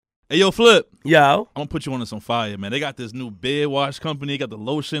Hey, yo, Flip. Yo. I'm going to put you on to some fire, man. They got this new beard wash company. They got the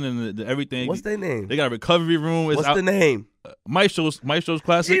lotion and the everything. What's their name? They got a recovery room. What's the name? Maestro's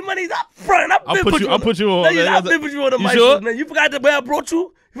Classic. G-Money's up front. I'll put you on. I've been with you on the Maestro's, sure? man. You forgot where I brought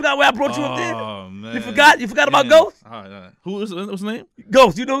you? You forgot where I brought you up there? Oh, man. You forgot about Ghost? All right. What's his name?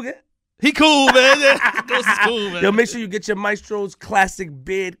 Ghost, you know again? He cool, man. Yeah. Ghost is cool, man. Yo, make sure you get your Maestro's Classic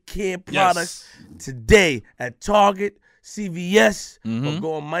beard care products today at Target, CVS, or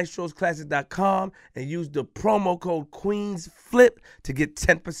go on maestrosclassic.com and use the promo code QueensFlip to get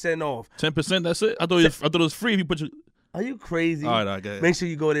 10% off. 10%, that's it? I thought it was free if you put your... Are you crazy? All right, I get it. Make sure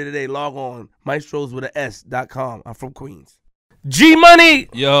you go there today. Log on maestros.com. I'm from Queens. G-Money!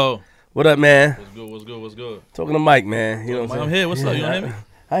 Yo. What up, man? What's good? Talking to Mike, man. You know what I'm saying? I'm here. What's up? You know me?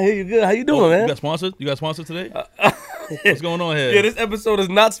 I hear you good. How you doing, man? You got sponsored today? What's going on here? Yeah, this episode is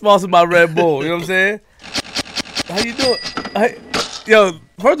not sponsored by Red Bull. You know what I'm saying? How you doing? Yo,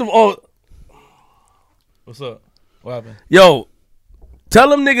 first of all, what's up? What happened? Yo, tell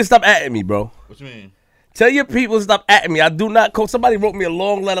them niggas stop atting me, bro. What you mean? Tell your people to stop atting me. I do not coach. Somebody wrote me a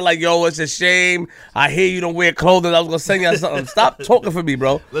long letter like, yo, it's a shame. I hear you don't wear clothing. I was going to send you something. Stop talking for me,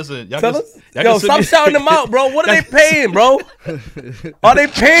 bro. Listen, stop shouting them out, bro. What are they paying, bro? Are they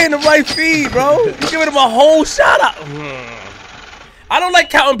paying the right fee, bro? You giving them a whole shout out. I don't like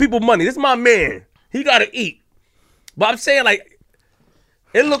counting people money. This is my man. He got to eat. But I'm saying, like,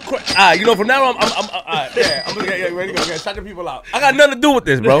 it look crazy. All right, you know, from now on, I'm all right, yeah, I'm going to get ready to go. Shout the people out. I got nothing to do with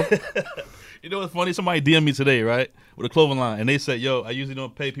this, bro. You know what's funny? Somebody DM'd me today, right, with a clothing line, and they said, yo, I usually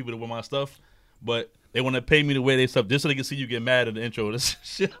don't pay people to wear my stuff, but they want to pay me to wear their stuff just so they can see you get mad at the intro of this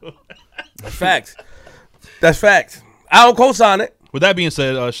show. Facts. That's facts. I don't co-sign it. With that being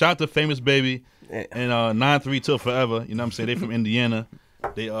said, shout out to Famous Baby and 9 Till Forever. You know what I'm saying? They from Indiana.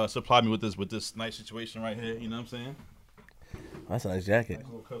 They supplied me with this nice situation right here. You know what I'm saying? That's a nice jacket.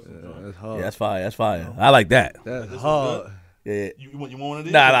 That's hard. Yeah, that's fire. That's fire. I like that. That's hard. Yeah. You want one of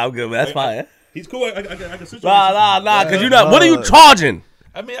these? Nah, I'm good, man. That's fire. He's cool. I can switch. Nah, because you not. What are you charging?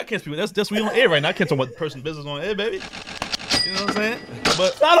 I mean, I can't speak. That's we on air right now. I can't talk about person business on air, baby. You know what I'm saying?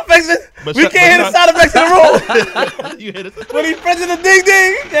 But sound effects. We can't hear the sound effects in the room. You hear it? When he pressing the ding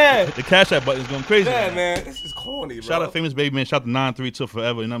ding. Yeah. The Cash App button is going crazy. Yeah, man. This is corny, bro. Shout out Famous Baby, man. Shout out to 9 Till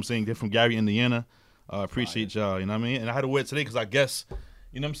Forever. You know what I'm saying? They're from Gary, Indiana. Appreciate y'all. You know what I mean? And I had to wear it today because I guess,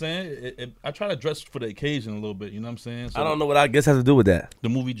 you know what I'm saying? I try to dress for the occasion a little bit. You know what I'm saying? So I don't know what I guess has to do with that. The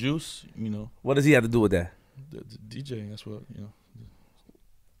movie Juice, you know. What does he have to do with that? The DJ, that's what, you know.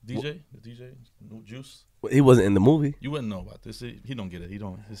 DJ, no Juice. He wasn't in the movie. You wouldn't know about this. He don't get it. He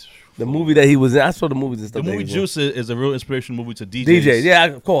don't. The movie that he was in, I saw the movies and stuff. The movie Juice is a real inspirational movie to DJs. DJ, yeah,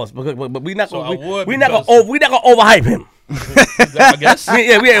 of course, but we not So gonna we not gonna overhype him. I guess.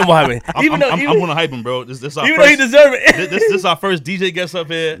 We ain't overhype him. I'm gonna hype him, bro. This our even first, though he deserve it. This is our first DJ guest up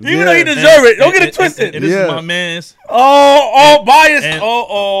here. Even though he deserve it. Don't get it twisted. And this is my man's. Bias.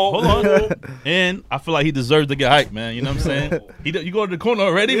 Hold on. And I feel like he deserves to get hyped, man. You know what I'm saying? You go to the corner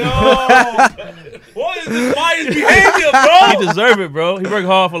already? What is this biased behavior, bro? He deserve it, bro. He worked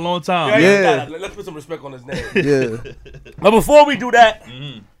hard for a long time. Yeah. Let's put some respect on his name. Yeah. But before we do that,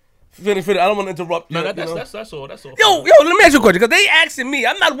 finish. I don't want to interrupt. No, that's all. That's all. Yo, let me ask you a question, because they asking me.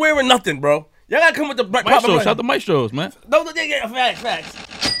 I'm not wearing nothing, bro. Y'all gotta come with the Maestro. Shout out to Maestros, man. No,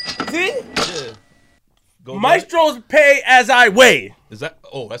 facts. See? Yeah. Maestros pay as I weigh. Is that?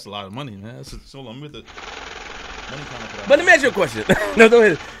 Oh, that's a lot of money, man. That's so long with it. But let me ask you a question. No, don't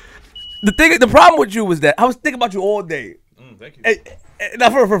hit it. The problem with you was that I was thinking about you all day. Thank you. And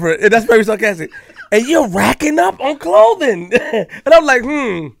that's very sarcastic. And you're racking up on clothing, and I'm like,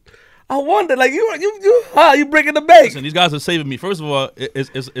 I wonder, like you breaking the bank. Listen, these guys are saving me. First of all,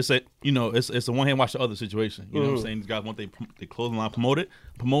 it's a one hand wash the other situation. You know what I'm saying? These guys want their clothing line promoting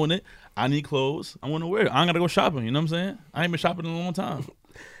it. I need clothes. I want to wear it. I ain't gotta go shopping. You know what I'm saying? I ain't been shopping in a long time.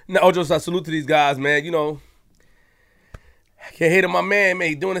 Now, Ojo, so I salute to these guys, man. You know, I can't hate on my man.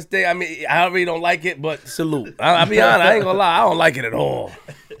 He doing this thing. I mean, I really don't like it, but salute. I'll be honest. I ain't gonna lie. I don't like it at all.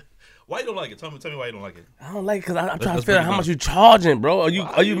 Why you don't like it? Tell me why you don't like it. I don't like it because I'm trying to figure out how much you charging, bro. Are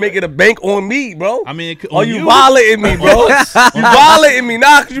you making a bank on me, bro? I mean, are you violating me, bro? You violating me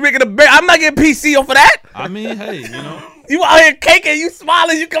now because you making a bank. I'm not getting PC off of that. I mean, hey, you know. You out here caking, you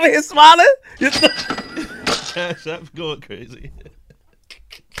smiling, you come in here smiling. Cash App going crazy.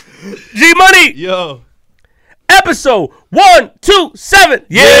 G-Money. Yo. Episode 127.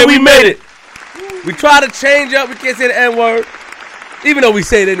 Yeah, we made it. We try to change up. We can't say the N-word. Even though we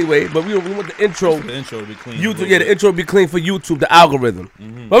say it anyway, but we want the intro. The intro to be clean. YouTube, the intro to be clean for YouTube, the algorithm.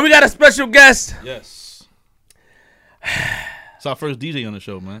 But we got a special guest. Yes. It's our first DJ on the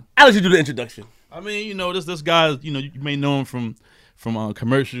show, man. I'll let you do the introduction. I mean, you know, this guy, you know, you may know him from from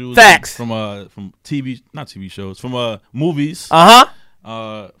commercials, Facts. from TV, not TV shows, from movies,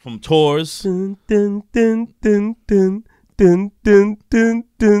 from tours. Dun, dun, dun, dun, dun, dun, dun, dun,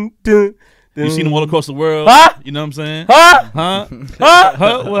 dun, dun. You seen them all across the world. Huh? You know what I'm saying? Huh?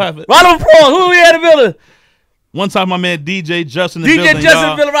 What happened? Round of applause. Who we had in the building? One time, my man DJ Justin in the DJ building, Justin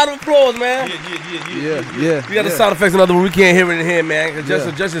y'all. Building. Round of applause, man. Yeah. We got the sound effects in other one. We can't hear it in here, man. Cause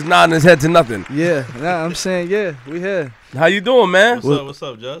Justin's nodding his head to nothing. Yeah. Nah, I'm saying, yeah, we here. How you doing, man? What's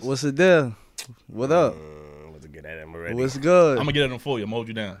up, Just? What's the deal? What up? Let's get at him already. What's good? I'm gonna get it on for you. I'm gonna hold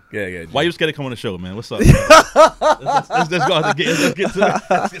you down. Yeah. Why you scared to come on the show, man? What's up? let's go out let's get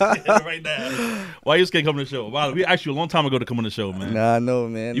to it right now. Why you scared to come on the show? Wow, we asked you a long time ago to come on the show, man. Nah, I know,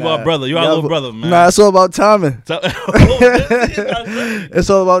 man. You our brother. You our little brother, man. Nah, it's all about timing. So- It's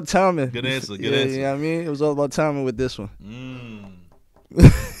all about timing. Good answer. Good Yeah, answer. you know what I mean? It was all about timing with this one.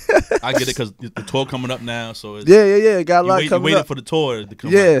 I get it because the tour coming up now, so it's, Yeah. Got a lot you coming waited up. for the tour to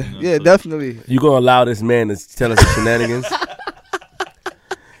come Yeah, up. you know, so- definitely. You gonna allow this man to tell us his shenanigans?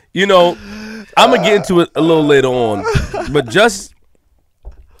 You know, I'm gonna get into it a little later on, but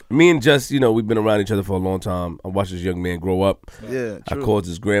me and Just, we've been around each other for a long time. I watched this young man grow up. Yeah, I true. caused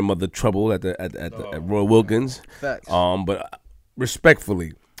his grandmother trouble at Roy Wilkins. Facts. But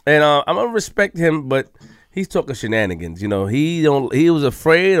respectfully, and I'm gonna respect him, but he's talking shenanigans. He was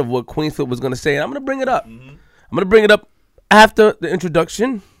afraid of what Queensfield was gonna say, and I'm gonna bring it up. I'm gonna bring it up after the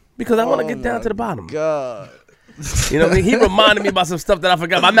introduction because I want to get down to the bottom. God. You know what I mean? He reminded me about some stuff that I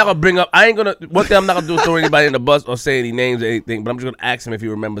forgot. But I'm not gonna bring up. One thing I'm not gonna do is throw anybody in the bus or say any names or anything. But I'm just gonna ask him if he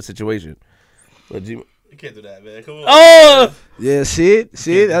remembers the situation. You can't do that, man. Come on. Oh, Yeah, see?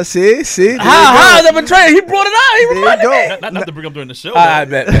 I see? how the betrayer? He brought it out. He There you reminded go. me. Not to bring up during the show. I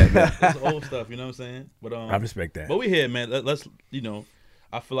bet. It's old stuff. You know what I'm saying? But I respect that. But we here, man. Let's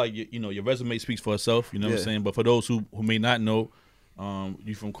I feel like your resume speaks for itself. You know what I'm Yeah. saying. But for those who may not know,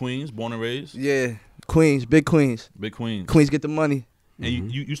 you from Queens, born and raised. Yeah. Queens, big Queens. Big Queens. Queens get the money.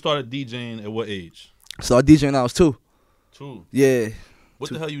 And you started DJing at what age? Started DJing when I was 2. 2. Yeah. What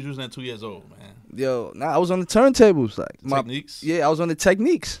the hell you was using at 2 years old, man? Yo, I was on the turntables. Techniques? Yeah, I was on the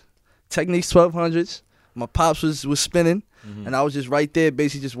Techniques. Techniques 1200s. My pops was spinning, and I was just right there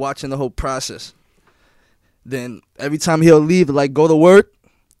basically just watching the whole process. Then every time he'll leave to go to work,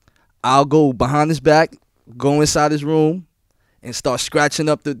 I'll go behind his back, go inside his room, and start scratching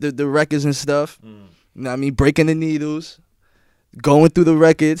up the records and stuff. You know what I mean? Breaking the needles, going through the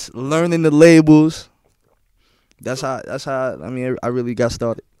records, learning the labels. That's how I really got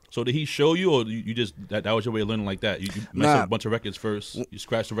started. So did he show you, or you just that was your way of learning like that? You messed up a bunch of records first. You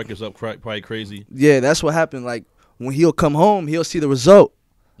scratched the records up, probably crazy. Yeah, that's what happened. When he'll come home, he'll see the result.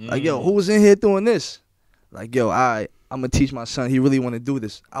 Yo, who was in here doing this? Yo, I'm gonna teach my son. He really want to do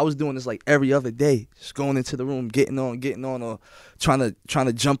this. I was doing this every other day, just going into the room, getting on, or trying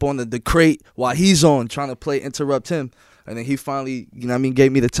to jump on the crate while he's on, trying to interrupt him. And then he finally,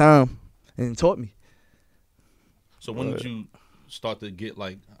 gave me the time and taught me. So when did you start to get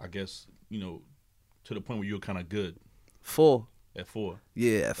I guess, to the point where you were kind of good? 4. At 4.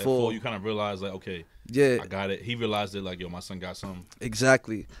 Yeah, at 4. You kind of realized okay, yeah, I got it. He realized it yo, my son got something.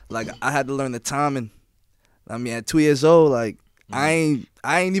 exactly. I had to learn the timing. At 2 years old, I ain't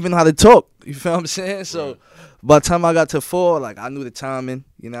even know how to talk. You feel what I'm saying? So by the time I got to 4, I knew the timing.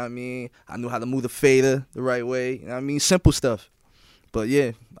 You know what I mean? I knew how to move the fader the right way. You know what I mean? Simple stuff. But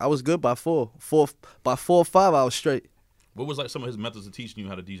yeah, I was good by 4. By 4 or 5, I was straight. What was some of his methods of teaching you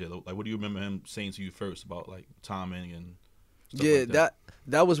how to DJ? What do you remember him saying to you first about timing and stuff Yeah, like that?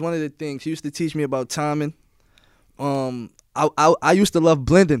 that was one of the things. He used to teach me about timing. I used to love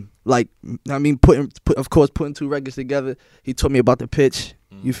blending. Putting 2 records together. He taught me about the pitch.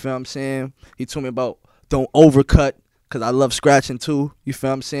 You feel what I'm saying? He told me about don't overcut, because I love scratching too. You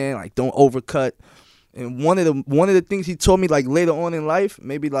feel what I'm saying? Don't overcut. And one of the things he taught me later on in life,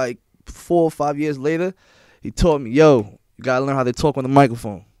 maybe 4 or 5 years later, he taught me, yo, you gotta learn how to talk on the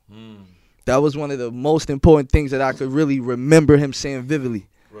microphone. That was one of the most important things that I could really remember him saying vividly.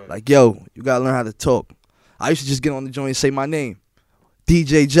 Right. Yo, you gotta learn how to talk. I used to just get on the joint and say my name,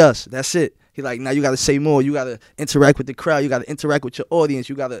 DJ Just. That's it. He now you gotta say more. You gotta interact with the crowd. You gotta interact with your audience.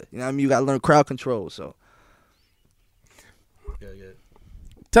 You gotta, you gotta learn crowd control. So. Yeah.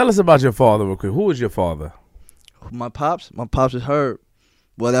 Tell us about your father real quick. Who is your father? My pops is Herb.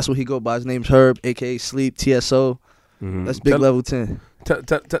 Well, that's what he go by. His name's Herb, a.k.a. Sleep, TSO. That's Big Level 10.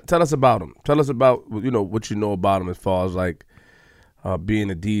 Tell us about him. Tell us about what you know about him as far as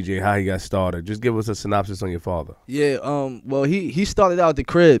being a DJ, how he got started. Just give us a synopsis on your father. Yeah, well, he started out at the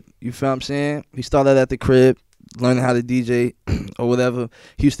crib. You feel what I'm saying? He started at the crib, learning how to DJ or whatever.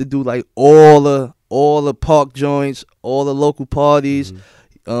 He used to do all all the park joints, all the local parties,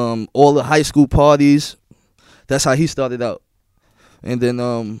 all the high school parties. That's how he started out. And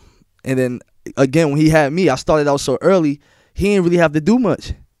then again, when he had me, I started out so early. He didn't really have to do much.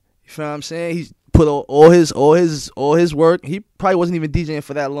 You feel what I'm saying? He put all his work. He probably wasn't even DJing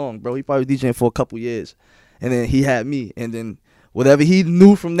for that long, bro. He probably was DJing for a couple years, and then he had me. And then whatever he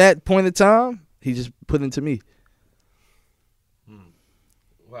knew from that point in time, he just put into me.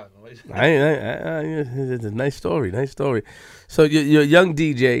 Wow, it's a nice story. Nice story. So you're a young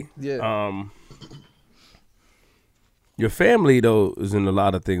DJ. Yeah. Your family though is in a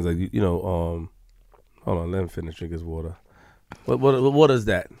lot of things like hold on, let him finish drink his water. What is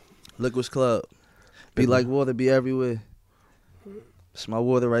that? Liquid's Club. Be like water, be everywhere. It's my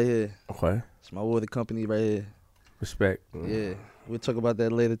water right here. Okay. It's my water company right here. Respect. Yeah. We'll talk about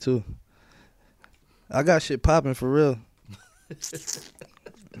that later too. I got shit popping for real.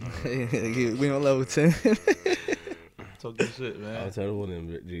 We on level 10. Talk good shit, man. I'll tell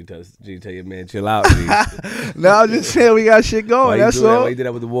him, G, tell your man, chill out, G. No, I'm just saying we got shit going. That's all. Why you did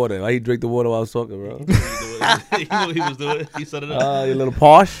that with the water? Why you drink the water while I was talking, bro? He knew what he was doing. He set it up. You a little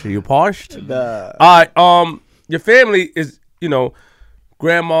posh? You parshed? Nah. All right. Your family is,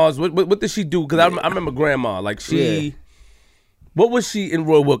 grandma's. What did she do? Because I remember grandma. Like what was she in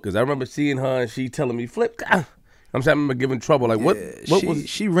Roy Wilkins? I remember seeing her and she telling me, "Flip." I remember giving trouble. Like what was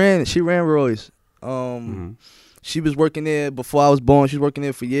she ran Roy's. She was working there before I was born. She was working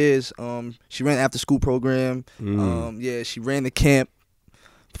there for years. She ran after school program. She ran the camp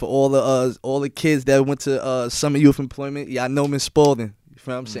for all the kids that went to summer youth employment. Yeah, I know Miss Spalding. You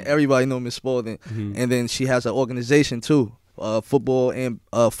feel what I'm saying? Everybody know Miss Spalding. And then she has an organization too, football,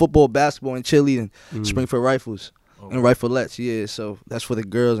 basketball, and cheerleading, Springfield Rifles. And Riflettes, yeah. So that's for the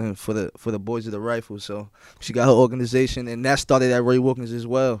girls and for the boys of the Rifles. So she got her organization, and that started at Roy Wilkins as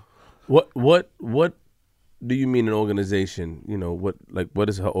well. What do you mean an organization? What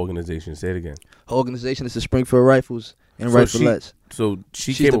is her organization? Say it again. Her organization is the Springfield Rifles and Riflettes.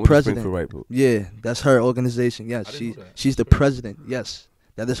 She's came the up with president. Springfield Rifles. Yeah, that's her organization. Yes, she's the president. Yes.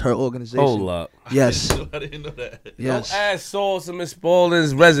 That is her organization. Hold up. Yes. I didn't know that. Yes. Don't add sauce to Miss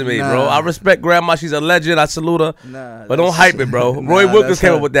Spalding's resume, bro. I respect grandma. She's a legend. I salute her. But don't hype it, bro. Roy Wilkins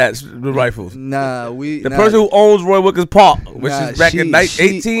came up with that, the Rifles. The person who owns Roy Wilkins Park, which is back in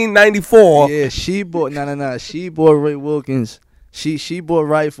 1894. Yeah, she bought, she bought Roy Wilkins. She bought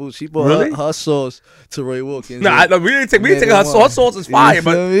Rifles. She bought her sauce to Roy Wilkins. We didn't take her sauce. Her sauce is fire,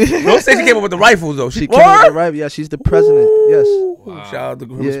 but don't say she came up with the Rifles, though. She came up with the Rifles. Yeah, she's the president. Yes. Wow. Shout out to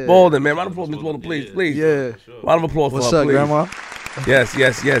Miss Spalding, man. Round of applause, Miss Spalding, please. Yeah. Round of applause What's for her, up, please. Grandma?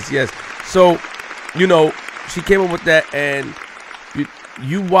 Yes. So, she came up with that, and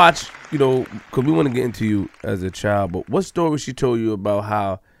you watch, because we want to get into you as a child, but what story she told you about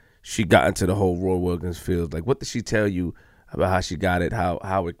how she got into the whole Roy Wilkins field? Like, what did she tell you about how she got it,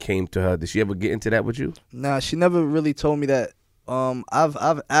 how it came to her? Did she ever get into that with you? Nah, she never really told me that.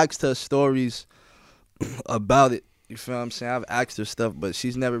 I've asked her stories about it. You feel what I'm saying? I've asked her stuff, but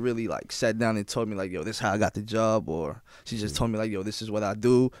she's never really sat down and told me yo, this is how I got the job, or she just told me yo, this is what I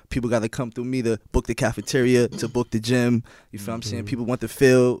do. People got to come through me to book the cafeteria, to book the gym. You feel what I'm saying? People want the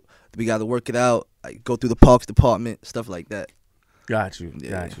field. We got to work it out. Go through the parks department, stuff like that. Got you.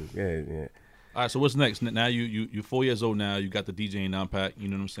 Yeah. Yeah. All right, so what's next? Now you're 4 years old now. You got the DJing down pat. You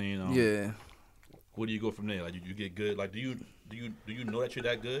know what I'm saying? Yeah. Where do you go from there? You get good. Do you know that you're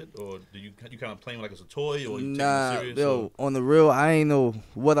that good, or do you kind of playing like it's a toy, or you taking it serious? Yo, on the real, I ain't know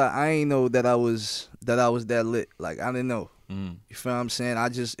that I was that lit. I didn't know. You feel what I'm saying?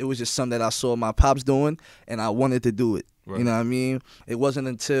 It was just something that I saw my pops doing, and I wanted to do it. Right. You know what I mean? It wasn't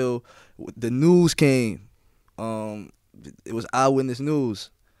until the news came. It was Eyewitness News.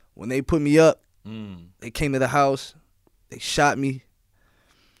 When they put me up, they came to the house, they shot me.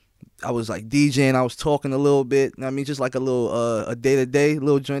 I was DJing, I was talking a little bit. You know what I mean, just a little a day-to-day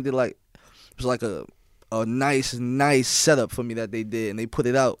little joint. It was a nice setup for me that they did, and they put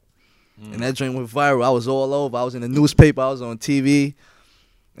it out. And that joint went viral. I was all over. I was in the newspaper, I was on TV,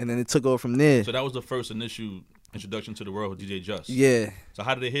 and then it took over from there. So that was the first initial introduction to the world with DJ Just. Yeah. So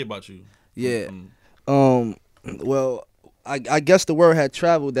how did they hear about you? Yeah. Well, I guess the word had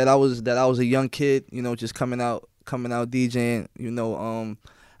traveled that I was a young kid, just coming out DJing.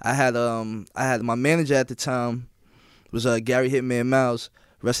 I had my manager at the time was Gary Hitman Miles.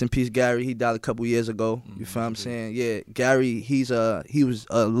 Rest in peace, Gary. He died a couple years ago. You feel what I'm saying? Yeah, Gary. He was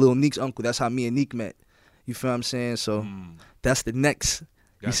Lil Neek's uncle. That's how me and Neek met. You feel what I'm saying? So that's the next.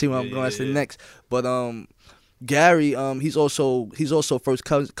 You see where I'm going? That's the next. But Gary, he's also first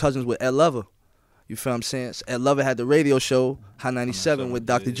cousins with Ed Lover. You feel what I'm saying? So Ed Lover had the radio show High 97 with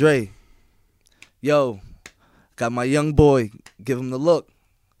Dr. Dre. yo, got my young boy, give him the look.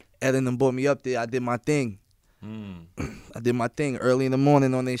 Ed and them brought me up there. I did my thing. I did my thing early in the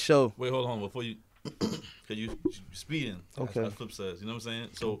morning on their show. Wait, hold on. Before you, cause you speeding. Okay. As Flip says, you know what I'm saying?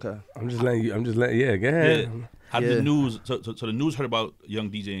 So Okay. I'm just letting. Yeah, go ahead. yeah. How did Yeah. the news? So the news heard about young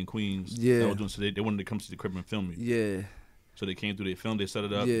DJ in Queens. Yeah. That was doing, so they wanted to come to the crib and film you. Yeah. So they came through. They filmed. They set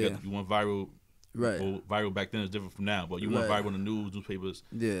it up. Yeah. You went viral. Right. Well, viral back then is different from now. But you went Right. viral in the news, newspapers.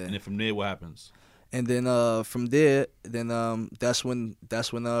 Yeah. And then from there, what happens? And then from there, then that's when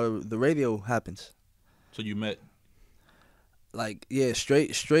the radio happens. So you met. Like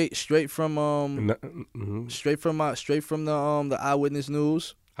straight from straight from the Eyewitness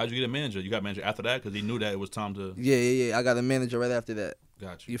News. How'd you get a manager? You got a manager after that because he knew that it was time to. Yeah. I got a manager right after that.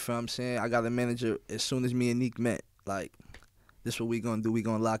 Got you. You feel what I'm saying? I got a manager as soon as me and Neek met. Like, this what we gonna do. We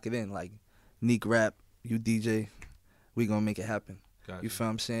gonna lock it in. Like, Neek rap, you DJ, we gonna make it happen. Got You feel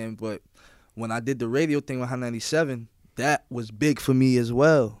what I'm saying? But when I did the radio thing with Hot 97, that was big for me as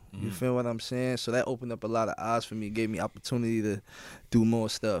well. You feel what I'm saying? So that opened up a lot of eyes for me, gave me opportunity to do more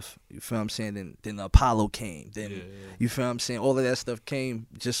stuff. You feel what I'm saying? Then Apollo came. Then you feel what I'm saying? All of that stuff came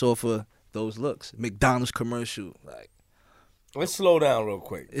just off of those looks. McDonald's commercial, like. Let's slow down real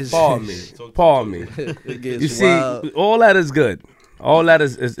quick. It's- Pardon me. It gets You see, wild. all that is good. All that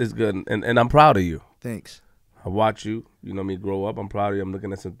is good, and I'm proud of you. Thanks. I watch you, me, grow up. I'm proud of you. I'm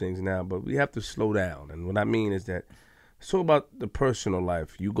looking at some things now, but we have to slow down. And what I mean is that let's talk about the personal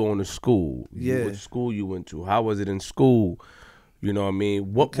life. You going to school. Yeah. What school you went to? How was it in school? You know what I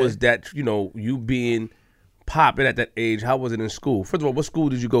mean? What was that, you being popping at that age, how was it in school? First of all, what school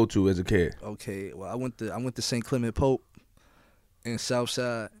did you go to as a kid? Okay, well, I went to St. Clement Pope in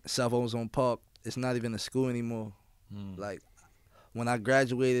Southside, South Ozone Park. It's not even a school anymore. Like, when I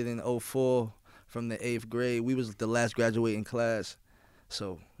graduated in 04 from the 8th grade, we was the last graduating class.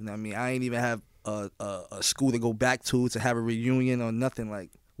 So, you know what I mean? I ain't even have a school to go back to have a reunion or nothing. Like,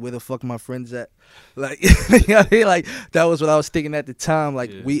 where the fuck my friends at? Like, you know what I mean? Like, that was what I was thinking at the time.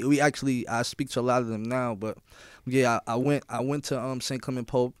 Like, we actually, I speak to a lot of them now, but yeah, I went to St. Clement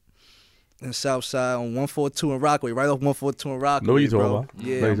Pope in Southside on 142 in Rockaway, right off 142 in Rockaway. Know what you talking bro. about.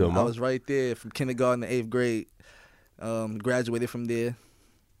 Yeah, Know what you talking I about. was right there from kindergarten to 8th grade. Graduated from there.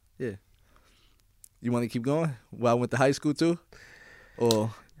 Yeah. You want to keep going? Well, I went to high school too,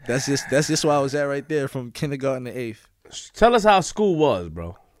 or that's just where I was at right there from kindergarten to 8th. Tell us how school was,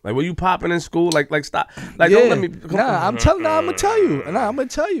 bro. Like, were you popping in school? Like stop. Like, don't let me. I'm gonna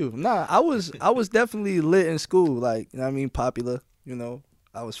tell you. Nah, I was definitely lit in school. Like, you know what I mean, popular. You know,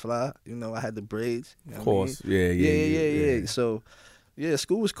 I was fly. You know, I had the braids. You know Of what I mean? course. Yeah. So, yeah,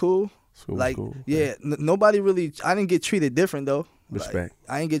 school was cool. School was Like, cool. yeah, nobody really. I didn't get treated different though. Respect. Like,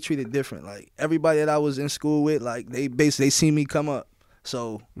 I didn't get treated different. Like, everybody that I was in school with, like, they basically seen me come up.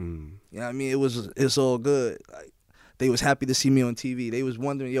 So, you know what I mean? It's all good. Like, they was happy to see me on TV. They was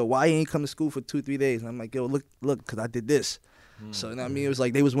wondering, yo, why you ain't come to school for 2-3 days? And I'm like, yo, look, because I did this. So, you know what I mean? It was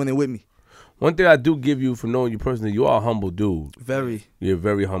like they was winning with me. One thing I do give you from knowing you personally, you are a humble dude. Very. You're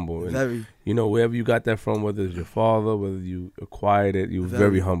very humble. And, Very. you know, wherever you got that from, whether it's your father, whether you acquired it, you're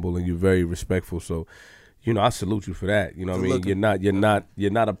very humble and you're very respectful. So, you know, I salute you for that. You know what I mean? Looking.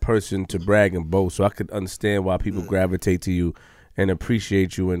 You're not a person to brag and boast. So I could understand why people gravitate to you and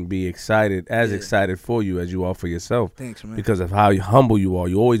appreciate you and be excited for you as you are for yourself. Thanks, man. Because of how humble you are.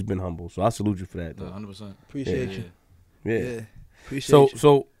 You've always been humble. So I salute you for that. Though. 100%. Appreciate you. Yeah. Appreciate you.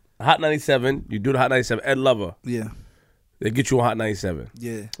 So Hot 97, you do the Hot 97. Ed Lover, Yeah. they get you on Hot 97.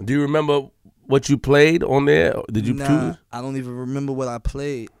 Yeah. Do you remember what you played on there? Did you Nah, choose? I don't even remember what I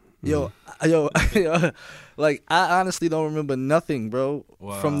played. Yo, like, I honestly don't remember nothing, bro,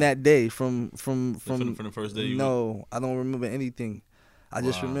 from that day. From the first day. No, I don't remember anything. I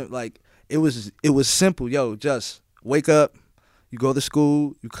just remember, like, it was simple. Yo, just wake up, you go to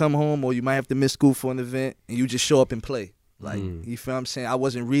school, you come home, or you might have to miss school for an event, and you just show up and play. Like, you feel what I'm saying? I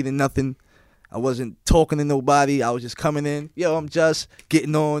wasn't reading nothing. I wasn't talking to nobody. I was just coming in. Yo, I'm just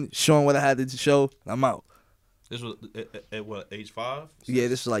getting on, showing what I had to show. I'm out. This was at what, age 5? Yeah,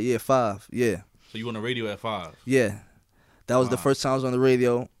 this was like 5. Yeah. So you on the radio at 5? Yeah. That was the first time I was on the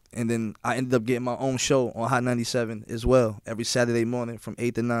radio. And then I ended up getting my own show on Hot 97 as well, every Saturday morning from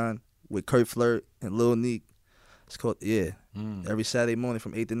 8 to 9 with Kurt Flirt and Lil Neek. It's called, every Saturday morning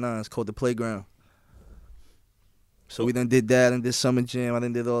from 8 to 9. It's called The Playground. So we done did that and did Summer Jam. I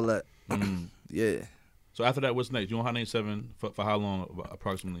done did all that. Yeah. So after that, what's next? You on Hot 97 for how long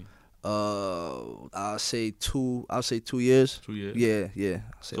approximately? I'll say 2 years. 2 years? Yeah.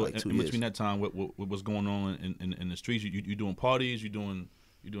 I'll say So like 2 in years. between that time, what was going on in the streets? You doing parties? You doing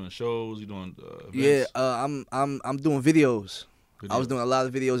shows? You doing events? Yeah, I'm doing videos. I was doing a lot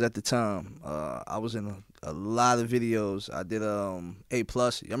of videos at the time. I was in a lot of videos. I did A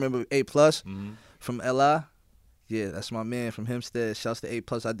Plus. You remember A Plus from LI? Yeah, that's my man from Hempstead. Shouts to A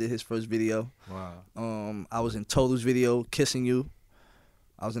Plus. I did his first video. Wow. I was in Total's video, Kissing You.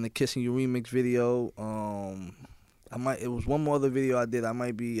 I was in the Kissing You remix video. It was one more other video I did. I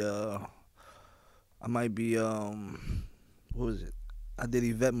might be what was it? I did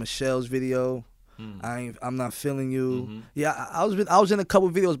Yvette Michelle's video. I'm Not Feeling You. Yeah, I was in a couple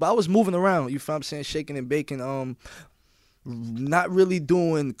videos, but I was moving around. You feel what I'm saying? Shaking and baking. Not really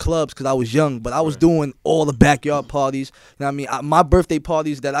doing clubs because I was young, but I was doing all the backyard parties. You know what I mean? My birthday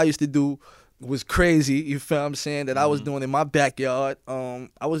parties that I used to do was crazy. You feel what I'm saying? That I was doing in my backyard. I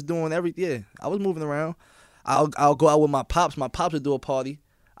was doing I was moving around. I'll go out with my pops. My pops would do a party.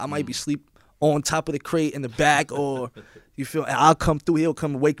 I might be sleep on top of the crate in the back, or you feel. I'll come through. He'll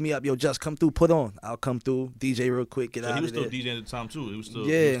come wake me up. Yo, just come through. Put on. I'll come through. DJ real quick. Get out of there. He was still DJing at the time too. He was still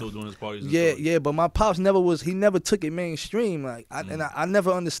doing his parties. And stuff. Yeah. But my pops he never took it mainstream. Like I never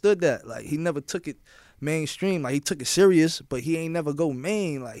understood that. Like he never took it mainstream. Like he took it serious, but he ain't never go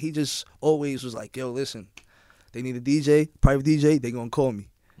main. Like he just always was like, yo, listen, they need a DJ, private DJ. They gonna call me.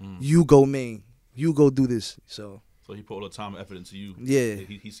 You go main. You go do this. So he put all the time and effort into you. Yeah.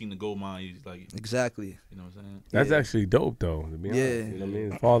 He seen the gold mine. He's like, exactly. You know what I'm saying? That's actually dope, though. To be honest, you know what I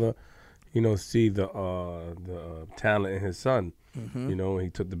mean. His father, see the talent in his son. You know, he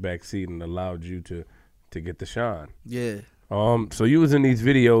took the back seat and allowed you to get the shine. Yeah. So you was in these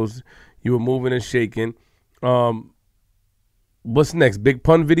videos. You were moving and shaking. What's next? Big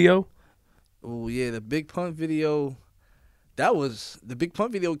Pun video? Oh yeah, the Big Pun video. The Big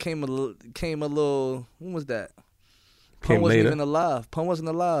Pun video came a little. When was that? Pun wasn't even alive. Pun wasn't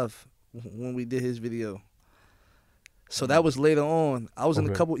alive when we did his video. So that was later on. I was in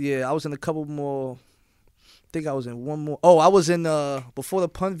a couple. Yeah, I was in a couple more. I think I was in one more. Oh, I was in before the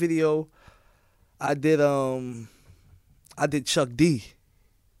Pun video. I did Chuck D.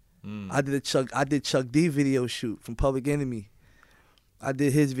 I did Chuck D video shoot from Public Enemy. I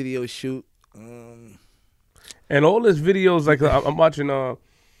did his video shoot. And all his videos, like I'm watching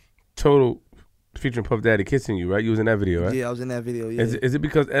Total featuring Puff Daddy Kissing You, right? You was in that video, right? Yeah, I was in that video. Yeah. Is it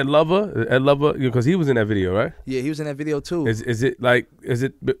because Ed Lover, because he was in that video, right? Yeah, he was in that video too. Is it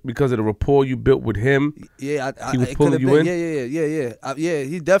because of the rapport you built with him? Yeah, he was pulling you in. Yeah.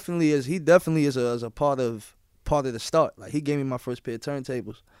 He definitely is. He definitely is a part of the start. Like he gave me my first pair of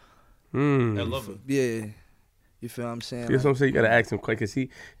turntables. Ed Lover. Yeah. You feel what I'm saying? That's what I'm saying. You gotta ask him quick because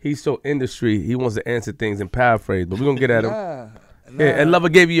he's so industry. He wants to answer things in paraphrase, but we're gonna get at him. Yeah, Ed Lover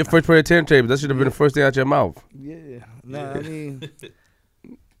gave you your first pair of turntables. That should have been the first thing out your mouth. Yeah. I mean,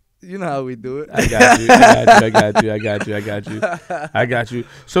 you know how we do it. I got you.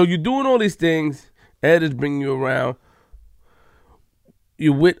 So you're doing all these things. Ed is bringing you around.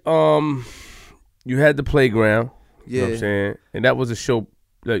 You with you had the Playground. Yeah. You know what I'm saying? And that was a show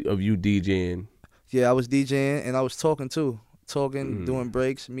of you DJing. Yeah, I was DJing and I was talking too. Doing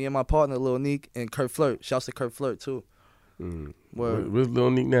breaks. Me and my partner, Lil Neek, and Kurt Flirt. Shouts to Kurt Flirt too. Where's Lil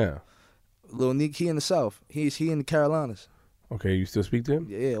Neek now? Lil Neek, he in the South. He in the Carolinas. Okay, you still speak to him?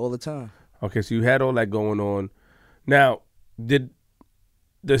 Yeah, all the time. Okay, so you had all that going on. Now, did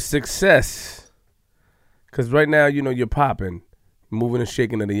the success, because right now, you're popping, moving and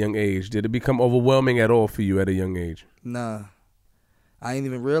shaking at a young age. Did it become overwhelming at all for you at a young age? Nah. I ain't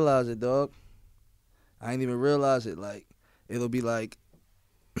even realize it, dog. I ain't even realize it. Like, it'll be like,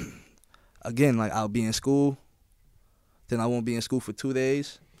 again, like I'll be in school. Then I won't be in school for 2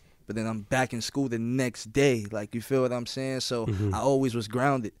 days. But then I'm back in school the next day. Like, you feel what I'm saying? So I always was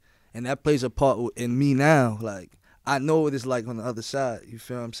grounded. And that plays a part in me now. Like, I know what it's like on the other side. You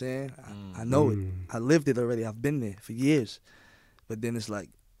feel what I'm saying? I know it. I lived it already. I've been there for years. But then it's like,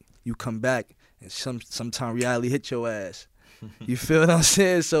 you come back and sometime reality hit your ass. You feel what I'm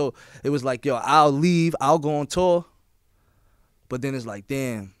saying? So it was like, yo, I'll leave. I'll go on tour. But then it's like,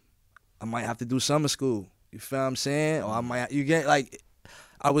 damn, I might have to do summer school. You feel what I'm saying? Or I might, you get like,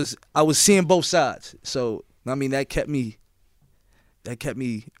 I was seeing both sides. So, I mean, that kept me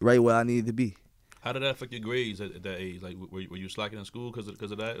right where I needed to be. How did that affect your grades at that age? Like, were you slacking in school because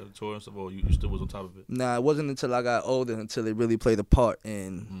of that tour and stuff, or you still was on top of it? Nah, it wasn't until I got older until it really played a part.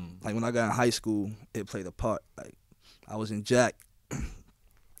 And like when I got in high school, it played a part. Like I was in Jack, and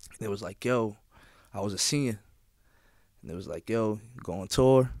it was like, yo, I was a senior, and it was like, yo, go on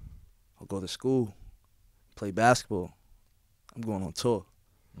tour, or go to school, play basketball. I'm going on tour.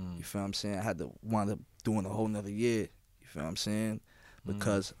 You feel what I'm saying? I had to wind up doing a whole nother year. You feel what I'm saying?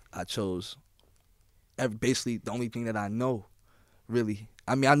 Because I chose basically the only thing that I know really.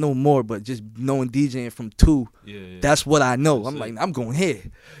 I mean, I know more, but just knowing DJing from 2, that's what I know. I'm like, I'm going here.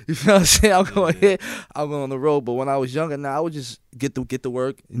 You feel what I'm saying? I'm going here. I'm going on the road. But when I was younger, I would just get the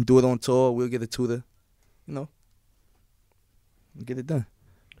work and do it on tour. We'll get a tutor, and get it done.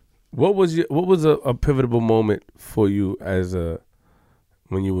 What was a pivotal moment for you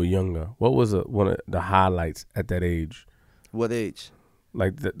when you were younger? What was one of the highlights at that age? What age?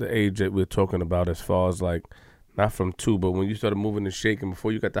 Like the age that we're talking about, as far as like, not from 2, but when you started moving and shaking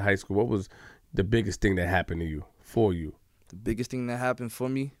before you got to high school, what was the biggest thing that happened to you, for you? The biggest thing that happened for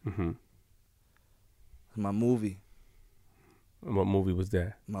me? Mm-hmm. My movie. And what movie was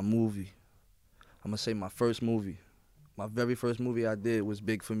that? My movie. I'm going to say my first movie. My very first movie I did was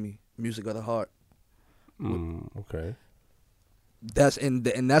big for me. Music of the Heart. Okay. That's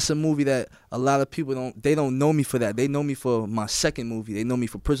a movie that a lot of people don't know me for that. They know me for my second movie. They know me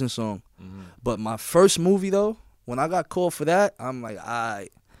for Prison Song. Mm-hmm. But my first movie though, when I got called for that, I'm like,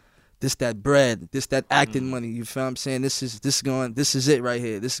 this that bread, this that acting money. You feel what I'm saying? This is it right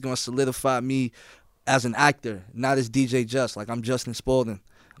here. This is gonna solidify me as an actor, not as DJ Just. Like I'm Justin Spalding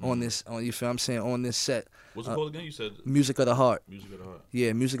you feel what I'm saying, on this set. What's it called again? You said Music of the Heart. Music of the Heart.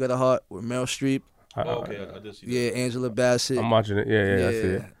 Yeah, Music of the Heart with Meryl Streep. Okay, I did see that. Yeah, Angela Bassett. I'm watching it. Yeah, I see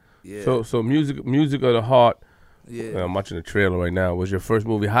it. Yeah. So music of the Heart. Yeah. I'm watching the trailer right now. Was your first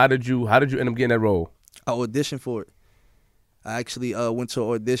movie? How did you end up getting that role? I auditioned for it. I actually went to an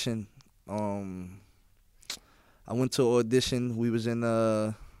audition. I went to an audition. We was in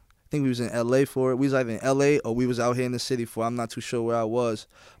I think we was in LA for it. We was either in LA or we was out here in the city for it. I'm not too sure where I was.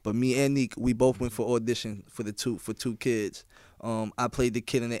 But me and Neek, we both went for audition for two kids. I played the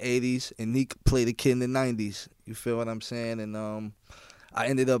kid in the 80s, and Neek played the kid in the 90s. You feel what I'm saying? And I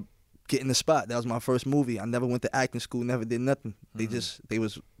ended up getting the spot. That was my first movie. I never went to acting school, never did nothing. They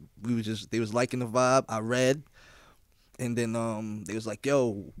was liking the vibe. I read, and then they was like,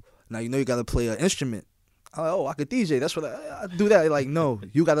 "Yo, now you know you gotta play an instrument." I'm like, "Oh, I could DJ. That's what I do that." They're like, "No,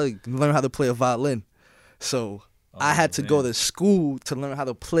 you gotta learn how to play a violin." So I had to go to school to learn how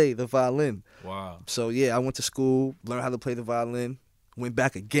to play the violin. Wow. So yeah, I went to school, learned how to play the violin, went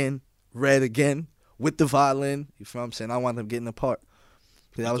back again, read again with the violin. You feel what I'm saying? I wound up getting the part.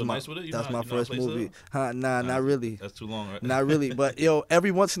 That was my first movie. Not really. That's too long, right? Not really. But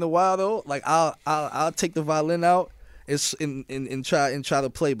every once in a while though, like I'll take the violin out and try to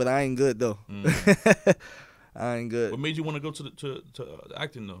play, but I ain't good though. I ain't good. What made you want to go to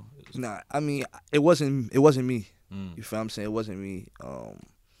acting though? Nah, I mean it wasn't me. You feel what I'm saying? It wasn't me.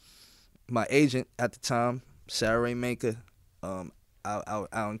 My agent at the time, Sarah Rainmaker, out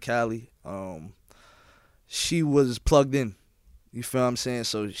in Cali, she was plugged in. You feel what I'm saying?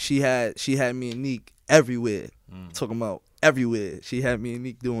 So she had me and Neek everywhere. Talking about everywhere. She had me and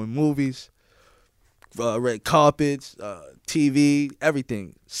Neek doing movies, red carpets, TV,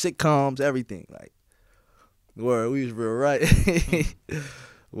 everything, sitcoms, everything. Like, word, we was real right.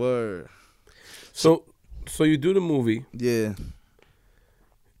 Word. So you do the movie. Yeah.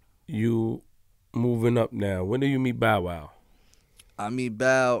 You moving up now. When do you meet Bow Wow? I meet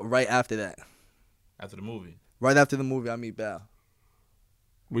Bow right after that. After the movie? Right after the movie, I meet Bow.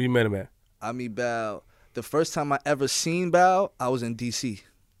 Where you met him at? I meet Bow. The first time I ever seen Bow, I was in D.C.,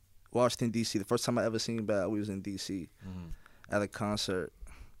 Washington, D.C. The first time I ever seen Bow, we was in D.C. At a concert.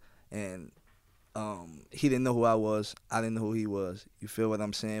 And he didn't know who I was. I didn't know who he was. You feel what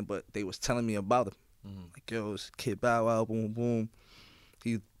I'm saying? But they was telling me about him. Like, yo, it's Kid Bow Wow, boom, boom.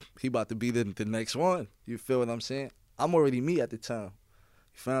 He about to be the next one. You feel what I'm saying? I'm already me at the time.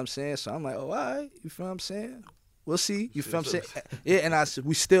 You feel what I'm saying? So I'm like, oh, all right. You feel what I'm saying? We'll see. You feel what I'm saying? Yeah, and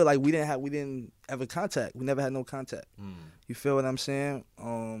we still, like, we didn't ever contact. We never had no contact. You feel what I'm saying?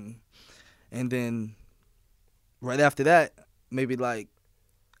 And then right after that, maybe like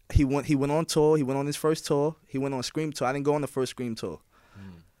he went on tour. He went on his first tour. He went on Scream tour. I didn't go on the first Scream tour.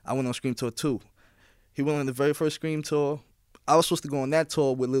 I went on Scream tour 2. He went on the very first Scream tour. I was supposed to go on that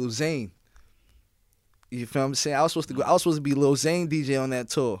tour with Lil Zane. You feel what I'm saying? I was supposed to be Lil Zane DJ on that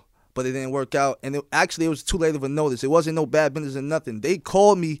tour, but it didn't work out. And it was too late of a notice. It wasn't no bad business or nothing. They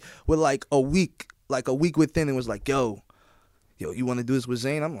called me with like a week within and was like, yo, you want to do this with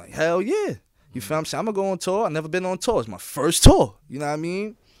Zane? I'm like, hell yeah. You feel what I'm saying? I'm going to go on tour. I've never been on tour. It's my first tour. You know what I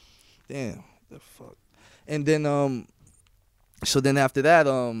mean? Damn, the fuck. And then, so then after that,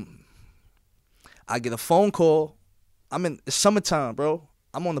 I get a phone call. It's summertime, bro.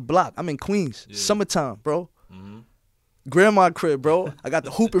 I'm on the block. I'm in Queens. Yeah. Summertime, bro. Grandma crib, bro. I got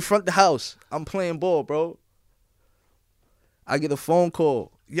the hoop in front of the house. I'm playing ball, bro. I get a phone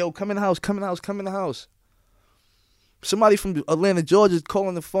call. Yo, come in the house, come in the house, come in the house. somebody from Atlanta, Georgia is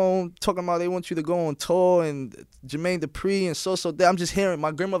calling the phone talking about they want you to go on tour and Jermaine Dupri and so. I'm just hearing.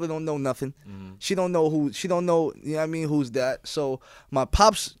 My grandmother don't know nothing. Mm-hmm. She don't know who. She don't know. You know what I mean? Who's that? So my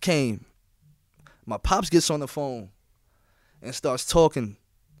pops came. My pops gets on the phone and starts talking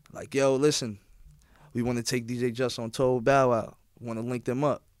like, "Yo, listen, we want to take DJ Just on tour with Bow Wow. Want to link them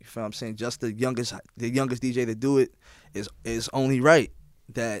up. You feel what I'm saying? Just the youngest DJ to do it is only right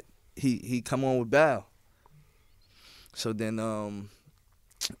that he come on with Bow." So then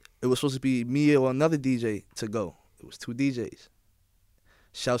it was supposed to be me or another DJ to go. It was 2 DJs.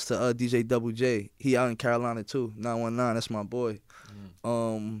 Shouts to DJ Double J. He out in Carolina too. 919. That's my boy.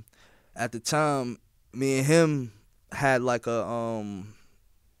 At the time, me and him had like a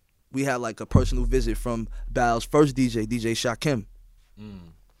we had like a personal visit from Bow's first DJ Shakim.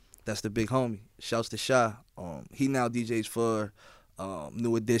 That's the big homie. Shouts to Sha. He now DJs for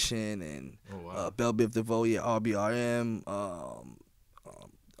New Edition and Belle Biv DeVoe, RBRM,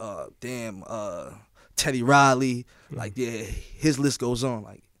 Teddy Riley. Like, yeah, his list goes on.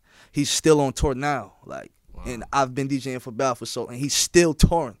 Like, he's still on tour now. Like, and I've been DJing for Bow for so, and he's still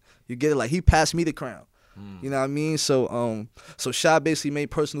touring. You get it? Like, he passed me the crown. You know what I mean? So, so Sha basically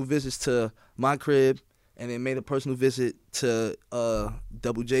made personal visits to my crib, and then made a personal visit to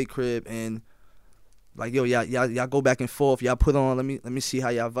Double J crib, and like, yo, y'all go back and forth. Y'all put on. Let me see how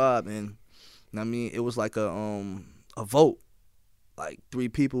y'all vibe. And I mean, it was like a vote, like 3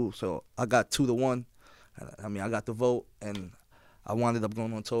 people. So I got 2-1. I mean, I got the vote, and I wound up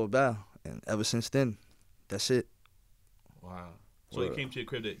going on tour with Bow. And ever since then, that's it. Wow. So he came to your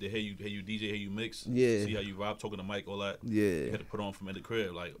crib to hear you DJ, hear you mix, Yeah. see how you vibe, talking to Mike, all that. Yeah. You had to put on from at the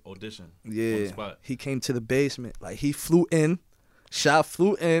crib, like audition. On the Yeah. spot. He came to the basement. Like, he flew in. Sha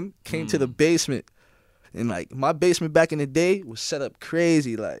flew in, came to the basement. And like, my basement back in the day was set up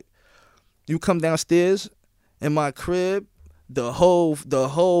crazy. Like, you come downstairs in my crib, the whole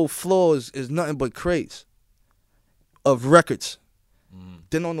floor is nothing but crates of records.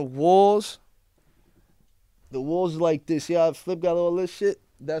 Then on the walls like this. Yeah, how Flip got all this shit?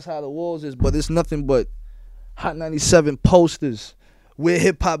 That's how the walls is, but it's nothing but Hot 97 posters, Where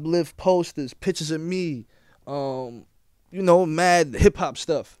Hip Hop Live posters, pictures of me, you know, mad hip hop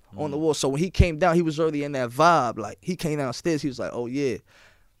stuff on the wall. So when he came down, he was already in that vibe. Like, he came downstairs, he was like, oh yeah.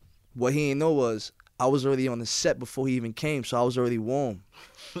 What he didn't know was I was already on the set before he even came, so I was already warm.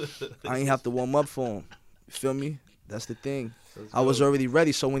 I ain't have to warm up for him. You feel me? That's the thing. I was already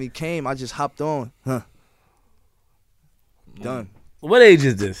ready, so when he came, I just hopped on. Done. What age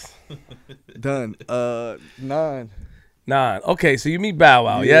is this? Done. 9. 9. Okay, so you meet Bow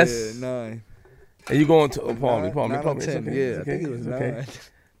Wow, yes? Yeah, 9. And you go on tour. Pardon me. 9 or It's 10. okay, Yeah, it's I okay, think it was it's okay. 9.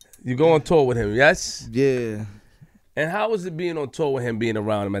 You go on tour with him, yes? Yeah. And how was it being on tour with him, being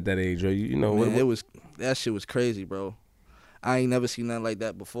around him at that age? Or you know, Man, that shit was crazy, bro. I ain't never seen nothing like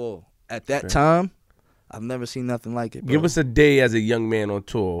that before. At that time, I've never seen nothing like it, bro. Give us a day as a young man on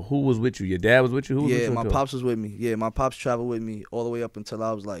tour. Who was with you? Your dad was with you? Who was with you on my tour? pops was with me. Yeah, my pops traveled with me all the way up until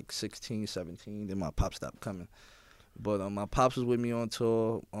I was like 16, 17. Then my pops stopped coming. But my pops was with me on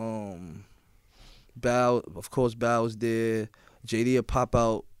tour. Bow, of course, Bow was there. JD would pop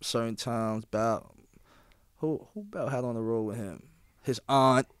out certain times. Bow, who Bow had on the road with him? His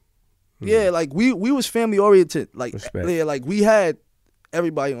aunt. Yeah, like we was family oriented. Like, Respect. yeah, like we had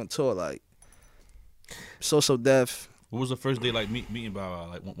everybody on tour. Like, So Def. What was the first day like meeting Bow Wow?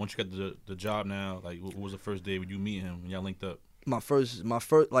 Like once you got the job now, like what was the first day when you meet him when y'all linked up? Our first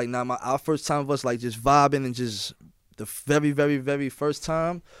time of us like just vibing and just the very, very, very first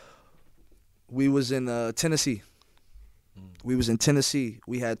time we was in Tennessee. We was in Tennessee.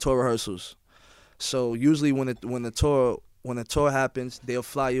 We had tour rehearsals. So usually when the tour happens, they'll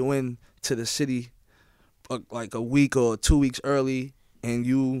fly you in to the city like a week or 2 weeks early, and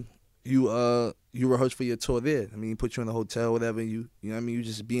you rehearse for your tour there. I mean, you put you in a hotel, whatever. You know what I mean? You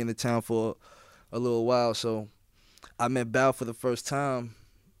just be in the town for a little while. So I met Bow for the first time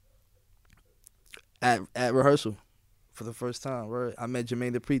at rehearsal for the first time. Right? I met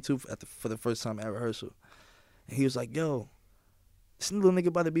Jermaine Dupri too for the first time at rehearsal. And he was like, yo, this little nigga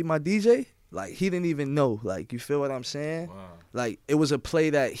about to be my DJ? Like, he didn't even know. Like, you feel what I'm saying? Wow. Like, it was a play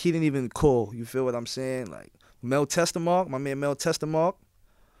that he didn't even call. You feel what I'm saying? Like, Mel Testamark, my man Mel Testamark,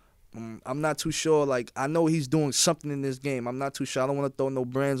 I'm not too sure. Like, I know he's doing something in this game. I'm not too sure. I don't want to throw no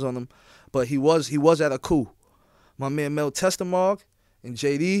brands on him. But he was at a coup. My man Mel Testamark and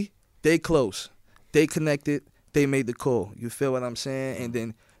JD, they close. They connected. They made the call. You feel what I'm saying? And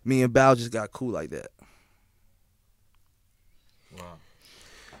then me and Bow just got cool like that. Wow.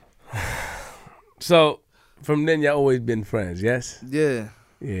 So from then, y'all always been friends, yes? Yeah.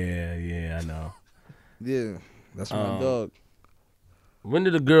 Yeah, I know. Yeah. That's my dog. When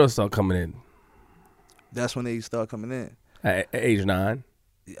did the girls start coming in? That's when they start coming in. At age 9.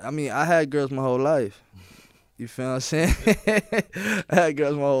 I mean, I had girls my whole life. You feel what I'm saying? I had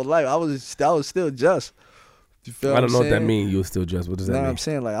girls my whole life. I was still just. You feel I don't know what that saying? means. You were still just. What does that Nah, mean? I'm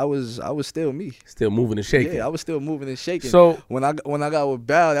saying like I was still me. Still moving and shaking. Yeah, I was still moving and shaking. So when I got with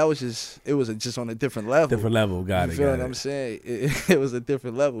Bow, that was just on a different level. different level. Got You it. feel Got what I'm it. saying? It was a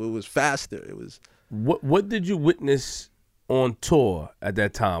different level. It was faster. It was. What did you witness on tour at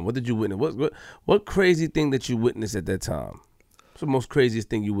that time? What did you witness? What crazy thing that you witnessed at that time? What's the most craziest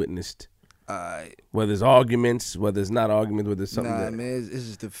thing you witnessed? Whether it's arguments, whether it's not arguments, whether it's something. Nah, that, man, it's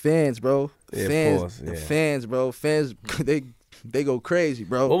just the fans, bro. Yeah, Fans, of course, the yeah. fans, bro. Fans, they go crazy,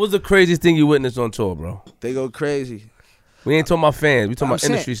 bro. What was the craziest thing you witnessed on tour, bro? They go crazy. We ain't talking about fans. We talking I'm about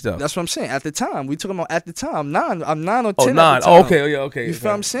saying, industry stuff. That's what I'm saying. At the time, we talking about at the time. I'm 9 or 10 Oh, at 9. the time. Oh, okay. Oh, yeah, okay. You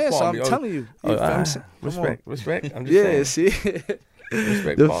feel what I'm saying? So Pardon I'm me. telling you. You feel what I'm saying? Come on. Respect. I'm just Yeah, saying. see,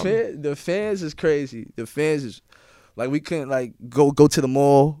 Respect, the fans is crazy. The fans is like we couldn't like go to the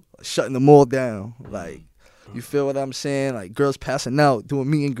mall, shutting the mall down. Like, you feel what I'm saying? Like girls passing out, doing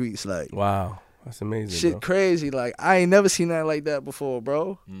meet and greets. Like, Wow, that's amazing. shit bro. crazy. Like I ain't never seen nothing like that before,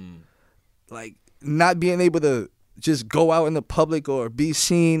 bro. Like not being able to just go out in the public or be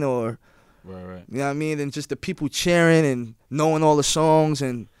seen or Right. you know what I mean, and just the people cheering and knowing all the songs,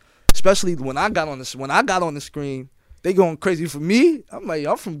 and especially when I got on the screen, they going crazy for me. I'm like,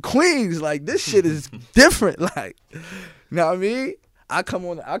 I'm from Queens, like this shit is different. Like, you know what I mean? I come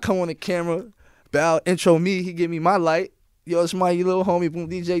on the camera, Bow intro me, he give me my light. Yo, it's my little homie, boom,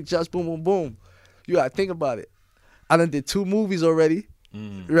 DJ Just Boom Boom Boom. You gotta think about it. I done did 2 movies already,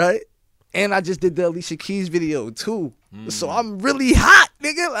 right? And I just did the Alicia Keys video too. So I'm really hot,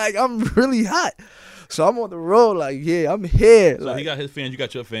 nigga. Like I'm really hot. So I'm on the road, like, yeah, I'm here. So like, he got his fans, you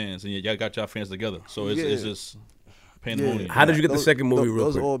got your fans, and y'all got y'all fans together. So it's Yeah. just pandemonium. How did you get the those- second movie real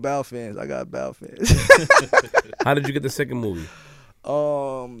those quick? are all Bow fans. I got Bow fans. How did you get the second movie?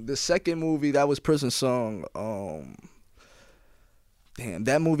 The second movie, that was Prison Song. Damn,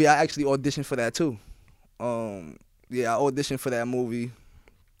 that movie, I actually auditioned for that too. Yeah, I auditioned for that movie.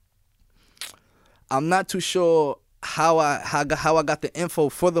 I'm not too sure how I got the info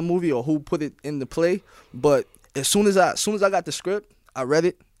for the movie or who put it in the play, but as soon as I got the script, I read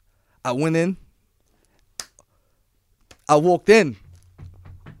it, I went in, I walked in.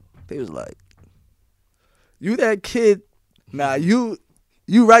 They was like, "You that kid? Nah, you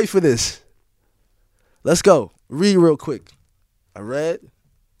right for this. Let's go. Read real quick." I read.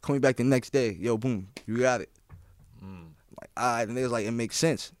 Call me back the next day. Yo, boom, you got it. Like, all right, and they was like, it makes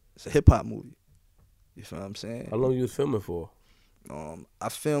sense. It's a hip hop movie. You feel what I'm saying? How long you was filming for? I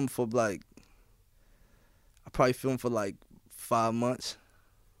filmed for probably filmed for like 5 months.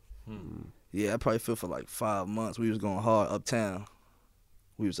 Yeah, I probably filmed for like 5 months. We was going hard uptown.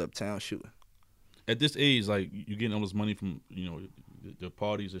 We was uptown shooting. At this age, like you getting all this money from the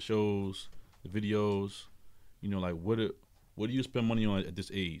parties, the shows, the videos. Like what do you spend money on at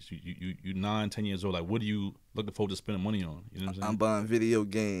this age? You 9, 10 years old. Like what do you looking forward to spending money on? You know what I'm saying? I'm buying video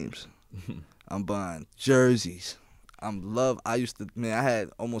games. I'm buying jerseys. I had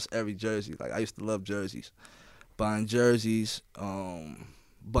almost every jersey. Like I used to love jerseys. Buying jerseys,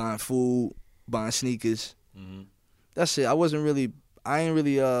 buying food, buying sneakers. That's it. I ain't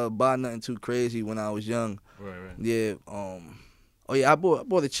really buy nothing too crazy when I was young. Right. Yeah. Oh yeah, I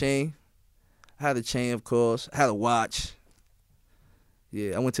bought a chain. I had a chain, of course. I had a watch.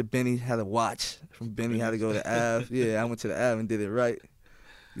 Yeah, I went to Benny, had a watch. From Benny, had to go to Ave. Yeah, I went to the Ave and did it right.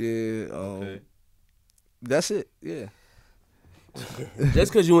 Yeah. Okay. That's it. Yeah.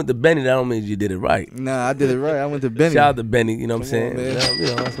 Just because you went to Benny, that don't mean you did it right. Nah, I did it right. I went to Benny. Shout out to Benny, you know what I'm Come saying? on,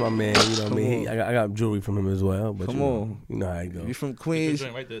 man. That's my man, you know what I mean? Come I got jewelry from him as well. But Come you know, on. You know how it goes. You from Queens?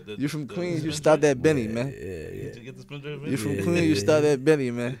 Right, You from Queens? You start at Benny, man. Get the splinter, You from Queens? You start at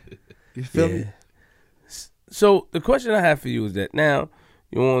Benny, man. You feel me? So the question I have for you is that now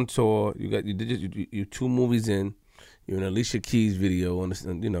you're on tour, you 2 movies in, you're in Alicia Keys video,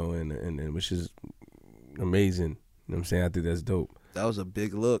 and which is amazing. You know what I'm saying? I think that's dope. That was a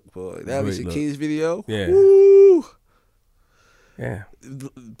big look, boy. That Great Alicia look. Keys video. Yeah. Woo! Yeah.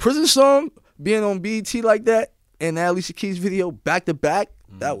 Prison Song being on BET like that and that Alicia Keys video back to back.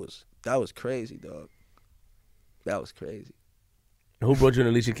 That was crazy, dog. That was crazy. Who brought you an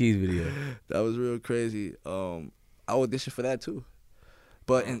Alicia Keys video? That was real crazy. I auditioned for that too,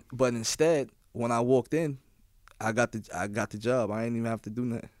 but instead, when I walked in, I got the job. I didn't even have to do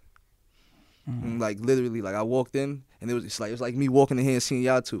nothing. Like literally, like I walked in and it was like me walking in here and seeing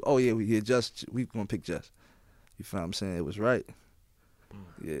y'all two. Oh yeah, we gonna pick Just. You feel what I'm saying? It was right.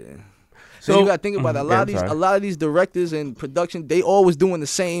 Yeah. So you gotta think about it. A yeah, lot I'm of these, sorry. a lot of these directors and production, they always doing the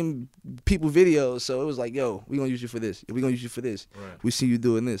same people videos. So it was like, yo, we gonna use you for this. We gonna use you for this. Right. We see you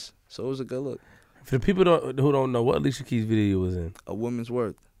doing this. So it was a good look. For the people who don't know, what Alicia Keys video was in? A woman's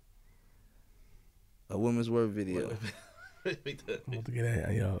worth. A woman's worth video. Look at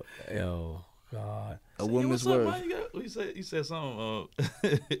that, yo, God. A woman's worth. You said something.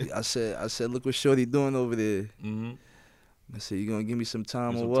 I said, look what Shorty doing over there. Mm-hmm. I said, you gonna give me some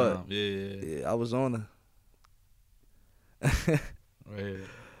time or what? Yeah. I was on her. Right.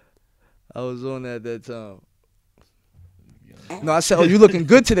 I was on her at that time. No, I said, oh, you looking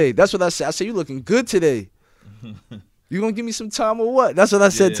good today. That's what I said. I said, you looking good today. You gonna give me some time or what? That's what I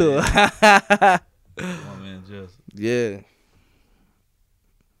said to her. Come on, man, just. Yeah.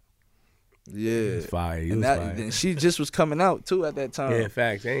 Yeah. It's fire. You And was fire. and she just was coming out too at that time. Yeah,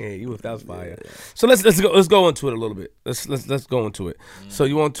 facts. You was that was fire. So let's go into it a little bit. Let's go into it. So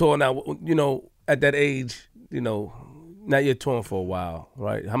you on tour now? You know, at that age, you know, now you're touring for a while,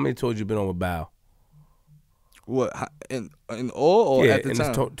 right? How many tours you been on with Bow? What in all or yeah, at the in time?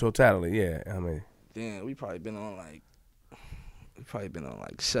 its totality. Yeah, I mean, Damn, we probably been on like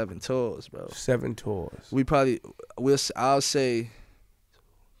 7 tours, bro. 7 tours.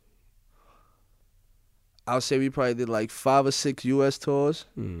 I'll say we probably did like 5 or 6 U.S. tours,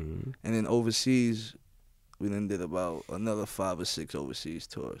 Mm. and then overseas, we then did about another 5 or 6 overseas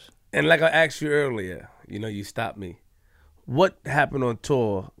tours. And like I asked you earlier, you know, you stopped me. What happened on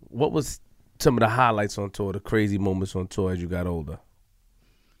tour? What was some of the highlights on tour, the crazy moments on tour as you got older?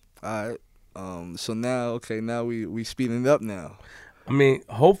 All right. So now we speeding it up now. I mean,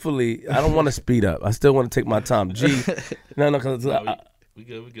 hopefully, I don't want to speed up. I still want to take my time. G, no, because We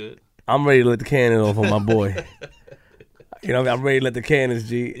good. I'm ready to let the cannon off on my boy. You know, I'm ready to let the cannons,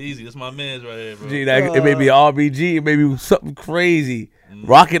 G. Easy. That's my man's right here, bro. G, like, it may be RBG, it may be something crazy.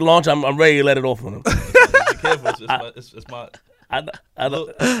 Rocket launch, I'm ready to let it off on him. Be careful. It's my little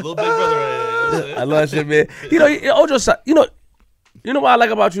big brother right here. You know what I'm saying? I love that shit, man. You know, Ojo, you know what I like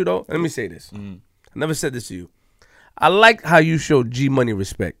about you, though? Let me say this. I never said this to you. I like how you show G Money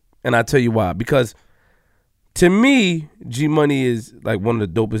respect, and I'll tell you why. Because to me, G Money is like one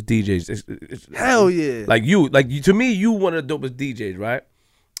of the dopest DJs. It's Hell yeah. Like to me, you one of the dopest DJs, right?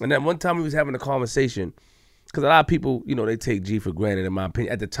 And then one time we was having a conversation, because a lot of people, you know, they take G for granted, in my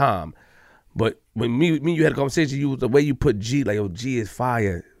opinion, at the time. But when me and you had a conversation, the way you put G, like, oh, G is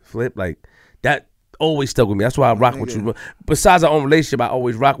fire, Flip, like, that always stuck with me. That's why I rock with you. Besides our own relationship, I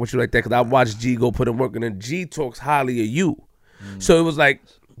always rock with you like that, because I watch G go put in work, and then G talks highly of you. So it was like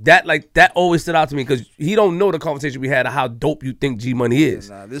that always stood out to me, because he don't know the conversation we had of how dope you think G Money is.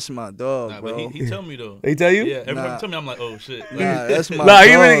 Nah, this is my dog, Nah, bro. but he tell me though. He tell you? Yeah, everybody Nah. tell me. I'm like, oh shit. Like, Nah, that's my Nah, dog.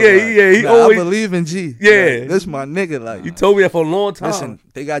 he really- he Nah, always- I believe in G. Yeah. Like, this my nigga. Like, You told me that for a long time. listen,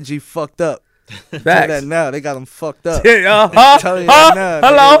 they got G fucked up. Tell Facts. that now. They got him fucked up. Yeah, I'm telling you that now.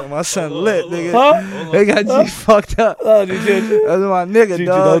 hello? Nigga. My son lit, nigga. Huh? They got G fucked up. Oh, G, G, G. That's my nigga, G,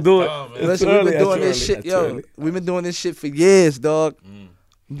 dog. don't do it. Oh, man. It's Listen, early, we've been doing that's this early, shit, that's yo. early. We've been doing this shit for years, dog.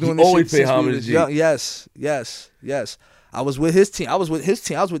 Doing this always shit pay since we homage was to G. young. Yes. I was with his team. I was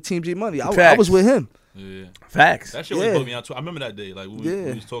with Team G Money. I Facts. was with him. Yeah. Facts. That shit Yeah. was bugged me out too. I remember that day. Like we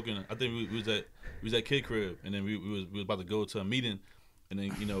Yeah. was talking. I think we was at Kid crib, and then we was about to go to a meeting, and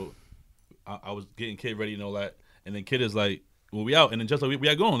then I was getting Kid ready and all that, and then Kid is like, "Well, we out," and then just like we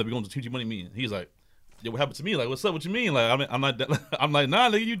are going. Like, we going to Team G Money meeting. He's like, "Yo, what happened to me? Like, what's up? What you mean? Like, I'm not. I'm like, nah,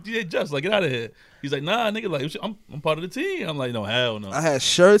 nigga, you did just like get out of here." He's like, "Nah, nigga, like I'm part of the team." I'm like, "No, hell no." I had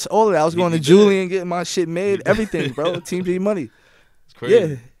shirts, all of that. I was going to did. Julian getting my shit made, everything, bro. Team G Money. It's crazy.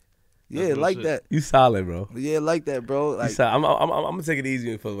 Yeah. Yeah, real like shit. that. You solid, bro. Yeah, like that, bro. You Like, solid. I'm gonna take it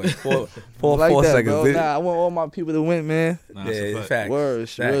easy for like four like that, seconds. bro. Nah, I want all my people to win, man. Nah, it's a Yeah, fact. facts.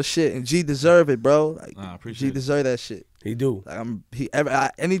 Words, Facts. real shit. And G deserve it, bro. Like, Nah, I G appreciate it. deserve that shit. He do.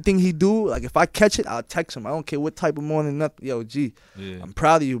 Like, anything he do, like if I catch it, I'll text him. I don't care what type of morning, nothing. Yo, G, Yeah. I'm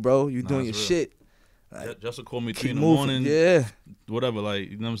proud of you, bro. You Nah, doing your it's real. shit. Just call me 3 Keep in the moving. morning, Yeah, whatever. Like,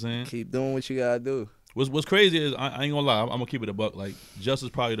 you know what I'm saying? keep doing what you gotta do. What's crazy is I ain't gonna lie. I'm gonna keep it a buck. Like, Just is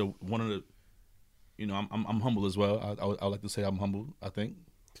probably one of the. I'm humble as well. I would like to say I'm humble. I think.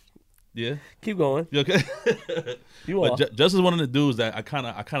 Yeah. Keep going. You okay? You are. But Just is one of the dudes that I kind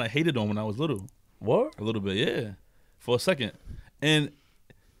of hated on when I was little. What? A little bit, yeah, for a second, and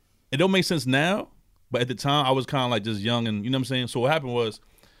it don't make sense now. But at the time, I was kind of like just young, and you know what I'm saying. So what happened was,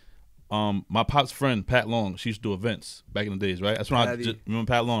 my pop's friend Pat Long, she used to do events back in the days, right? That's when I Patty. just remember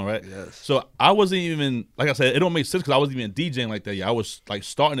Pat Long, right? Yes. So I wasn't even, like I said, it don't make sense because I wasn't even DJing like that yet. I was like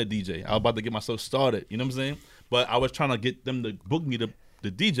starting to DJ. I was about to get myself started. You know what I'm saying? But I was trying to get them to book me the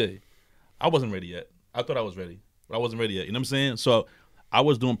DJ. I wasn't ready yet. I thought I was ready, but I wasn't ready yet. You know what I'm saying? So I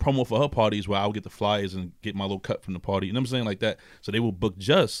was doing promo for her parties where I would get the flyers and get my little cut from the party. You know what I'm saying? Like that. So they would book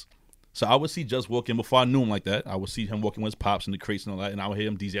Just. So I would see Just walk in before I knew him like that. I would see him walking with his pops in the crates and all that, and I would hear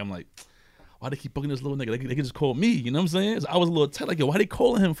him DJ. I'm like, why they keep booking this little nigga? They can just call me. You know what I'm saying? So I was a little tight, like, yo, why they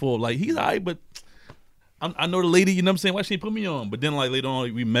calling him for? Like, he's all right, but I know the lady, you know what I'm saying? Why she ain't put me on? But then, like, later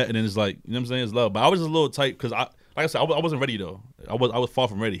on, we met, and then it's like, you know what I'm saying? It's love. But I was just a little tight because, like I said, I wasn't ready, though. I was far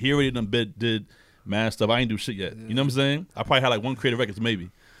from ready. He already did mad stuff. I ain't do shit yet. You know what I'm saying? I probably had like one creative records, maybe.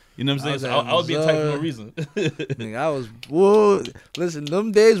 You know what I'm saying? So I was being tight for no reason. Nigga, I was, whoa. Listen,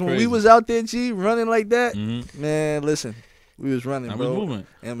 them days when we was out there, G, running like that, man, listen, we was running, bro. moving.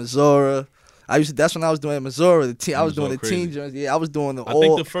 And Missouri. that's when I was doing Missouri. I was doing the teen joints. Yeah, I was doing the I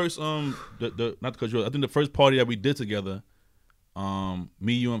think the first, not to cut you off, I think the first party that we did together,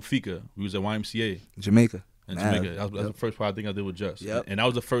 me, you, and Fika, we was at YMCA. Jamaica. In Jamaica. That was the first part I think I did with Just. Yep. And that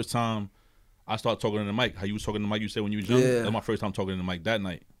was the first time I started talking to the mic. How you was talking to the mic, you said when you was young. Yeah. That was my first time talking to the mic that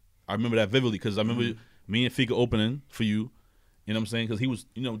night. I remember that vividly because I remember me and Fika opening for you. You know what I'm saying? Because he was,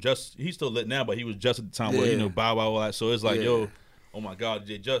 Just, he's still lit now, but he was Just at the time where, Bow Wow, all that. So it's like, yo, oh my God,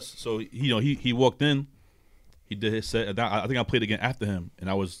 DJ Just. So, he walked in, he did his set. And I think I played again after him, and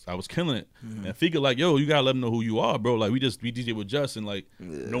I was killing it. And Fika like, yo, you gotta let him know who you are, bro. Like we DJ with Just, and like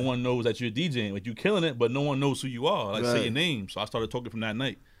no one knows that you're DJing. Like you killing it, but no one knows who you are. Like say your name. So I started talking from that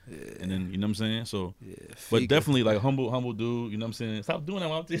night. And then you know what I'm saying. So, but definitely like humble dude. You know what I'm saying. Stop doing that.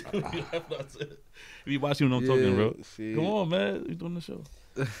 While I'm you be watching when I'm talking, bro. Come on, man. You doing the show.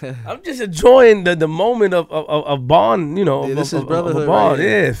 I'm just enjoying the moment of bond, this is brotherhood, of bond. right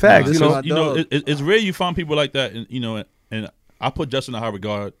here. Yeah, facts. It's rare you find people like that, and I put Just in a high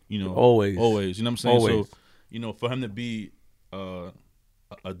regard. Always. You know what I'm saying. Always. So, for him to be a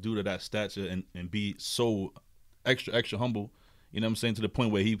dude of that stature and be so extra humble. You know what I'm saying? To the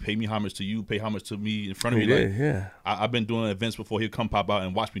point where he paid me homage to you, pay homage to me in front of me. Like, yeah. I've been doing events before he'll come pop out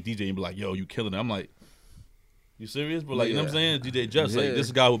and watch me DJ and be like, yo, you killing it. I'm like, you serious? But like, you know what I'm saying? DJ Just, like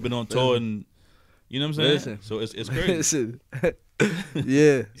this guy who been on tour and, you know what I'm saying? Listen. So it's crazy. Listen.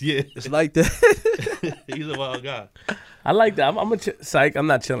 Yeah. It's like that. He's a wild guy. I like that. I'm psych. I'm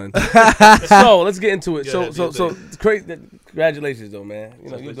not chilling. So let's get into it. So crazy. Congratulations, though, man.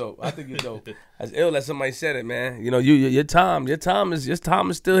 You're dope. I think you're dope. As ill as somebody said it, man. Your time is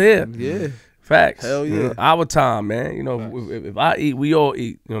still here. Yeah. Facts. Hell yeah. Our time, man. If I eat, we all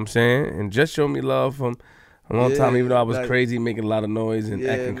eat. You know what I'm saying? And Just showed me love from a long time, even though I was crazy, making a lot of noise and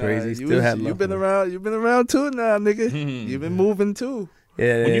acting crazy. Still had love. You've been around too now, nigga. You've been moving too.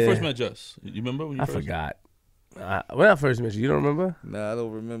 Yeah. When you first met Just, you remember when you I first? forgot. When I first met you don't remember? Nah, I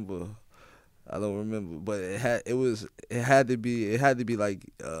don't remember. But it had to be like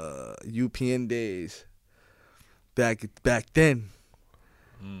UPN days. Back then.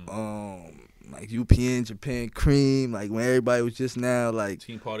 Like UPN, Japan Cream, like when everybody was just now like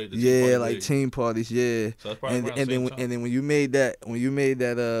team party. Team parties, yeah. So that's and then when you made that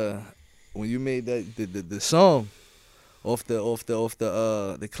the song off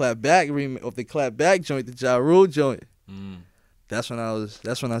the clap back of the clap back joint, the Ja Rule joint. That's when I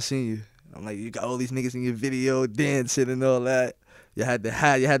seen you. I'm like, you got all these niggas in your video dancing and all that. You had the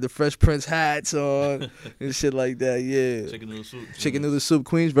hat, you had the Fresh Prince hats on and shit like that. Yeah. Chicken noodle soup,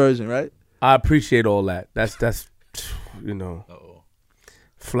 Queens version, right? I appreciate all that. That's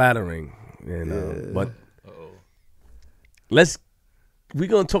flattering. But we're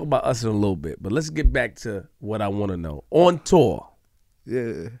gonna talk about us in a little bit, but let's get back to what I want to know. On tour,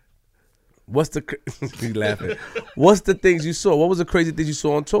 yeah. What's the you laughing? What's the things you saw? What was the crazy things you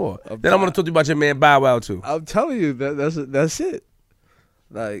saw on tour? Then I'm gonna talk to you about your man Bow Wow too. I'm telling you that's it.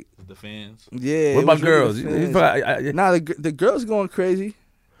 Like the fans. Yeah. What about girls? The girls going crazy.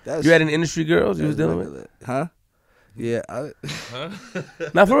 You had any industry girls you was dealing with? Huh? Yeah.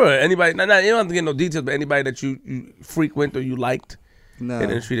 Not for real. Anybody? You don't have to get no details, but anybody that you frequent or you liked in the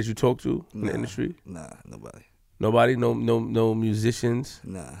industry that you talked to in the industry? Nah, nobody. Nobody? No musicians?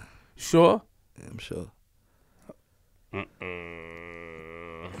 Nah. Sure? Yeah, I'm sure.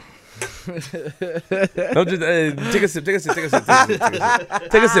 No, just take a sip. Take a sip.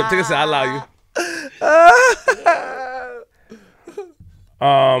 I allow you.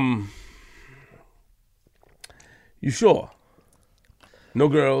 You sure? No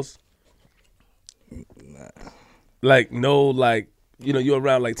girls? Nah. Like, no, like, you're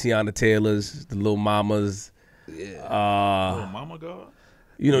around like Tiana Taylor's, the Lil Mamas. Yeah. Lil Mama God?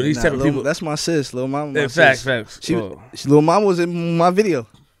 These type of people. That's my sis, Lil Mama. My facts. Lil Mama was in my video.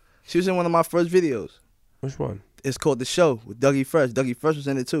 She was in one of my first videos. Which one? It's called The Show with Dougie Fresh. Dougie Fresh was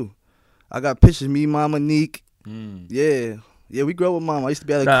in it too. I got pictures, me, Mama, Neek. Yeah. Yeah, we grew up with Mama. I used to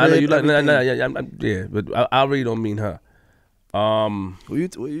be at a crib. Yeah, but I really don't mean her. What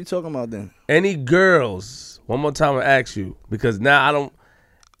you talking about then? Any girls? One more time I ask you, because now I don't.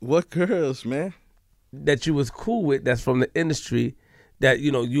 What girls, man? That you was cool with, that's from the industry, that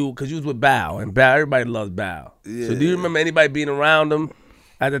because you was with Bow, and Bow, everybody loves Bow. Yeah. So do you remember anybody being around him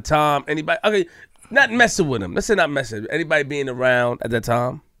at the time? Anybody? Okay, not messing with him. Let's say not messing. Anybody being around at that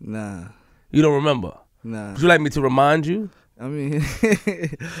time? Nah. You don't remember? Nah. Would you like me to remind you? I mean,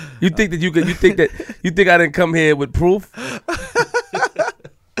 You think that you could? You think I didn't come here with proof?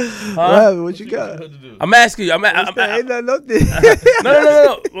 what you got? I'm asking you. Ain't nothing up there.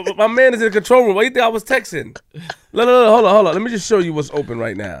 No. My man is in the control room. Why you think I was texting? No. Hold on. Let me just show you what's open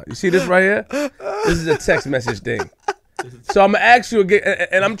right now. You see this right here? This is a text message thing. So I'm gonna ask you again,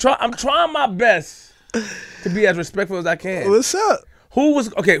 and I'm trying my best to be as respectful as I can. What's up? Who was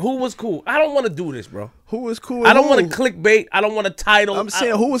cool? I don't want to do this, bro. Who was cool? I don't want to clickbait. I don't want to title. I'm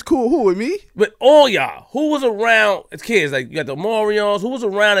saying who was cool? Who with me? But all y'all, who was around as kids? Like you got the Morions. Who was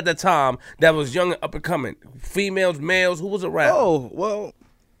around at the time that was young and up and coming? Females, males. Who was around? Oh well,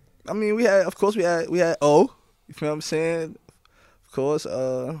 I mean we had O. You feel what I'm saying? Of course,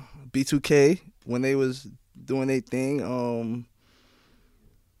 B2K when they was doing their thing.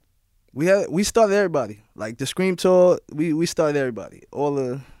 We started everybody. Like the Scream Tour, we started everybody. All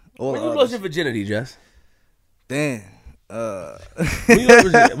the When you artists. lost your virginity, Jess? Damn. When you lost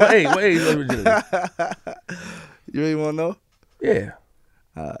virginity? What age you lost virginity? You really want to know? Yeah.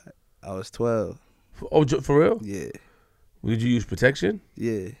 I was 12. Oh, for real? Yeah. Did you use protection?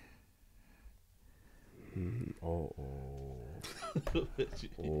 Yeah. Hold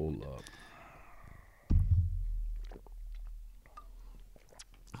up.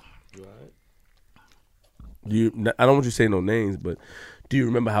 I don't want you to say no names, but do you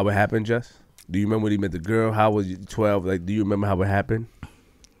remember how it happened, Jess? Do you remember when he met the girl? How was you 12? Like, do you remember how it happened?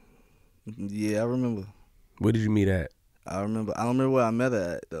 Yeah, I remember. Where did you meet at? I don't remember where I met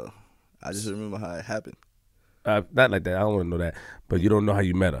her at, though. I just remember how it happened. Not like that. I don't want to know that. But you don't know how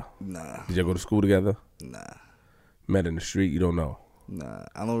you met her. Nah. Did y'all go to school together? Nah. Met in the street? You don't know. Nah.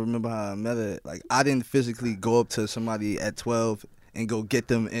 I don't remember how I met her. Like, I didn't physically go up to somebody at 12 and go get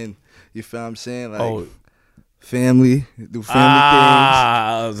them in. You feel what I'm saying? Like, family, do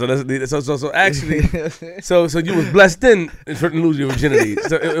family things. So actually, so you was blessed in for lose your virginity.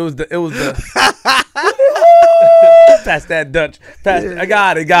 So it was the Pass that Dutch. I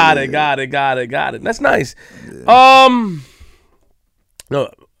got it. That's nice. Yeah. No,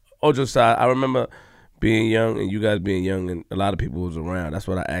 Ojo side, I remember being young and you guys being young and a lot of people was around. That's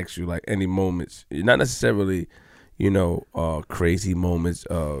what I asked you, like any moments, not necessarily, crazy moments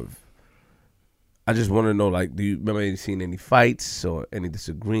of. I just want to know, like, do you remember seeing any fights or any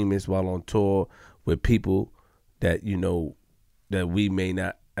disagreements while on tour with people that that we may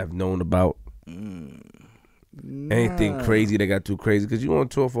not have known about? Anything crazy that got too crazy? Because you on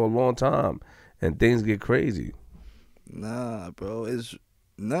tour for a long time and things get crazy. Nah, bro. It's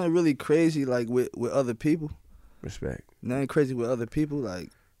nothing really crazy, like, with other people. Respect. Nothing crazy with other people. Like,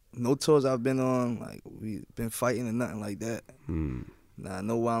 no tours I've been on, like, we been fighting and nothing like that. Nah,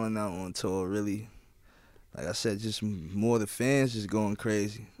 no wilding out on tour, really. Like I said, just more the fans just going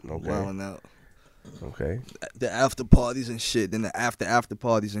crazy. Okay. Wilding out. Okay. The after parties and shit, then the after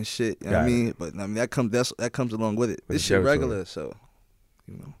parties and shit. You know what I mean? But I mean that comes along with it. This shit regular, so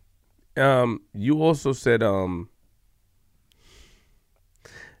you also said I don't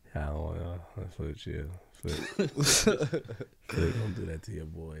want to chill. Don't do that to your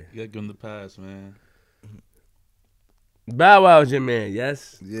boy. You gotta give him the pass, man. Bow Wow's your man,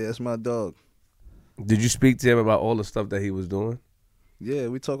 yes? Yeah, that's my dog. Did you speak to him about all the stuff that he was doing? Yeah,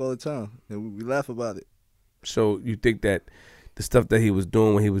 we talk all the time, and we laugh about it. So you think that the stuff that he was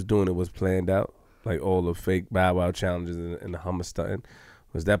doing when he was doing it was planned out? Like all the fake Bow Wow challenges and the Hummer stunting?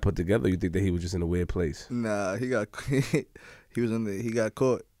 Was that put together, or you think that he was just in a weird place? Nah, he got he got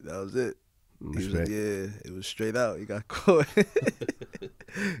caught. That was it. It was straight out. He got caught.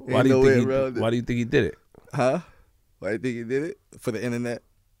 Why do you think he did it? Huh? Why do you think he did it? For the internet,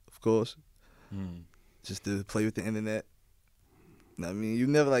 of course. Just to play with the internet. I mean, you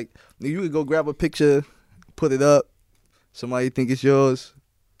never you could go grab a picture, put it up, somebody think it's yours.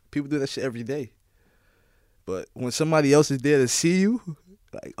 People do that shit every day. But when somebody else is there to see you,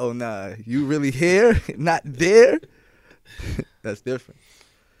 like, oh nah, you really here, not there, that's different.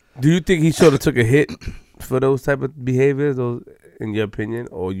 Do you think he sort of took a hit for those type of behaviors, in your opinion,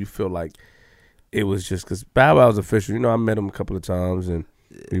 or you feel like it was just because Bow Wow's official? I met him a couple of times and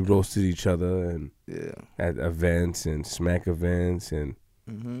we roasted each other and at events and smack events and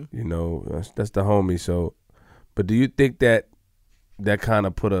that's the homie. So, but do you think that kind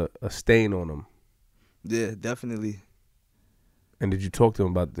of put a stain on him? Yeah, definitely. And did you talk to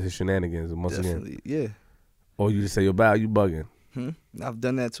him about his shenanigans once again? Definitely, yeah. Or you just say, yo, Bow, you bugging? I've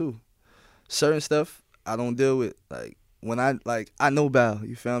done that too. Certain stuff I don't deal with. Like when I know Bow,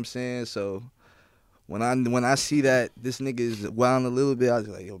 you feel what I'm saying? So when I see that this nigga is wilding a little bit, I was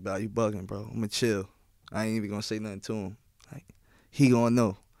like, yo, Bow, you bugging, bro. I'm gonna chill. I ain't even gonna say nothing to him. Like he gonna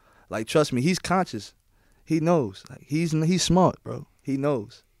know. Like trust me, he's conscious. He knows. Like he's smart, bro. He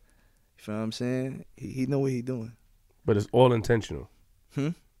knows. You feel what I'm saying? He know what he doing. But it's all intentional.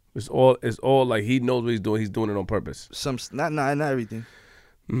 It's all like he knows what he's doing. He's doing it on purpose. Not everything.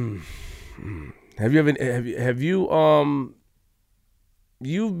 Have you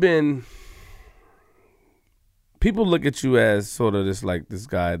you've been, people look at you as sort of this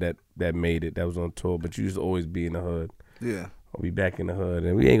guy that made it, that was on tour, but you used to always be in the hood. Yeah. Or be back in the hood,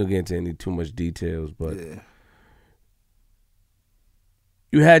 and we ain't gonna get into any too much details, but Yeah.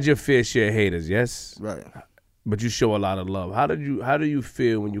 you had your fair share of haters, yes? Right. But you show a lot of love. How do you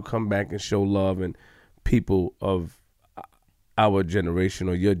feel when you come back and show love and people of our generation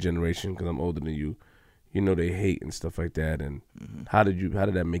or your generation, because I'm older than you, you know, they hate and stuff like that, and how did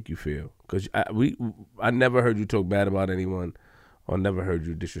that make you feel? Because I never heard you talk bad about anyone or never heard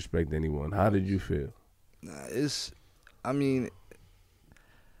you disrespect anyone. How did you feel? Nah, in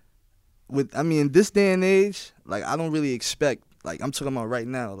this day and age, like I don't really expect, like I'm talking about right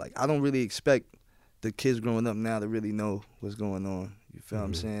now, like I don't really expect the kids growing up now to really know what's going on. You feel what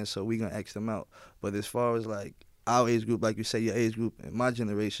I'm saying? So we gonna X them out. But as far as like our age group, like you say, your age group and my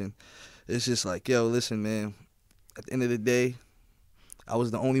generation, it's just like, yo, listen, man, at the end of the day, I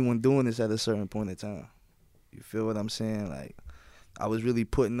was the only one doing this at a certain point in time. You feel what I'm saying? Like, I was really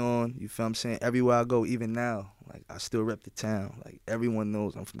putting on, you feel what I'm saying? Everywhere I go, even now, like, I still rep the town. Like, everyone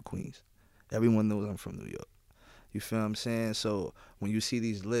knows I'm from Queens. Everyone knows I'm from New York. You feel what I'm saying? So when you see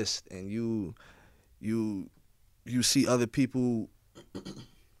these lists and you see other people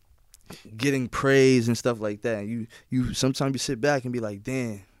getting praise and stuff like that, and you sometimes you sit back and be like,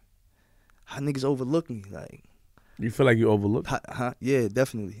 damn, how niggas overlook me? Like, you feel like you overlooked? Yeah,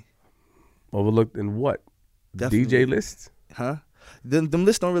 definitely. Overlooked in what? Definitely. DJ lists? Them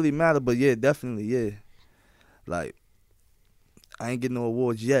lists don't really matter, but yeah, definitely, yeah. Like, I ain't getting no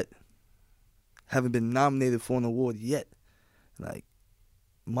awards yet. Haven't been nominated for an award yet. Like,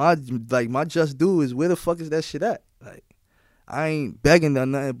 my just due is, where the fuck is that shit at? Like, I ain't begging or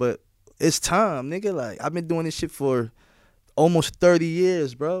nothing, but it's time, nigga. Like, I've been doing this shit for almost 30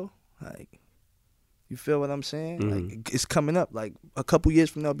 years, bro. Like, you feel what I'm saying? Like, it's coming up. Like, a couple years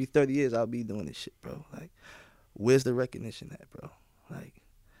from now, it'll be 30 years, I'll be doing this shit, bro. Like, where's the recognition at, bro? Like,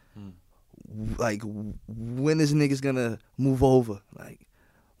 when is niggas gonna move over? Like,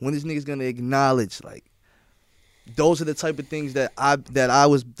 when is niggas gonna acknowledge? Like, those are the type of things that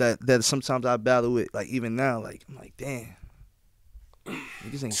sometimes I battle with. Like, even now, like, I'm like, damn,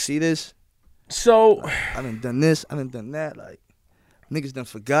 niggas ain't see this. So like, I done this, I done that. Like, niggas done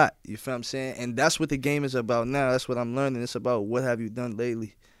forgot. You feel what I'm saying? And that's what the game is about now. That's what I'm learning. It's about what have you done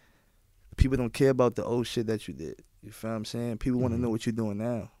lately. People don't care about the old shit that you did. You feel what I'm saying? People want to know what you're doing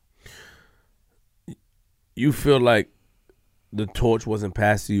now. You feel like the torch wasn't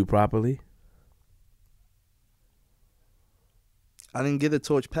passed to you properly? I didn't get a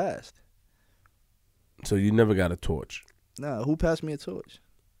torch passed. So you never got a torch? Nah, who passed me a torch?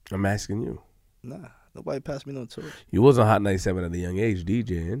 I'm asking you. Nah, nobody passed me no torch. You was on Hot 97 at a young age,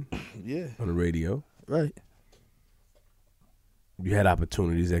 DJing. Yeah. On the radio. Right. You had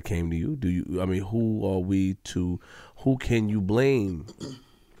opportunities that came to you. Who can you blame?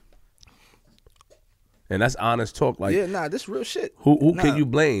 And that's honest talk. Like, yeah, nah, this real shit. Who can you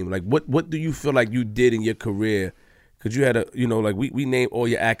blame? Like, what do you feel like you did in your career? Because you had we named all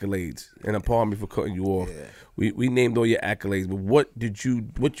your accolades, and pardon me for cutting you off. Yeah. We named all your accolades, but what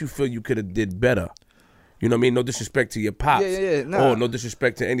you feel you could have did better? You know what I mean? No disrespect to your pops. Yeah. Nah. Or no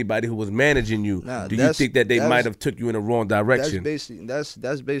disrespect to anybody who was managing you. Nah, do you think that they might have took you in the wrong direction? That's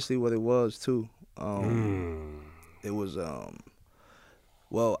basically what it was too. It was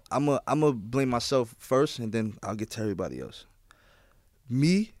well, I'm a blame myself first, and then I'll get to everybody else.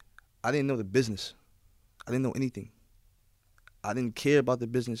 Me, I didn't know the business. I didn't know anything. I didn't care about the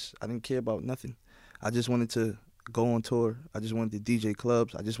business. I didn't care about nothing. I just wanted to go on tour. I just wanted to DJ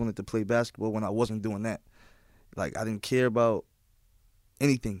clubs. I just wanted to play basketball when I wasn't doing that. Like, I didn't care about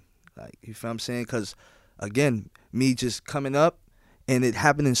anything. Like, you feel what I'm saying? Because, again, me just coming up and it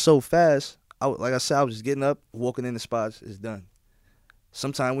happening so fast, like I said, I was just getting up, walking in the spots, it's done.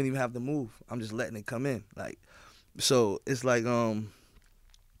 Sometimes we don't even have to move. I'm just letting it come in. Like, so it's like I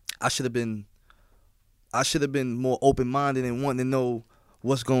should have been more open-minded and wanting to know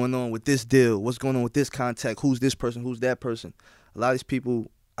what's going on with this deal, what's going on with this contact, who's this person, who's that person. a lot of these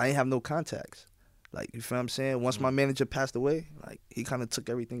people, I ain't have no contacts. Like, you feel what I'm saying? Once my manager passed away, like, he kind of took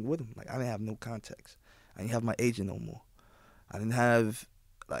everything with him. Like, I didn't have no contacts. I didn't have my agent no more. I didn't have,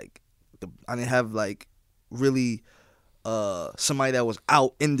 like, really somebody that was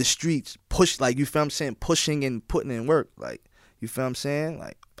out in the streets, you feel what I'm saying, pushing and putting in work. Like, you feel what I'm saying?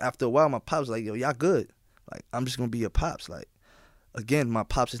 Like, after a while, my pops was like, yo, y'all good. Like, I'm just going to be your pops. Like, again, my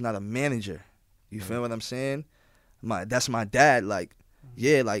pops is not a manager. You feel what I'm saying? That's my dad. Like,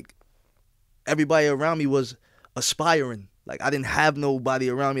 yeah, like, everybody around me was aspiring. Like, I didn't have nobody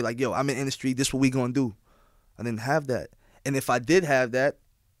around me like, yo, I'm in the industry, this what we gonna do. I didn't have that. And if I did have that,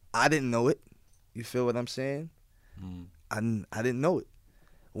 I didn't know it. You feel what I'm saying? I didn't know it.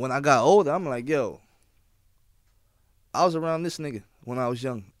 When I got older, I'm like, yo, I was around this nigga when I was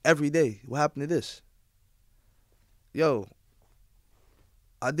young. Every day. What happened to this? Yo,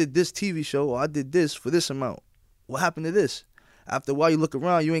 I did this TV show, or I did this for this amount. What happened to this? After a while, you look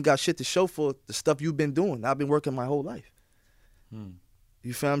around, you ain't got shit to show for the stuff you've been doing. I've been working my whole life.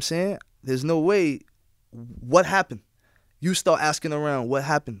 You feel what I'm saying? There's no way. What happened? You start asking around what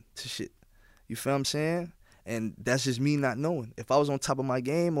happened to shit. You feel what I'm saying? And that's just me not knowing. If I was on top of my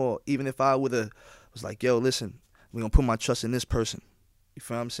game, or even if I would have was like, yo, listen, we're going to put my trust in this person. You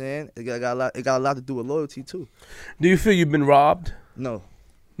feel what I'm saying? It got a lot to do with loyalty, too. Do you feel you've been robbed? No.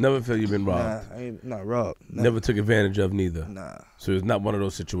 Never feel you've been robbed? Nah, I ain't not robbed. Nah. Never took advantage of neither? Nah. So it's not one of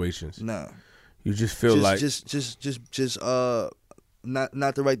those situations? Nah. You just feel not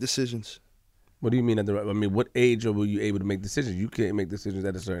the right decisions. What do you mean at the right? I mean, what age were you able to make decisions? You can't make decisions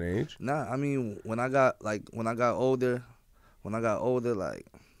at a certain age. Nah, I mean, when I got older, like,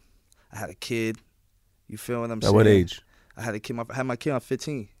 I had a kid. You feel what I'm saying? At what age? I had a kid. I had my kid on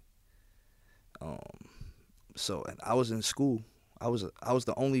 15. So, and I was in school. I was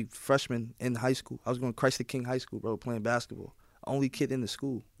the only freshman in high school. I was going to Christ the King High School, bro, playing basketball. Only kid in the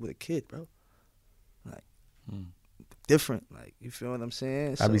school with a kid, bro. Like, different. Like, you feel what I'm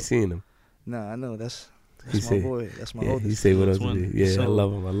saying? I be seeing him. Nah, I know. That's my boy. That's my oldest. He say what else to me. Yeah, So, I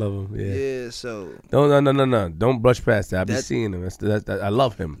love him. Yeah. Yeah, so. No. Don't brush past that. I be seeing him. I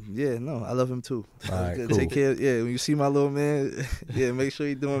love him. Yeah, no, I love him too. All right, cool. Take care. Yeah, when you see my little man, yeah, make sure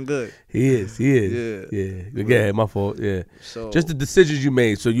he's doing good. He is. Yeah. Yeah, my fault. Yeah. So just the decisions you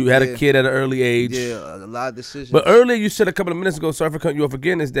made. So you had a kid at an early age. Yeah, a lot of decisions. But earlier you said a couple of minutes ago, sorry for cutting you off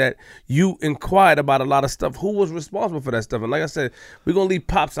again, is that you inquired about a lot of stuff. Who was responsible for that stuff? And like I said, we're going to leave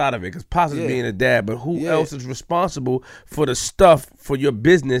Pops out of it because Pops is being a dad. But who else is responsible for the stuff for your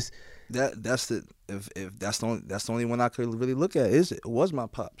business? That's the only one I could really look at. It was my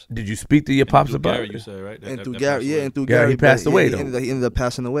pops. Did you speak to your pops about Gary, it? You said, right? And through Gary, he passed away though. He ended up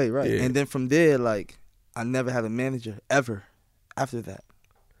passing away, right? Yeah. And then from there, like, I never had a manager ever after that.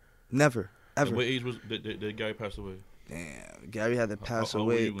 Never, ever. At what age did Gary pass away? Damn, Gary had to pass How old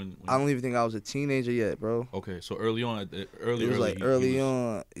were away. you when I don't even think I was a teenager yet, bro. Okay, so early on, It was like early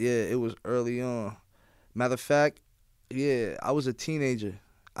on. Yeah, it was early on. Matter of fact, yeah, I was a teenager.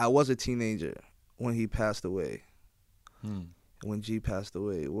 I was a teenager when he passed away. When G passed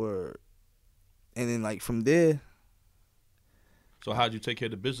away, word. And then, like, from there. So how'd you take care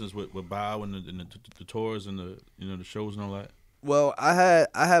of the business with Bow and the tours and the shows and all that? Well, I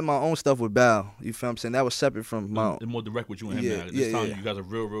had my own stuff with Bow. You feel what I'm saying? That was separate from my. They're more direct with you and him now. This time you guys are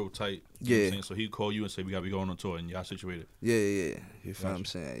real tight. You know what I'm saying? So he'd call you and say, we got to be going on tour, and y'all situated. Yeah. You feel what I'm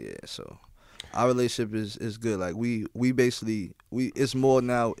saying? Yeah. So our relationship is good. Like, we basically, it's more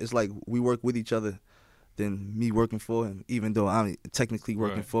now, it's like we work with each other than me working for him, even though I'm technically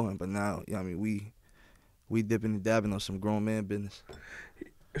working for him. But now, I mean, we dipping and dabbing on some grown man business.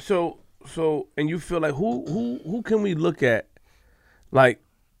 So, and you feel like who can we look at? Like,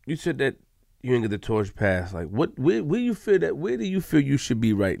 you said that you didn't get the torch passed. Like, where do you feel you should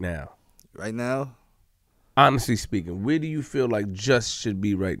be right now? Right now? Honestly speaking, where do you feel like just should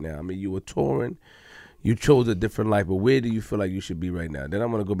be right now? I mean, you were touring, you chose a different life, but where do you feel like you should be right now? Then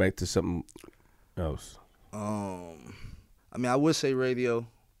I'm gonna go back to something else. I mean, I would say radio,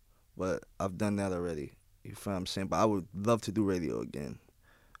 but I've done that already. You feel what I'm saying? But I would love to do radio again.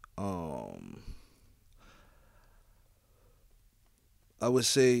 I would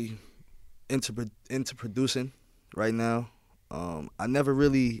say into producing right now. I never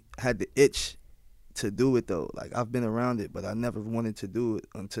really had the itch to do it though. Like, I've been around it, but I never wanted to do it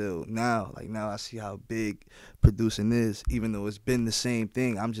until now. Like, now I see how big producing is, even though it's been the same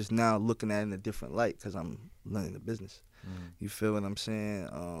thing. I'm just now looking at it in a different light because I'm learning the business. You feel what I'm saying?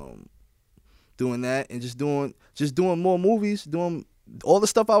 Doing that and just doing more movies, doing all the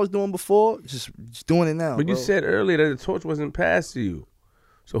stuff I was doing before, just doing it now. But you said earlier that the torch wasn't passed to you.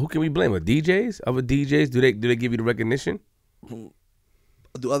 So who can we blame? DJs? Other DJs? Do they give you the recognition?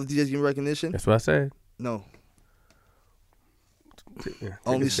 Do other DJs give me recognition? That's what I said. No. Yeah,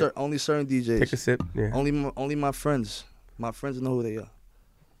 Only certain DJs. Take a sip. Yeah. Only my friends. My friends know who they are.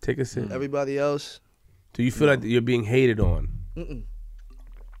 Take a sip. Everybody else, Do you feel like you're being hated on? mm-mm.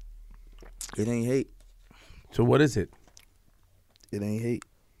 It ain't hate. So what is it? It ain't hate.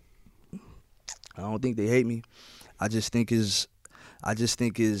 I don't think they hate me. I just think is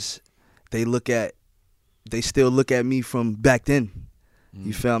they still look at me from back then.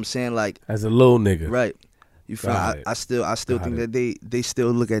 You feel what I'm saying? Like, As a little nigga. right. You feel Got I still Got think it. that they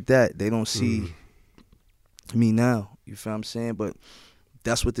still look at that. They don't see me now. You feel what I'm saying? But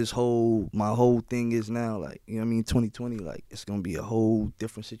that's what my whole thing is now. Like, you know what I mean? 2020, like, it's gonna be a whole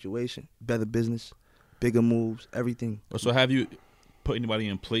different situation. Better business, bigger moves, everything. So have you put anybody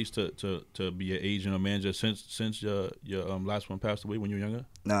in place to be an agent or manager since your last one passed away when you were younger?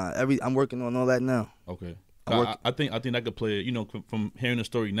 Nah, I'm working on all that now. Okay. I I think that could play. You know, from hearing the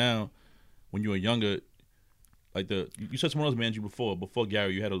story now, when you were younger, like you said someone else managed you before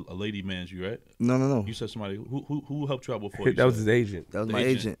Gary. You had a lady manage you, right? No. You said somebody who helped you out before. That was his agent. That was The my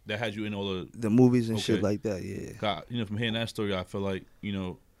agent. that had you in all The movies and shit Okay. like that, yeah. God, you know, from hearing that story, I feel like, you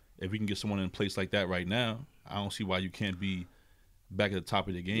know, if we can get someone in place like that right now, I don't see why you can't be back at the top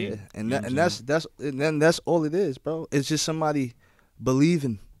of the game. Yeah, and You know that, what I'm and that's all it is, bro. It's just somebody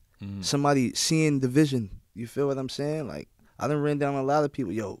believing, somebody seeing the vision. You feel what I'm saying? Like, I done ran down a lot of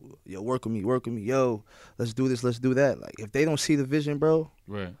people. Yo, work with me. Yo, let's do this, let's do that. Like, if they don't see the vision, bro,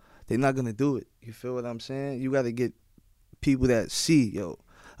 right. they're not gonna do it. You feel what I'm saying? You got to get people that see. Yo,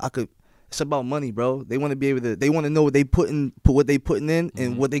 It's about money, bro. They want to be able to. They want to know what they putting in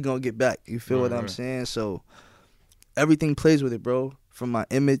and what they gonna get back. You feel what I'm saying? So everything plays with it, bro. From my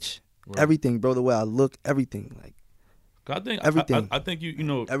image, everything, bro. The way I look, everything. Like, I think everything. I think you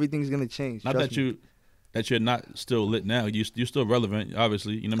know everything's gonna change. not trust that me. you're not still lit now. You're still relevant,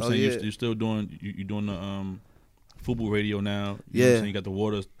 obviously. You know what I'm saying? Yeah. You're still doing you're doing the Fubu radio now. You know what I'm Yeah. saying? You got the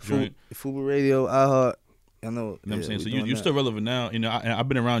water joint. Fubu Radio, iHeart. I know. You know what I'm saying? we So doing you're that. still relevant now. You know, I've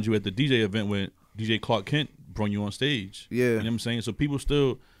been around you at the DJ event when DJ Clark Kent brought you on stage. Yeah. You know what I'm saying? So people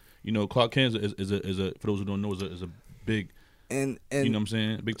still, you know, Clark Kent is a for those who don't know is a big, and you know what I'm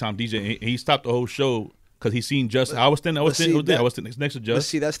saying, big time DJ. And he stopped the whole show because he seen Just. I was standing next to but Just.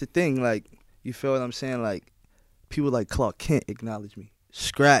 see, that's the thing. Like, you feel what I'm saying? Like, people like Clark Kent acknowledge me.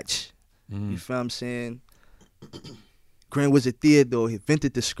 Scratch. You feel what I'm saying? Grand Wizard Theodore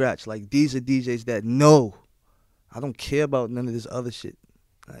invented the scratch. Like, these are DJs that know. I don't care about none of this other shit.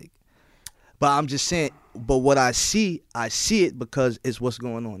 Like, but I'm just saying. But what I see it because it's what's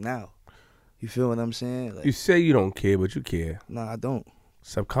going on now. You feel what I'm saying? Like, You say you don't care, but you care nah, I don't,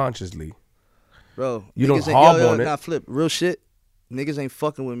 subconsciously. bro. You don't niggas ain't- harp on it. Nah, flip real shit. Niggas ain't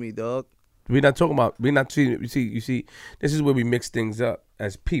fucking with me, dog. We're not talking about. We're not seeing. You see. This is where we mix things up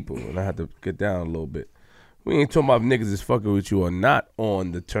as people, and I have to get down a little bit. We ain't talking about if niggas is fucking with you or not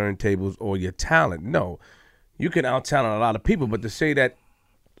on the turntables or your talent. No, you can out talent a lot of people, but to say that,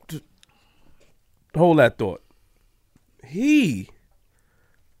 just hold that thought. He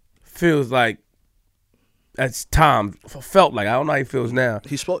feels like at times felt like, I don't know how he feels now.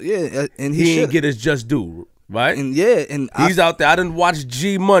 He spoke, yeah, and He he ain't should. get his just due, right? And yeah, and He's out there. I didn't watch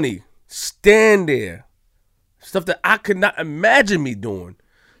G Money stand there, stuff that I could not imagine me doing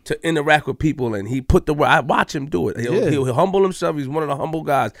to interact with people, and he put the word. I watch him do it. He'll humble himself. He's one of the humble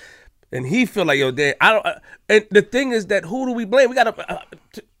guys, and he feel like, yo, Dan, I don't. And the thing is that who do we blame? We gotta.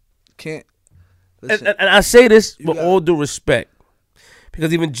 can't. And, Listen, and I say this with got- all due respect,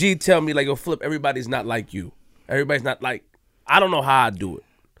 because even G tell me like, yo, Flip, everybody's not like you. Everybody's not like. I don't know how I do it,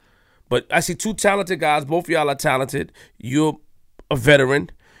 but I see two talented guys. Both of y'all are talented. You're a veteran.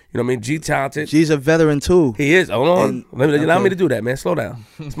 You know what I mean? G talented. G's a veteran too. He is. Hold on. And- Allow me okay. to do that, man. Slow down.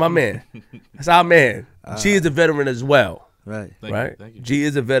 It's my man. That's our man. G is a veteran as well, Right. right? Thank you. G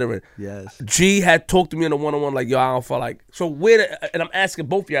is a veteran. Yes. G had talked to me in a one-on-one like, yo, I don't feel like. So and I'm asking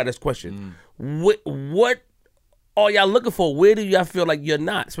both of y'all this question. What are y'all looking for? Where do y'all feel like you're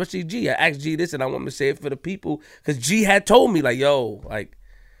not? Especially G. I asked G this, and I want him to say it for the people, because G had told me like, yo, like.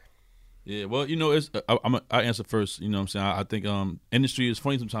 Yeah, well, you know, I answer first. You know what I'm saying? I think industry is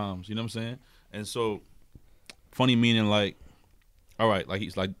funny sometimes. You know what I'm saying? And so, funny meaning like, all right, like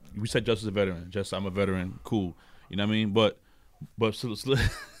he's like, we said Just is a veteran. Just, I'm a veteran. Cool. You know what I mean? But so,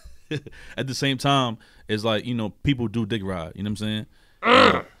 at the same time, it's like, you know, people do dick ride. You know what I'm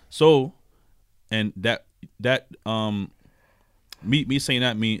saying? So, and that me saying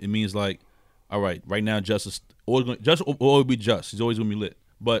that it means like, all right, right now Just will always be Just. He's always gonna be lit.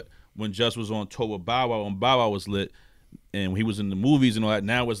 But when Just was on tour with Bow Wow and Bow Wow was lit, And when he was in the movies and all that,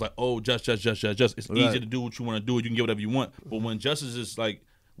 now it's like, oh, just. It's easy to do what you want to do. You can get whatever you want. But when Justice is like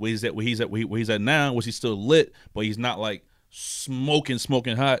where he's at now, which he's still lit, but he's not like smoking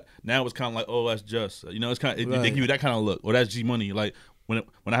hot. Now it's kind of like, oh, that's Just. You know, it's kind of they give you that kind of look. Or that's G Money. Like when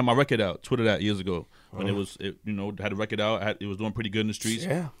I had my record out, Twitter that years ago, when had a record out, it was doing pretty good in the streets.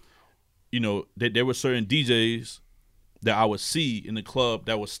 Yeah. You know, there were certain DJs that I would see in the club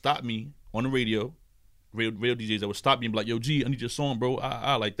that would stop me on the radio DJs that would stop me and be like, yo, G, I need your song, bro.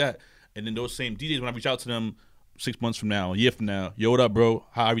 I like that. And then those same DJs, when I reach out to them 6 months from now, a year from now, yo, what up, bro?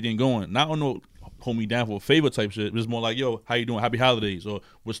 How everything going? Not on no hold me down for a favor type shit. It was more like, yo, how you doing? Happy holidays. Or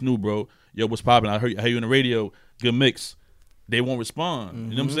what's new, bro? Yo, what's popping? I heard you on the radio. Good mix. They won't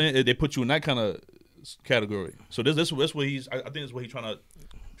respond. You know what I'm saying? They put you in that kind of category. So that's what he's. I think that's what he's trying to.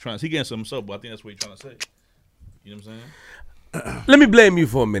 He getting some himself, but I think that's what he's trying to say. You know what I'm saying? Let me blame you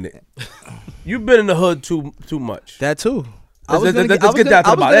for a minute. You've been in the hood too much. That too. Let's get down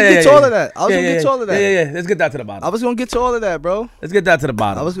to the bottom. I was gonna get to all of that. I was gonna get to all of that. Yeah. Let's get down to the bottom. I was gonna get to all of that, bro. Let's get down to the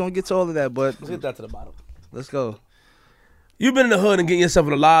bottom. I was gonna get to all of that, but Let's get down to the bottom. Let's go. You've been in the hood and getting yourself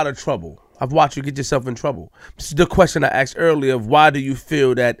in a lot of trouble. I've watched you get yourself in trouble. This is the question I asked earlier of why do you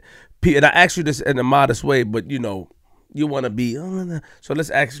feel that, and I asked you this in a modest way, but you know, you want to be, so let's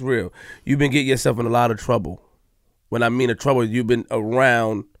ask real. You've been getting yourself in a lot of trouble. When I mean the trouble, you've been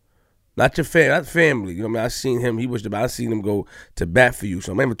around, not your family. You know what I mean? I seen him. I seen him go to bat for you.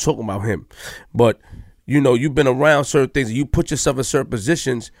 So I'm not even talking about him. But, you know, you've been around certain things. And you put yourself in certain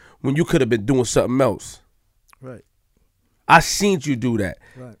positions when you could have been doing something else. Right. I seen you do that.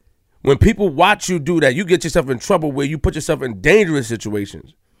 Right. When people watch you do that, you get yourself in trouble where you put yourself in dangerous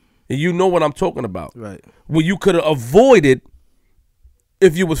situations. And you know what I'm talking about. Right. Where you could have avoided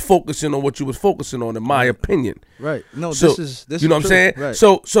if you was focusing on what you was focusing on, in my opinion. Right. No, so, this is you know what I'm saying? Right.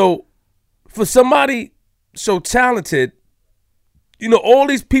 So for somebody so talented, you know, all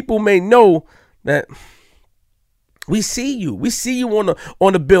these people may know that we see you. We see you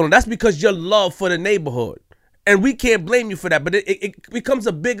on the building. That's because your love for the neighborhood. And we can't blame you for that, but it becomes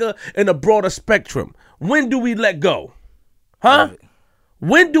a bigger and a broader spectrum. When do we let go? Huh? Right.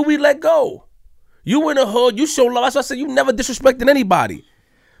 When do we let go? You in the hood, you show love. That's why I said you never disrespected anybody.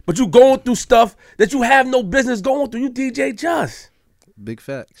 But you going through stuff that you have no business going through. You DJ Just. Big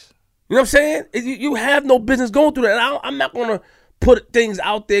facts. You know what I'm saying? You have no business going through that. And I'm not going to put things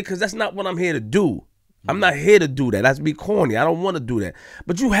out there because that's not what I'm here to do. I'm not here to do that. That's be corny. I don't want to do that.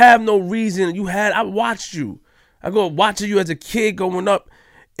 But you have no reason. I watched you. I go watching you as a kid growing up.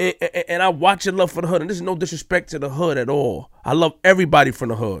 And I watch your love for the hood. And this is no disrespect to the hood at all. I love everybody from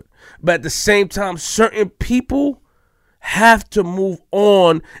the hood. But at the same time, certain people have to move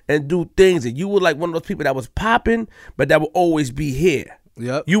on and do things. And you were like one of those people that was popping, but that will always be here.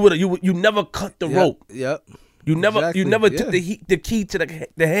 Yep. You never cut the rope. Yep. You never Exactly. took the key to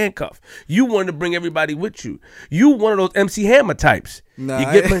the handcuff. You wanted to bring everybody with you. You one of those MC Hammer types. Nah,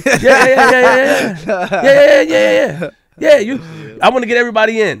 you get me? Yeah. I want to get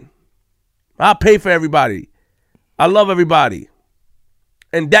everybody in. I'll pay for everybody. I love everybody.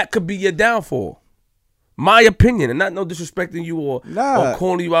 And that could be your downfall. My opinion, and not no disrespecting you or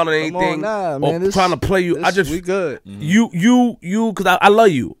calling you out on anything or trying to play you. We good. You, because I love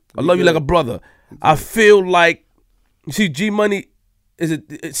you. I love you like a brother. I feel like, you see, G Money is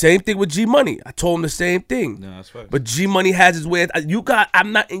it same thing with G Money. I told him the same thing. No, that's right. But G Money has his way.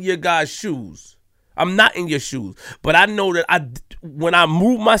 I'm not in your guys' shoes. I'm not in your shoes. But I know that when I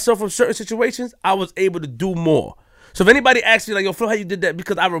moved myself from certain situations, I was able to do more. So if anybody asks me like, yo, Phil, how you did that?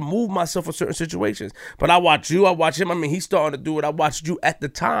 Because I removed myself from certain situations. But I watch you, I watch him. I mean, he's starting to do it. I watched you at the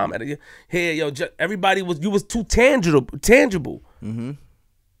time. Hey, yo, everybody you was too tangible. Mm-hmm.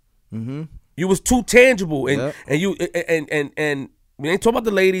 Mm-hmm. You was too tangible. And you and we ain't talking about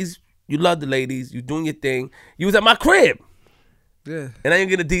the ladies. You love the ladies. You doing your thing. You was at my crib. Yeah. And I ain't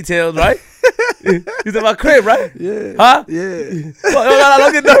get the details, right? You was at my crib, right? Yeah. Huh? Yeah. I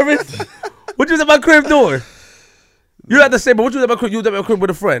don't get nervous. What you was at my crib doing? You have to say, but what you was at my crib? You was at my crib with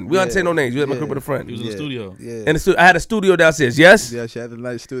a friend. We don't say no names. You was at my crib with a friend. He was in the studio. Yeah. And I had a studio downstairs, yes? Yeah, she had a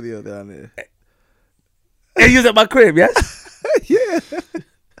nice studio down there. And you was at my crib, yes? Yeah.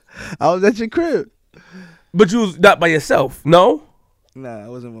 I was at your crib. But you was not by yourself, no? Nah, I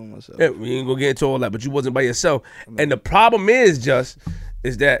wasn't by myself. Yeah, we ain't gonna get into all that, but you wasn't by yourself. And the problem is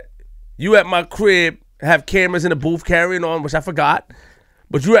that you at my crib have cameras in the booth carrying on, which I forgot.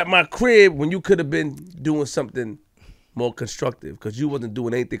 But you at my crib when you could have been doing something more constructive, because you wasn't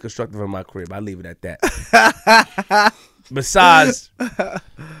doing anything constructive in my crib. I leave it at that. Besides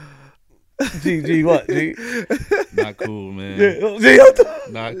G, what? G? Not cool, man. G,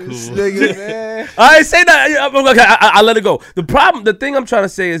 Not cool. Nigga, man. I ain't say that. Okay, I let it go. The thing I'm trying to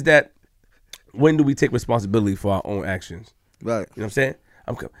say is that when do we take responsibility for our own actions? Right. You know what I'm saying?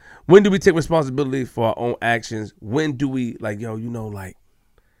 When do we take responsibility for our own actions? When do we, like, yo, you know, like,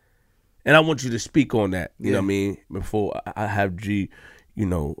 and I want you to speak on that, you know what I mean, before I have G, you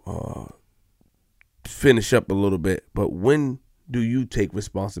know, finish up a little bit. But when do you take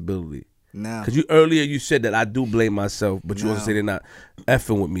responsibility? Now. Because earlier you said that I do blame myself, but you also say they're not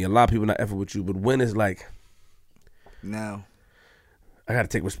effing with me. A lot of people not effing with you, but when it's like, now. I got to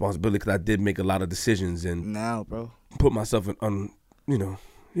take responsibility because I did make a lot of decisions and Now, bro. put myself in, you know,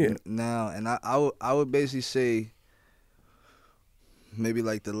 yeah. Now, and I would basically say maybe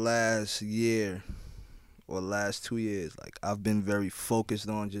like the last year or last 2 years, like I've been very focused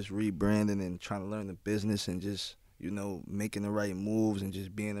on just rebranding and trying to learn the business and just, you know, making the right moves and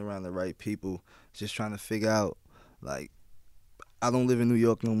just being around the right people. Just trying to figure out, like, I don't live in New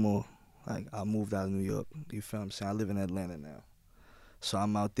York no more. Like, I moved out of New York. You feel what I'm saying? I live in Atlanta now. So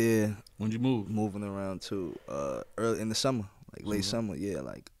I'm out there. When'd you move? Moving around too. Early in the summer, like late summer, yeah,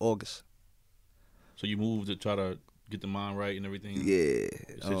 like August. So you moved to try to get the mind right and everything? Yeah.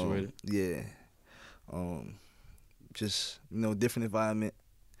 Situated? Yeah. Just, you know, different environment.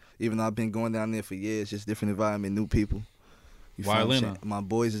 Even though I've been going down there for years, just different environment, new people. You Why feel what I'm Atlanta? saying? My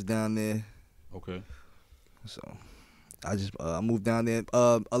boys is down there. Okay. So I just I moved down there.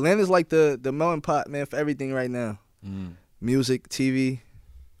 Atlanta's like the melting pot, man, for everything right now. Mm. Music, TV,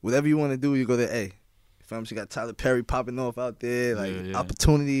 whatever you want to do, you go there. Hey, fam, you got Tyler Perry popping off out there. Like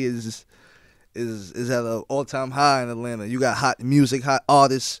opportunity is at an all-time high in Atlanta. You got hot music, hot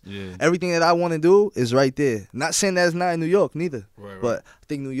artists. Yeah. Everything that I want to do is right there. Not saying that it's not in New York neither, Right. but I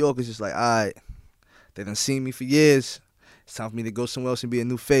think New York is just like, all right, they done seen me for years. It's time for me to go somewhere else and be a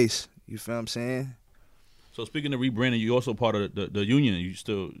new face. You feel what I'm saying? So speaking of rebranding, you also part of the union. You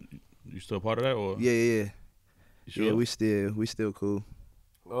still part of that, or Yeah. You sure? Yeah, we still cool.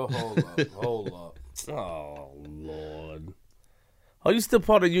 Oh, hold up. Oh, Lord. Are you still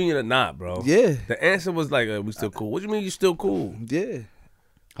part of the union or not, bro? Yeah. The answer was like, we still cool. What do you mean you still cool? Yeah.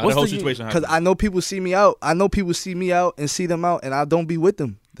 How What's the whole the- situation Because happened? I know people see me out. I know people see me out and see them out, and I don't be with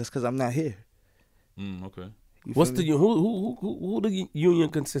them. That's because I'm not here. Okay. You What's feel the me? who the union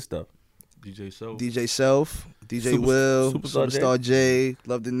consist of? DJ Self. DJ Self, DJ Super- Will, Superstar Superstar J,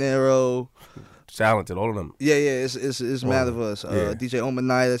 Love De Niro. Talented, all of them. Yeah, it's mad of us. yeah. DJ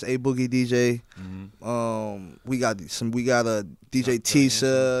Omanai, that's A Boogie DJ. Mm-hmm. We got a DJ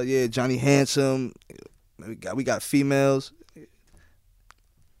Tisa, yeah, Johnny Handsome. We got females.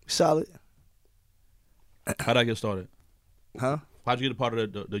 Solid, How'd I get started? huh? How'd you get a part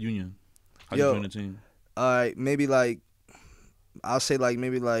of the union? How'd Yo. you join the team? All right, maybe like I'll say like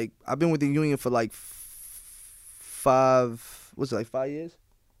maybe like I've been with the union for like 5 years?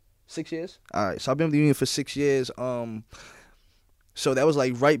 6 years? All right, so I've been with the union for 6 years. So that was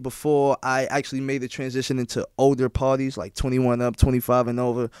like right before I actually made the transition into older parties, like 21 up, 25 and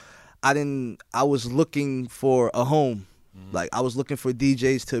over. I was looking for a home. Like I was looking for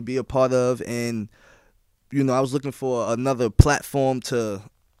DJs to be a part of, and you know, I was looking for another platform to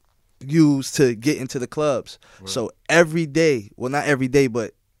use to get into the clubs. Right. So every day, well not every day,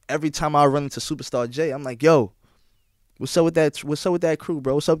 but every time I run into Superstar J, I'm like, yo, what's up with that crew,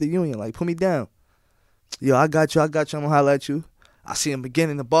 bro? What's up with the union? Like, put me down. Yo, I got you, I'm gonna holler at you. I see him again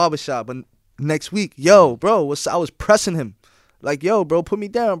in the barbershop, but next week, yo, bro, I was pressing him. Like, yo, bro, put me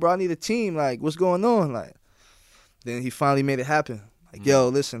down, bro. I need a team. Like, what's going on? Like, then he finally made it happen. Like, yo,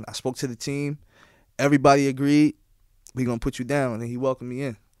 listen, I spoke to the team. Everybody agreed. We gonna put you down. And then he welcomed me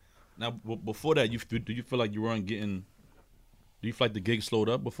in. Now, before that, do you feel like you weren't getting? Do you feel like the gig slowed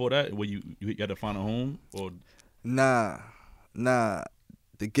up before that, where you had to find a home, or? Nah. The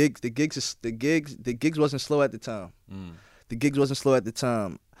gigs wasn't slow at the time. The gigs wasn't slow at the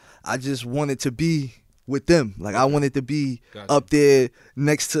time. I just wanted to be with them. Like, I wanted to be Gotcha. up there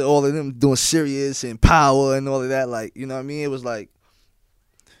next to all of them doing Sirius and Power and all of that. Like, you know what I mean? It was like,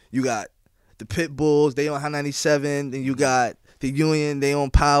 you got the Pit Bulls, they on High 97, then you got the Union, they on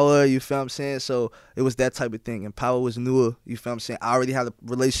Power, you feel what I'm saying? So it was that type of thing. And Power was newer, you feel what I'm saying? I already had a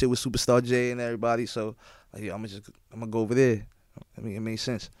relationship with Superstar J and everybody, so like, yeah, I'm gonna go over there. I mean, it made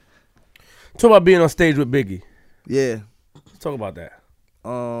sense. Talk about being on stage with Biggie. Yeah. Let's talk about that.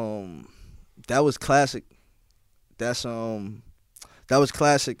 That was classic. That was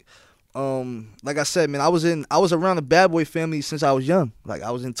classic. Like I said, man, I was around the Bad Boy family since I was young. Like,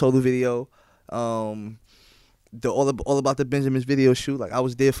 I was in Total Video. The all about the Benjamins video shoot. Like, I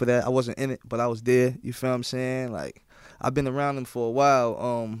was there for that. I wasn't in it, but I was there. You feel what I'm saying? Like, I've been around them for a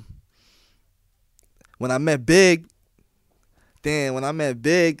while. when I met Big,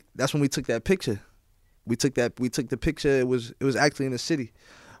 that's when we took that picture. We took the picture. It was actually in the city,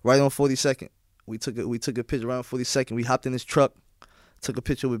 right on 42nd. We took a picture right on 42nd. We hopped in his truck, took a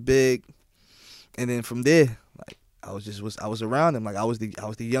picture with Big, and then from there, like I was around him. Like I was the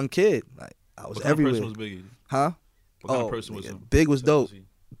young kid. Like I was everywhere. What kind of person was Biggie? Huh? What kind of person was yeah, him? Big was dope.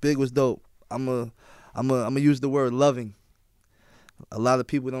 Big was dope. I'm a use the word loving. A lot of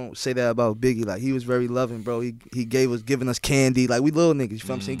people don't say that about Biggie. Like he was very loving, bro. He giving us candy. Like we little niggas, you feel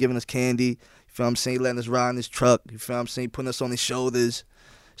what I'm saying? Giving us candy. You feel what I'm saying? Letting us ride in his truck. You feel what I'm saying? Putting us on his shoulders.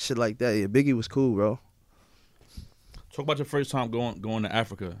 Shit like that. Yeah, Biggie was cool, bro. Talk about your first time going to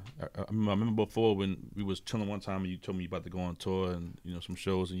Africa. I remember before when we was chilling one time and you told me you about to go on tour and some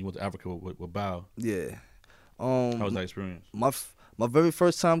shows and you went to Africa with Bow. Yeah. How was that experience? My very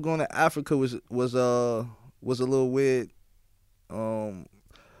first time going to Africa was a little weird.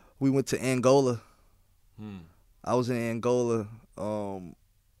 We went to Angola. I was in Angola. I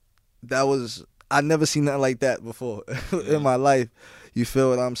never seen nothing like that before in my life. You feel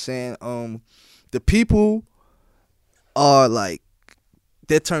what I'm saying? The people are like,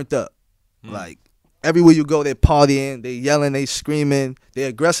 they're turned up. Like everywhere you go, they're partying, they yelling, they screaming, they're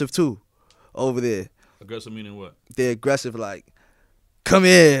aggressive too over there. Aggressive meaning what? They're aggressive, like, come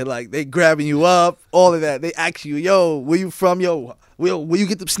here, like they grabbing you up, all of that. They ask you, yo, where you from? Yo, where you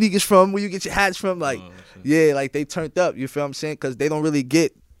get the sneakers from? Where you get your hats from? Like, yeah, like they turned up. You feel what I'm saying? Because they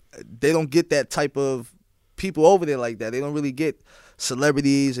don't get that type of people over there like that. They don't really get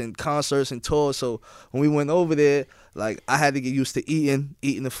celebrities and concerts and tours. So when we went over there, like I had to get used to eating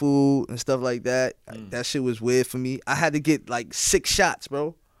the food and stuff like that. That shit was weird for me. I had to get like 6 shots,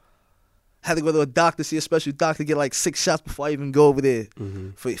 bro. Had to go to a doctor, see a special doctor, get like 6 shots before I even go over there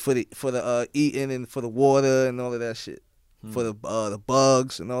for the eating and for the water and all of that shit, for the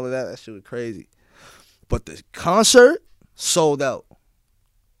bugs and all of that. That shit was crazy. But the concert sold out,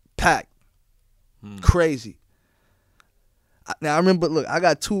 packed, crazy. Now I remember, look, I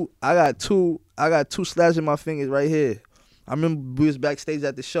got two slabs in my fingers right here. I remember we was backstage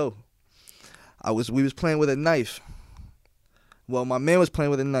at the show. We was playing with a knife. Well, my man was playing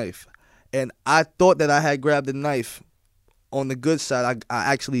with a knife. And I thought that I had grabbed the knife on the good side.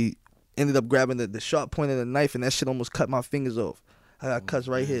 I actually ended up grabbing the sharp point of the knife, and that shit almost cut my fingers off. I got cuts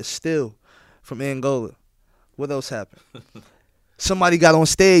right here still from Angola. What else happened? Somebody got on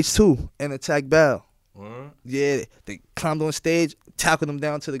stage, too, and attacked Bow. What? Yeah, they climbed on stage, tackled him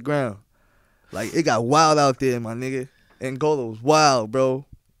down to the ground. Like, it got wild out there, my nigga. Angola was wild, bro.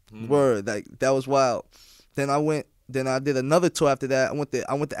 Word, like, that was wild. Then I did another tour after that. I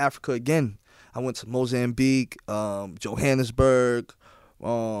went to Africa again. I went to Mozambique, Johannesburg,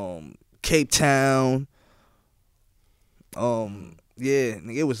 Cape Town. Yeah,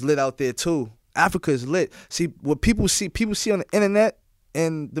 it was lit out there too. Africa is lit. See what people see on the internet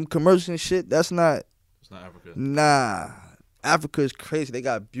and them commercials and shit. It's not Africa. Nah, Africa is crazy. They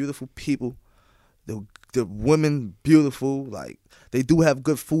got beautiful people. The women beautiful. Like they do have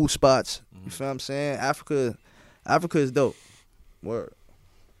good food spots. You feel what I'm saying? Africa is dope. Word.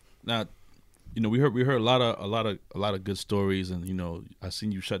 Now, we heard a lot of good stories, and I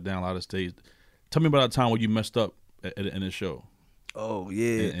seen you shut down a lot of stages. Tell me about a time where you messed up in a show. Oh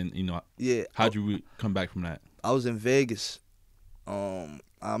yeah. And yeah. How'd you come back from that? I was in Vegas. I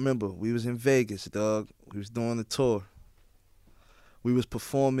remember we was in Vegas, dog. We was doing the tour. We was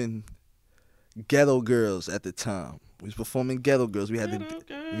performing Ghetto Girls at the time. We was performing Ghetto Girls. We had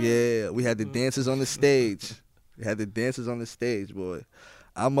we had the dancers on the stage. We had the dancers on the stage, boy.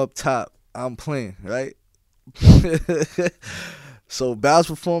 I'm up top. I'm playing, right? So Bow's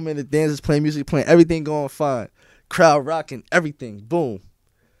performing, the dancers playing music, playing, everything going fine. Crowd rocking, everything. Boom.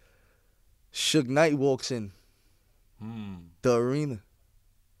 Suge Knight walks in the arena.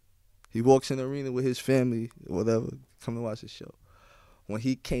 He walks in the arena with his family, or whatever, come to watch the show. When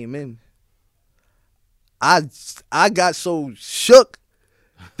he came in, I got so shook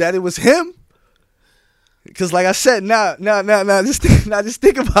that it was him. Cause like I said, now, just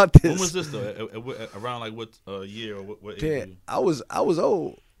think about this. When was this though? Around like what year or what age? Yeah, I was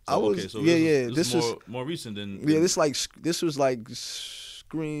old. This was more recent than. Yeah, this was like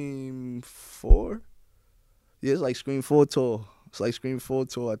Scream 4. Yeah, it's like Scream 4 tour. It's like Scream 4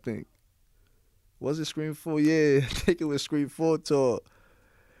 tour, I think. Was it Scream 4? Yeah, I think it was Scream 4 tour.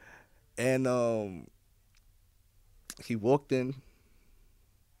 And he walked in.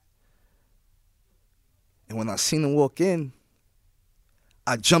 And when I seen him walk in,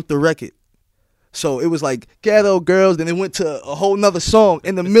 I jumped the record. So it was like Ghetto Girls, then it went to a whole nother song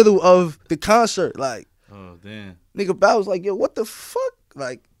in the middle of the concert. Like, oh damn, nigga Bow was like, yo, what the fuck?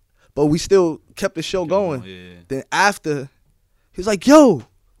 Like, but we still kept the show going. Yeah. Then after, he was like, "Yo,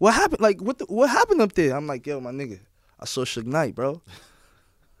 what happened? Like, what happened up there?" I'm like, "Yo, my nigga, I saw Suge Knight, bro."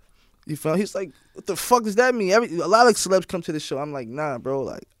 You feel? He's like, "What the fuck does that mean?" A lot of celebs come to the show. I'm like, "Nah, bro.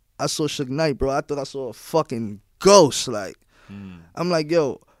 Like, I saw Suge Knight, bro. I thought I saw a fucking ghost." Like, I'm like,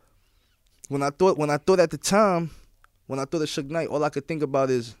 "Yo." When I thought at the time, when I thought of Suge Knight, all I could think about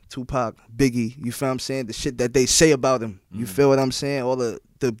is Tupac, Biggie. You feel what I'm saying? The shit that they say about him. You feel what I'm saying? All the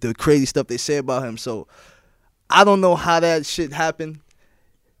crazy stuff they say about him. So I don't know how that shit happened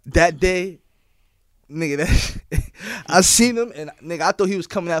that day. Nigga, I seen him and nigga, I thought he was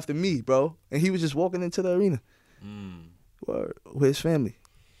coming after me, bro. And he was just walking into the arena with his family.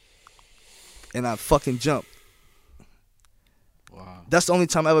 And I fucking jumped. Wow. That's the only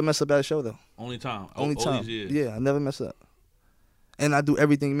time I ever messed up at a show, though. Only time. Only All time. these years. Yeah, I never mess up. And I do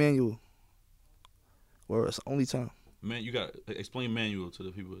everything manual. Where it's the only time. Man, you got to explain manual to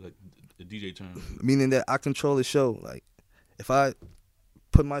the people, like the DJ term. Meaning that I control the show. Like, if I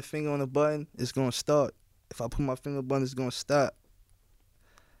put my finger on a button, it's going to start. If I put my finger on a button, it's going to stop.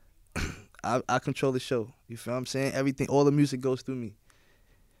 I control the show. You feel what I'm saying? Everything, all the music goes through me.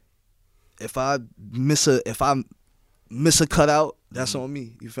 If I miss a cutout, that's on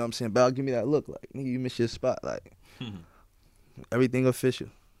me. You feel what I'm saying? But give me that look. Like, nigga, you miss your spot. Like, everything official.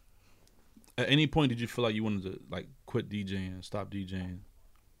 At any point, did you feel like you wanted to like quit DJing, stop DJing?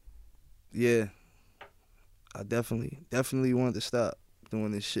 Yeah. I definitely wanted to stop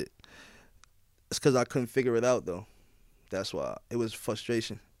doing this shit. It's because I couldn't figure it out, though. That's why. It was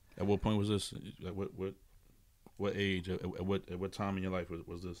frustration. At what point was this? Like what age? At what time in your life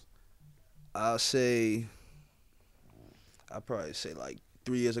was this? I'd probably say like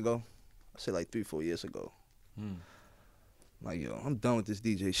 3 years ago. I'd say like 3-4 years ago. Like, yo, I'm done with this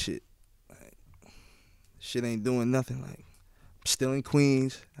DJ shit. Like, shit ain't doing nothing. Like, I'm still in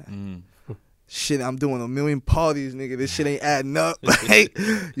Queens. Shit, I'm doing a million parties, nigga. This shit ain't adding up. Like,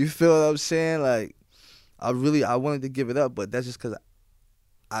 you feel what I'm saying? Like, I wanted to give it up, but that's just because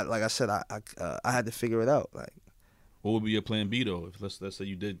I had to figure it out. Like, what would be your plan B though? If let's say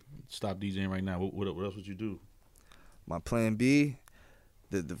you did stop DJing right now, what else would you do? My plan B,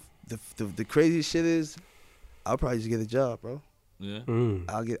 the crazy shit is, I'll probably just get a job, bro. Yeah.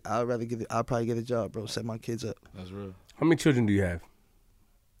 I'll probably get a job, bro. Set my kids up. That's real. How many children do you have?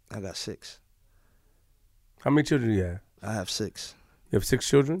 I got 6. How many children do you have? I have 6. You have 6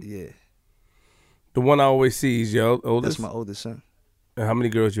 children? Yeah. The one I always see is your oldest? That's my oldest son. And how many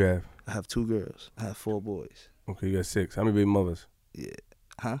girls you have? I have 2 girls. I have 4 boys. Okay, you got 6. How many baby mothers? Yeah.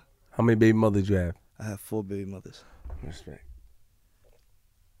 Huh? How many baby mothers you have? I have 4 baby mothers. Respect.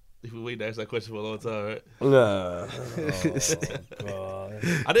 If we wait to ask that question for a long time, right? Nah. Oh,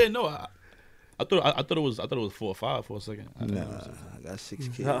 God. I didn't know. I thought it was 4 or 5 for a second. Nah, I got 6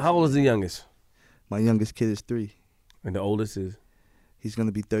 kids. How old is the youngest? My youngest kid is 3. And the oldest is? He's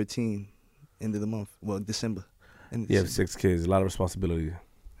gonna be 13 end of the month. Well, December. You have 6 kids. A lot of responsibility.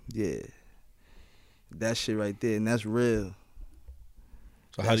 Yeah. That shit right there, and that's real.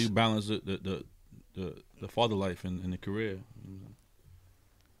 So how do you balance the father life and the career?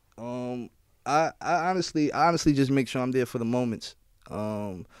 I honestly just make sure I'm there for the moments.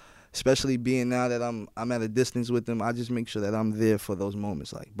 Especially being now that I'm at a distance with them, I just make sure that I'm there for those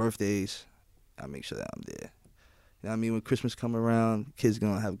moments, like birthdays. I make sure that I'm there. You know what I mean? When Christmas come around, kids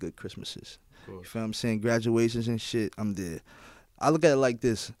gonna have good Christmases. You feel what I'm saying? Graduations and shit, I'm there. I look at it like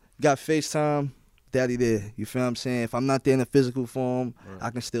this. Got FaceTime, daddy there. You feel what I'm saying? If I'm not there in a physical form, right,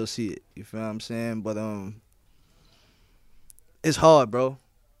 I can still see it. You feel what I'm saying? But it's hard, bro.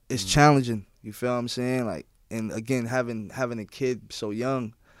 It's challenging. You feel what I'm saying? Like, and again, having a kid so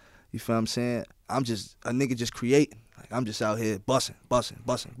young, you feel what I'm saying? I'm just a nigga just creating. Like, I'm just out here busting,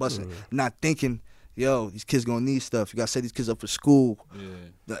 not thinking, yo, these kids gonna need stuff. You gotta set these kids up for school.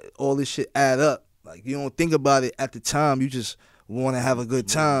 Yeah. All this shit add up. Like, you don't think about it at the time. You just want to have a good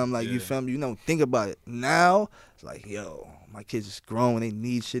time. Like, you feel me? You don't think about it. Now, it's like, yo, my kids is growing. They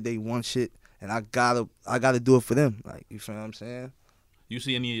need shit. They want shit. And I gotta do it for them. Like, you feel what I'm saying? You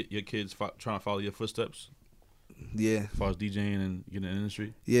see any of your kids trying to follow your footsteps? Yeah. As far as DJing and getting in the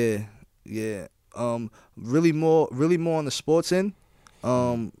industry? Yeah. Really more on the sports end.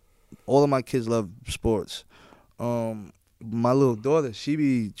 All of my kids love sports. My little daughter, she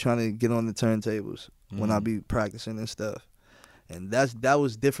be trying to get on the turntables when I be practicing and stuff. And that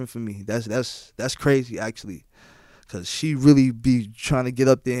was different for me. That's crazy, actually, because she really be trying to get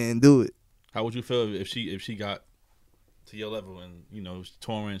up there and do it. How would you feel if she got to your level and, you know,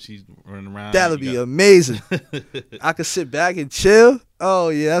 touring, she's running around? That'd be amazing. I could sit back and chill. Oh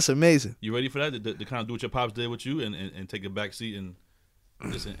yeah, that's amazing. You ready for that? To kind of do what your pops did with you and take a back seat and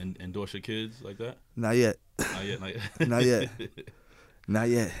just endorse your kids like that? Not yet. Not yet. Not yet. Not yet. Not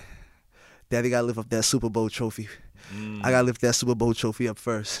yet. Daddy gotta lift up that Super Bowl trophy. I gotta lift that Super Bowl trophy up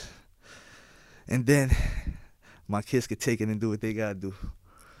first. And then my kids could take it and do what they gotta do.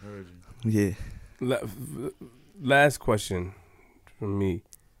 Heard you. Yeah. Last question from me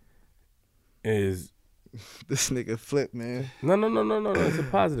is This nigga flip, man. no. It's a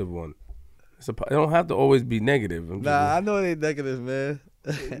positive one. It don't have to always be negative. Nah, I know it ain't negative, man.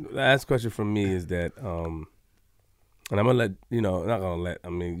 Last question from me is that, and I'm gonna let not gonna let. I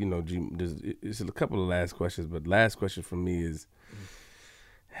mean, there's a couple of last questions, but last question from me is,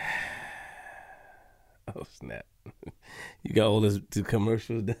 oh snap, you got all the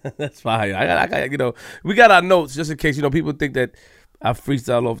commercials. That's fine. I got. We got our notes just in case people think that I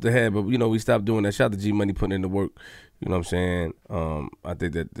freestyle off the head, but we stopped doing that. Shout out to G Money putting in the work. You know what I'm saying? I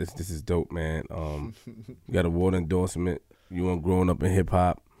think that this is dope, man. You got a award endorsement. You weren't growing up in hip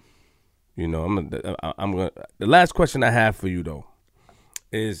hop. I'm gonna. The last question I have for you though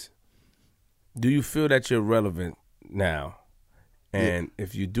is, do you feel that you're relevant now? And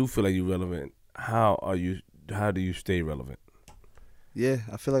if you do feel like you're relevant, how do you stay relevant? Yeah,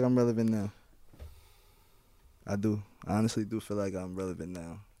 I feel like I'm relevant now. I do. I honestly do feel like I'm relevant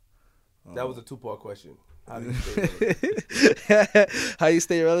now. That was a 2-part question. How do you stay relevant? How you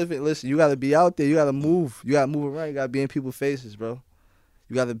stay relevant? Listen, you gotta be out there. You gotta move. You gotta move around. You gotta be in people's faces, bro.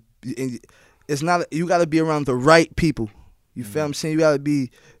 You gotta be. You gotta be around the right people. You feel what I'm saying? You gotta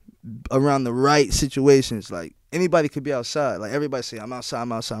be around the right situations. Like anybody could be outside. Like everybody say, I'm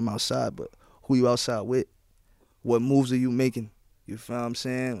outside. But who you outside with? What moves are you making? You feel what I'm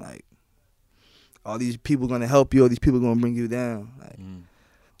saying? Like all these people gonna help you. All these people gonna bring you down. Like,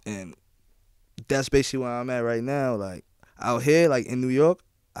 and that's basically where I'm at right now. Like out here, like in New York,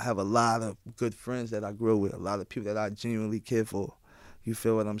 I have a lot of good friends that I grew with, a lot of people that I genuinely care for. You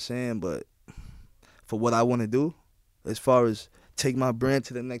feel what I'm saying? But for what I want to do, as far as take my brand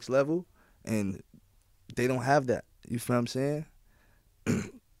to the next level, and they don't have that. You feel what I'm saying?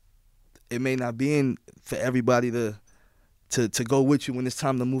 It may not be in for everybody to go with you when it's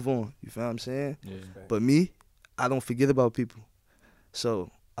time to move on. You feel what I'm saying? Yeah. But me, I don't forget about people.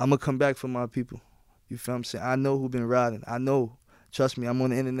 So I'm going to come back for my people. You feel what I'm saying? I know who been riding. I know. Trust me, I'm on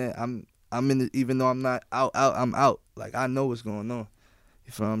the internet. I'm in the, even though I'm not out, I'm out. Like, I know what's going on.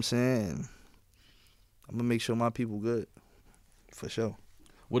 You feel what I'm saying? And I'm going to make sure my people good. For sure.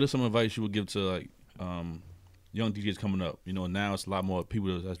 What is some advice you would give to, like, young DJs coming up? Now it's a lot more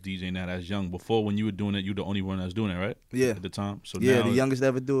people that's DJing now that's young. Before, when you were doing it, you were the only one that's doing it, right? Yeah. At the time. So yeah, now, the youngest to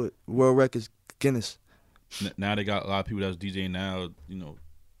ever do it. World records, Guinness. Now they got a lot of people that's DJing now,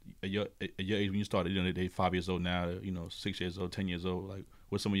 at your age when you started, they 5 years old now, 6 years old, 10 years old. Like,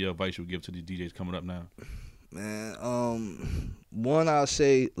 what's some of your advice you would give to these DJs coming up now? Man, one, I'll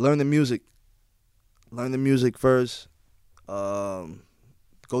say learn the music. Learn the music first. Go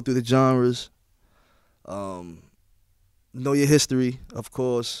through the genres. Know your history, of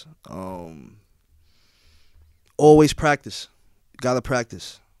course. Always practice. Gotta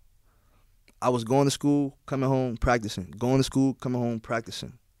practice. I was going to school, coming home, practicing. Going to school, coming home,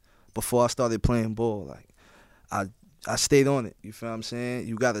 practicing. Before I started playing ball, like I stayed on it. You feel what I'm saying?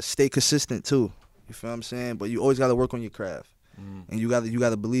 You gotta stay consistent too. You feel what I'm saying? But you always gotta work on your craft, and you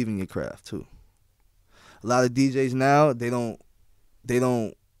gotta believe in your craft too. A lot of DJs now they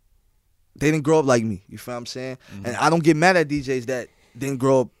didn't grow up like me. You feel what I'm saying? And I don't get mad at DJs that didn't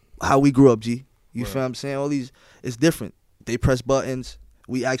grow up how we grew up. G, you feel what I'm saying? All these, it's different. They press buttons.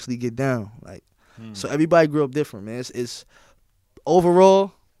 We actually get down. Like, so everybody grew up different, man. It's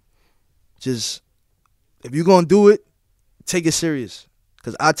overall, just if you're gonna do it, take it serious.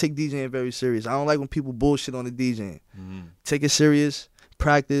 Cause I take DJing very serious. I don't like when people bullshit on the DJing. Take it serious,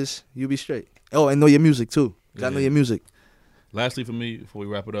 practice, you'll be straight. Oh, and know your music too. Gotta know your music. Lastly, for me, before we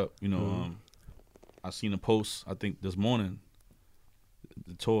wrap it up, I seen a post, I think this morning,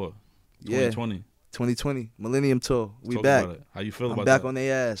 the tour, 2020. 2020, Millennium Tour. We Talk back. about it. How you feel about back that? on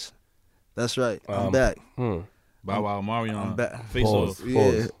their ass. That's right. I'm back. Bow Wow, Marion, I'm back. Face Off.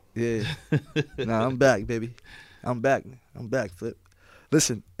 Yeah. Nah, I'm back, baby. I'm back. Flip.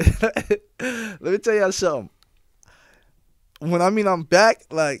 Listen, let me tell y'all something. When I mean I'm back,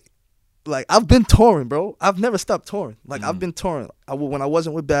 like I've been touring, bro. I've never stopped touring. Like I've been touring. When I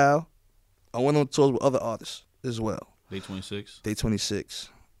wasn't with Bow, I went on tours with other artists as well. Day 26. Day 26.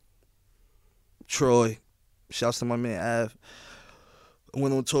 Troy. Shouts to my man Av. I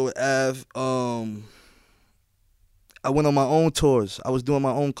went on tour with Av. I went on my own tours. I was doing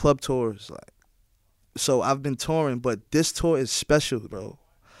my own club tours. So I've been touring, but this tour is special, bro.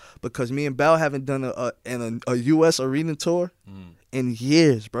 because me and Bow haven't done a U.S. arena tour in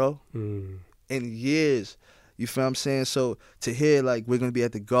years, bro. In years. You feel what I'm saying? So to hear, like, we're going to be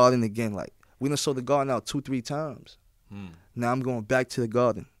at the Garden again, like, we done sold the Garden out 2-3 times. Now I'm going back to the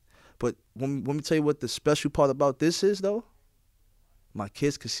Garden. But let me tell you what the special part about this is, though. My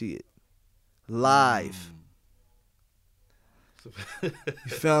kids could see it live. You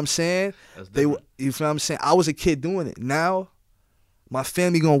feel what I'm saying? You feel what I'm saying? I was a kid doing it. Now, my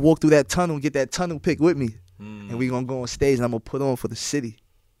family going to walk through that tunnel and get that tunnel pick with me. And we going to go on stage and I'm going to put on for the city.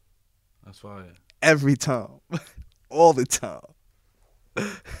 That's fire. Every time. All the time.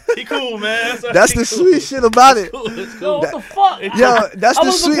 He cool, man. That's the sweet shit about it. It's Yo, cool. what the fuck? Yo, that's I the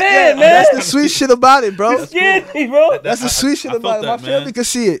was sweet. prepared, man. That's the sweet shit about it, bro. You scared me, bro. That's the sweet shit I about felt it. My that, family man. can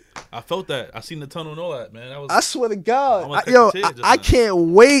see it. I felt that. I seen the tunnel and all that, man. That was. I swear to God, Almost yo, took a tear just I now. can't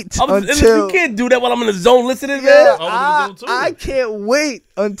wait until. You can't do that while I'm in the zone listening, Yeah, man. I was in the zone, too. I can't wait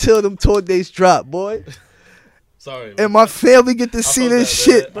until them tour dates drop, boy. Sorry. Man. And my family get to see felt this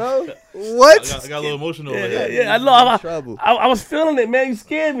that, shit, man. bro. What? I got a little emotional. Yeah, over yeah, here. yeah. I know. Trouble. I was feeling it, man. You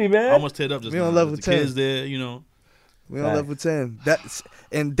scared me, I man. almost teared up just We now. on level the 10. kids there, you know. We on level 10.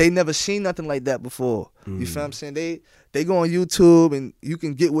 And they never seen nothing like that before. You feel what I'm saying? They go on YouTube and you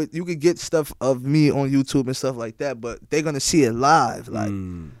can get stuff of me on YouTube and stuff like that, but they're gonna see it live. Like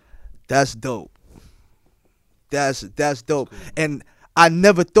that's dope. That's dope. Cool. And I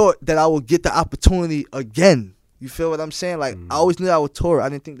never thought that I would get the opportunity again. You feel what I'm saying? Like I always knew I would tour. I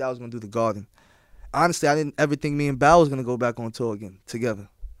didn't think that I was gonna do the Garden. Honestly, I didn't ever think me and Bow was gonna go back on tour again together.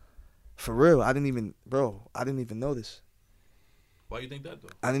 For real, I didn't even know this. Why you think that though?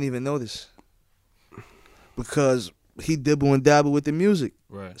 I didn't even know this. Because he dibble and dabble with the music.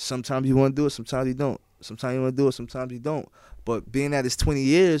 Right. Sometimes you want to do it, sometimes you don't. Sometimes you want to do it, sometimes you don't. But being that it's 20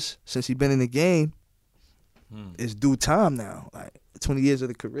 years since he been in the game, it's due time now. Like 20 years of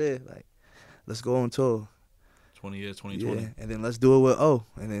the career, like let's go on tour. 20 years, 2020. Yeah, and then let's do it with O.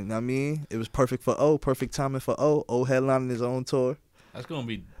 And then, I mean, it was perfect for O, perfect timing for O. O headlining his own tour. That's gonna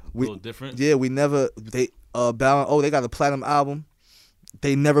be a little different. Yeah, Bow and O, they got a platinum album.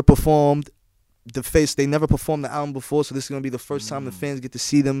 They never performed they never performed the album before, so this is gonna be the first time the fans get to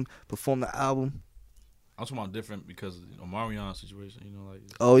see them perform the album. I'm talking about different because Marion's situation, like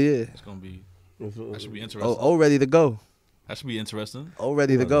Oh yeah. it's gonna be that should be interesting. O ready to go. That should be interesting. O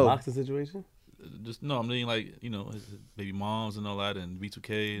ready to go. Boxing situation. Just no, I'm meaning like his baby moms and all that, and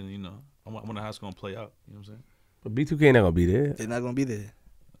B2K, and I wonder how it's gonna play out. You know what I'm saying? But B2K not gonna be there. They're not gonna be there.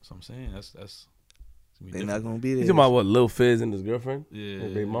 That's what I'm saying. That's it's gonna be They're different. not gonna be You there. talking about what? Lil Fizz and his girlfriend? Yeah,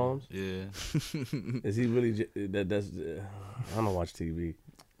 His baby moms? Yeah, Is he really? That's. I don't watch TV.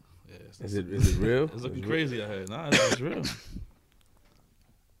 yeah. Is it real? It's looking crazy out here. Nah, it's real.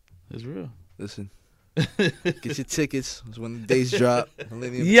 It's real. Listen. Get your tickets when the dates drop.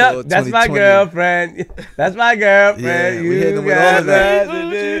 Millennium Tour Yep, that's my 2020. girlfriend. That's my girlfriend. Yeah, we hitting them with all of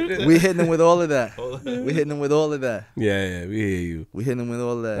that. We hitting them with all of that. We hitting them with all of that. Yeah, we hear you. We hitting them with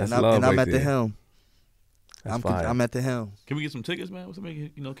all of that. That's And love I'm right at the there. helm. That's fire. I'm at the helm. Can we get some tickets, man? What's the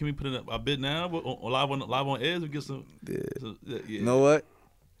make? Can we put in a bid now or live on air? We get some. Yeah. Yeah. You know what?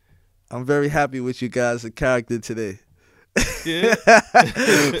 I'm very happy with you guys' character today. Yeah.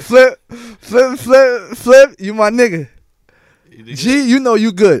 Flip, you my nigga. G, you know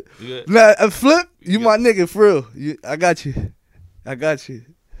you good. You good? Nah, Flip, you good? my nigga for real. I got you.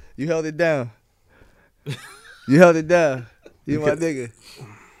 You held it down. You my nigga.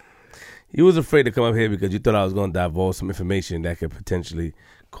 You was afraid to come up here because you thought I was going to divulge some information that could potentially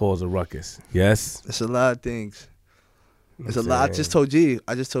cause a ruckus. Yes? It's a lot of things. It's a lot. I just told G.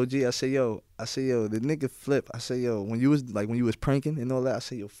 I said, yo, the nigga Flip. I said, yo, when you was pranking and all that, I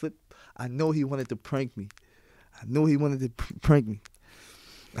said, yo, Flip, I know he wanted to prank me.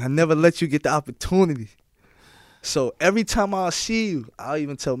 I never let you get the opportunity. So every time I see you, I'll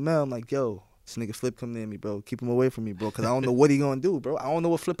even tell Mel, I'm like, yo, this nigga Flip come near me, bro. Keep him away from me, bro, because I don't know what he gonna do, bro. I don't know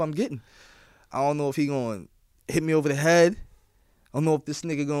what Flip I'm getting. I don't know if he gonna hit me over the head. I don't know if this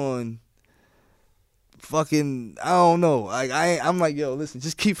nigga gonna fucking, I don't know. Like I'm like, yo, listen,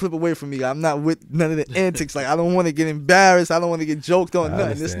 just keep Flip away from me. I'm not with none of the antics. Like I don't want to get embarrassed. I don't want to get joked on.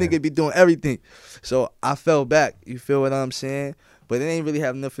 Nothing. This understand. nigga be doing everything. So I fell back. You feel what I'm saying? But it ain't really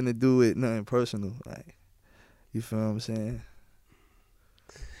have nothing to do with nothing personal. Like, you feel what I'm saying?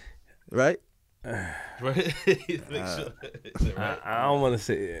 Right? Right? Make sure. Is it right? I don't want to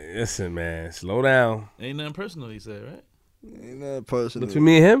say, listen, man, slow down. Ain't nothing personal, he said, right? Ain't nothing personal. Between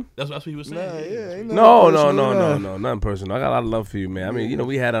me and him? That's what he was saying. Nah, yeah, ain't No, nothing personal, nah. nothing personal. I got a lot of love for you, man. I mean,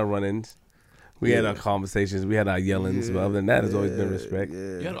 we had our run-ins. We had our conversations. We had our yellings. But other than that, it's always been respect.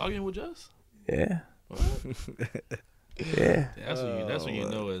 You had an argument with Jess? Yeah. Yeah. That's what you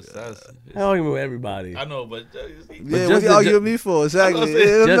know is that's. I argue with everybody. I know, but Yeah, just what you the- argue with me for? Exactly.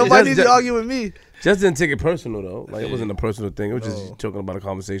 Just- Nobody needs to argue with me. Just didn't take it personal though. Like it wasn't a personal thing. It was just talking about a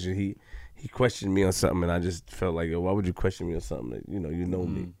conversation. He questioned me on something, and I just felt like, why would you question me on something that you know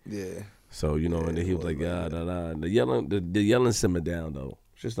me? Yeah. So and then he was like, da da. The yelling simmered down though.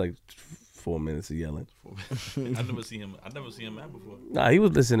 Just like 4 minutes of yelling. I never see him mad before. Nah, he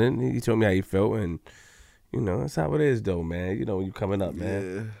was listening. He told me how he felt, and that's how it is though, man. When you coming up,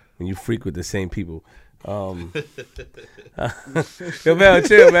 man. Yeah. When you freak with the same people. Yo, man,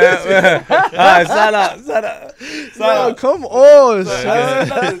 chill, man. All right, sign out. Yo, come on, son. I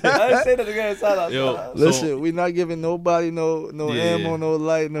didn't say that again. Sign out. Yo, Listen, we not giving nobody no Yeah. ammo, no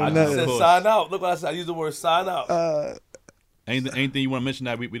light, no I just nothing. said course. sign out. Look what I said. I used the word sign out. anything you want to mention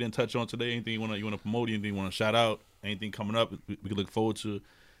that we didn't touch on today? Anything you want to promote? Anything you want to shout out? Anything coming up? We can look forward to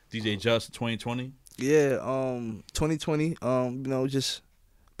DJ Just 2020. Yeah, 2020, just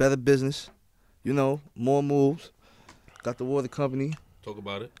better business, more moves. Got the water company Talk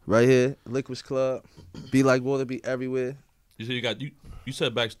about it. right here, Liquids Club. Be like water, be everywhere. You said you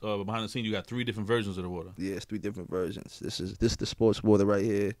said back behind the scene you got 3 different versions of the water. Yeah, it's 3 different versions. This is the sports water right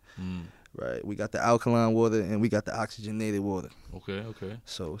here. Mm. Right, we got the alkaline water and we got the oxygenated water. Okay.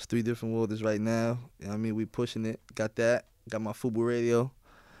 So it's 3 different waters right now. We pushing it. Got that. Got my Fubu radio.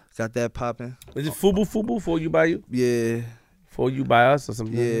 Got that popping. Is it Fubu for you by you? Yeah, For you by us or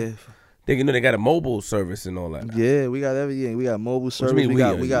something? yeah, They got a mobile service and all that. yeah. We got everything. We got mobile you service. mean We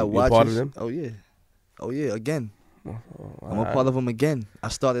we? got You watches. part of them? Oh yeah. Again, I'm a Alright. part of them again. I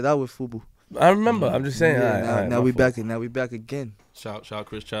started out with Fubu. I remember. I'm just saying. Yeah, all right, now my we fault. back. Now we back again. Shout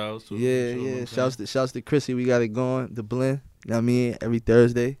Chris Childs. Too. Yeah, Sure, you know yeah. what I'm saying? Shouts to Chrissy. We got it going. The blend. You know what I mean? Every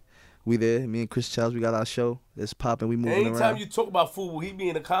Thursday, we there. Me and Chris Childs, we got our show. It's popping. We moving Anytime around. you talk about Fubu, he be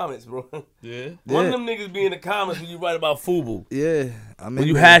in the comments, bro. Yeah. One of Yeah. them niggas be in the comments when you write about Fubu. Yeah, I mean, When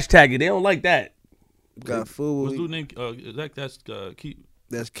you hashtag it, they don't like that. got Fubu. What's dude named? That's Keith.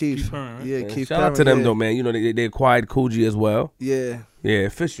 That's Keith. Keith Perrin, right? Yeah, Man, Keith. shout out to Perrin, them yeah. though, man. They acquired Coogee as well. Yeah. Yeah,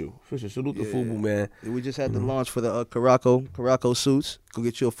 official. Salute to Yeah. Fubu, man. We just had the launch for the Caraco suits. Go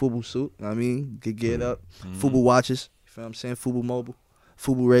get you a Fubu suit. You know what I mean, get geared up. Fubu watches. You feel what I'm saying? Fubu mobile.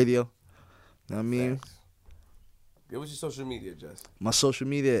 Fubu radio. You know what I mean? Yeah, what's your social media, Jess? My social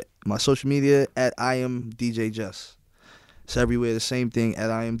media at I am DJ Just. It's everywhere the same thing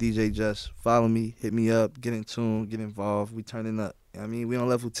at I am DJ Just. Follow me, hit me up, get in tune, get involved. We turning up. You know what I mean, we on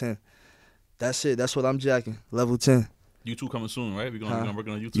level 10. That's it. That's what I'm jacking. Level 10. YouTube coming soon, right? We're Huh? gonna work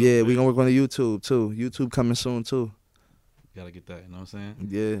on YouTube. Yeah, right? we gonna work on the YouTube too. YouTube coming soon too. Gotta get that. You know what I'm saying?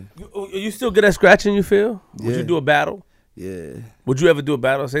 Yeah, You still good at scratching, you feel? Would Yeah. you do a battle? yeah, Would you ever do a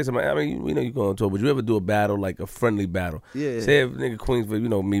battle? Say something. I mean, we know you going to talk. Would you ever do a battle, like a friendly battle? yeah. Say if nigga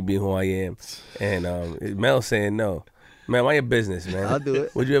Queensville, me being who I am, and Mel saying no. Man, why your business, man? I'll do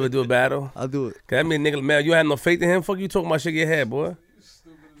it. Would you ever do a battle? I'll do it. Cause that mean nigga, Mel, you have no faith in him? Fuck you talking about shake your head, boy.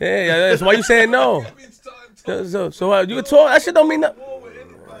 Yeah, so why you saying no? So you can talk. That shit don't mean nothing. All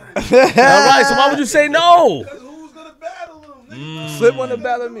right, so why would you say no? Flip wanna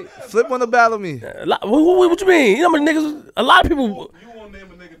battle me. Flip wanna battle me. What you mean? You know how many niggas? A lot of people. You won't name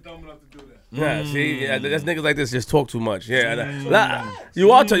a nigga dumb enough to do that. Yeah, see, that's niggas like this just talk too much. Yeah,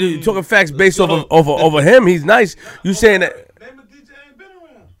 you are you talking facts based over him. He's nice. You saying that Name a DJ ain't been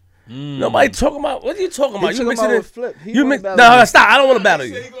around. nobody talking about? What are you talking about? He You took him mixing out it. with Flip. He You wanna mix. battle me. No, stop. I don't want to battle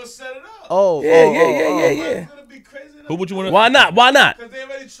He said you. he gonna set it up. Oh, Yeah. It's gonna be crazy enough. Who would you want to? Why not? Why not? Because they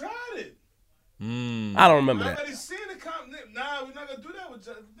already tried it. I don't remember I that. already seen the comment. Nah, we're not gonna do that. We're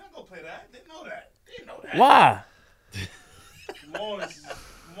not gonna play that. They know that. They know that. Why? Come on, man.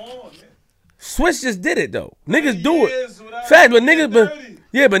 Switch just did it though. Niggas do it. Years without Fact, but getting niggas, but dirty.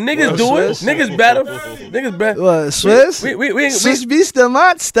 yeah, but niggas do it. Switch. Niggas battle. Niggas battle. What, Swiss? We Swiss beast the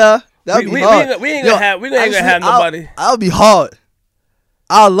monster. That'd be we hard. ain't Yo, gonna have actually, nobody. I'll be hard.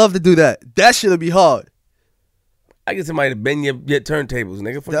 I'd love to do that. That shit'll be hard. I get somebody to bend your turntables,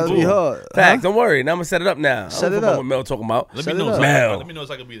 nigga. Fuck That'll you be doing? hard. Facts. Don't worry. Now I'm gonna set it up now. Set I don't it fuck up. What Mel talking about? Let Set me it know. up. So Mel. let me know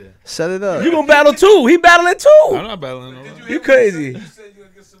so I can be there. Set it up. You gonna battle too? He battling I'm too. not battling. No. You crazy? You said you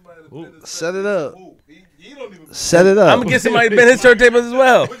gonna get somebody to bend his Set it up. Ooh, he don't even. Set it up. I'm gonna get somebody to bend his turntables as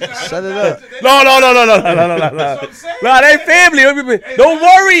well. Set it up. No. That's what I'm saying. Nah, they family. Don't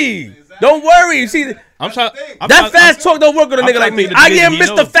worry. Don't worry. You see, I'm trying. that fast talk don't work with a I'm nigga like trying to me. think of I the get nigga he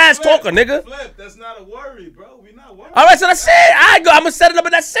Mr. knows. Fast Talker, nigga. Flip, that's not a worry, bro. We not worried. All right, so that's it. I'm gonna set it up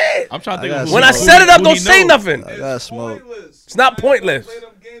and that's it. I'm trying to think I of got who When he I knows. set it up, Who don't he say knows. nothing. I got smoke. Pointless. It's not pointless. Play them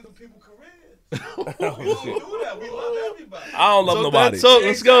games with people's careers. We don't do that. We love everybody. I don't love nobody. So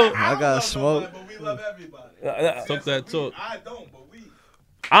let's go. I got love smoke. nobody, but we love everybody. Talk that talk. I don't, but we.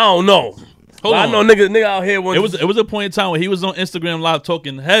 I don't know. Hold I on. know nigga out here. It was a point in time where he was on Instagram Live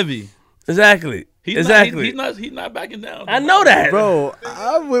talking heavy. Exactly. He's exactly. He's not backing down. I know that, Bro,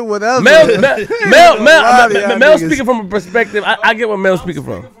 I'm with whatever. Mel speaking from a perspective. I get what Mel's speaking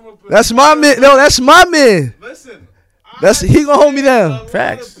from. That's my man. No, that's my man. Listen, He gonna hold me down.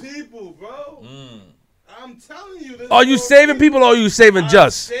 Facts. People, bro. I'm telling you. This Are you saving people or are you saving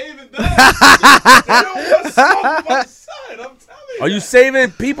just? Saving them. They don't want to smoke my side. I'm telling you. Are you saving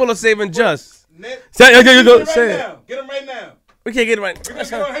people or saving just? Nick, Say, okay, you go. Get him Say right it. now. Get him right now. We can't get it right. We're gonna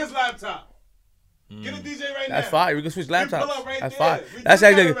get on his laptop. Get a DJ right now. That's fire. We can switch pull laptops. up right That's there. fire. We That's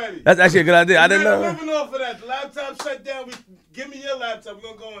did that actually already. that's actually a good idea. I didn't We're know. living off of that. The laptop shut down. Give me your laptop. We're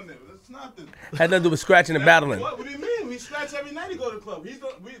gonna go in there. That's nothing. Had nothing to do with scratching and battling. What do you mean? We scratch every night he go to the club. That's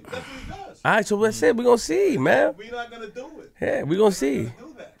what he does. All right, so that's it. We gonna see, man. We're not gonna do it. Yeah, we gonna see.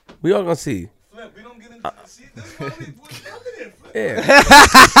 Do that. We all gonna see. Flip, we don't get into see, this is why we're coming in, Flip. Yeah,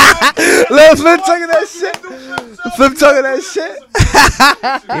 Look, Flip talking that shit. Flip talking that shit.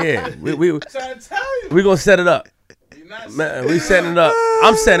 yeah. We Trying to tell you. we gonna set it up. You're not Man, we setting it up.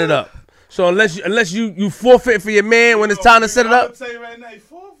 I'm setting it up. So unless you forfeit for your man when it's time to set it I'm up, gonna tell you right now, you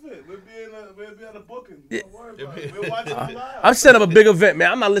forfeit. We'll be at a booking. Don't worry about it. We'll watch it live. I'm setting up a big event,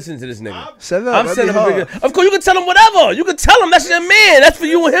 man. I'm not listening to this nigga. Set it up. I'm That'd setting be up a hard. big. Of course, you can tell him whatever. You can tell him that's your man. That's for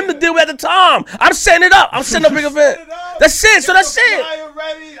you and him to deal with at the time. I'm setting it up. I'm setting up a big event. That's it. So that's it.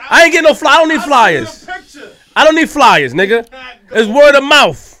 I ain't getting no fly. I don't need flyers. I don't need flyers, nigga. It's word of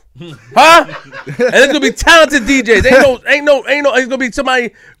mouth. Huh? And it's gonna be talented DJs. Ain't no. It's gonna be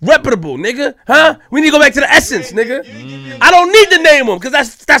somebody reputable, nigga. Huh? We need to go back to the essence, nigga. I don't need to name them because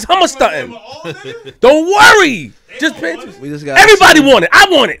that's hummer stunting. Don't worry. Just pay attention. We just got Everybody want it. I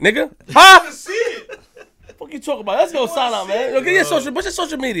want it, nigga. Huh? See it. Fuck you talking about? Let's go sign out, man. Yo, get your social. What's your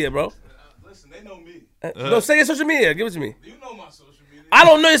social media, bro? Listen, they know me. No, say your social media. Give it to me. You know my social media. I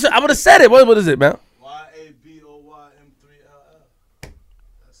don't know. I would have said it. What is it, man? YABOYM3LL.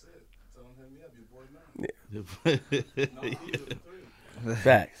 That's it. Tell them hit me up, your boy man.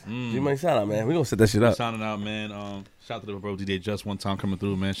 Facts. You might shout out, man. We gonna set that shit up. Signing out, man. Shout out to the bro DJ Just one time coming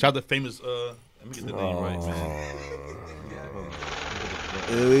through, man. Shout out to famous. Let me get the name right, man.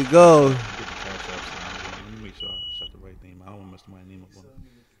 Here we go. Let me make sure I shot the right name. I don't want to mess my name up on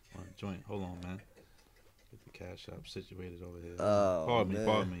a joint. Hold on, man. Get the cash app situated over here. Oh,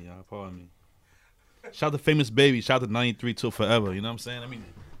 pardon man. me, y'all. Pardon me. Shout out to famous baby. Shout out to 93 till forever. You know what I'm saying? Let me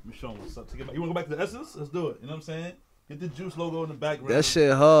show them what's up. You want to go back to the essence? Let's do it. You know what I'm saying? Get the Juice logo in the background. That shit Get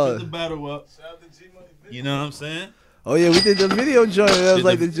the hard. battle up. Shout out to G Money Video. You know what I'm saying? Oh yeah, we did the video joint. That was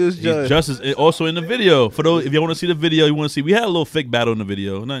like the juice joint. Just is also in the video. For those, if you want to see the video, you want to see. We had a little fake battle in the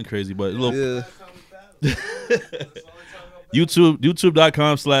video. Nothing crazy, but a little. Yeah.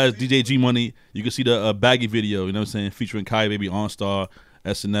 YouTube.com/DJ G Money. You can see the Baggy video. You know what I'm saying? Featuring Kai Baby, OnStar,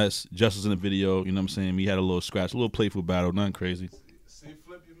 SNS, Justice in the video. You know what I'm saying? We had a little scratch, a little playful battle. Nothing crazy. See,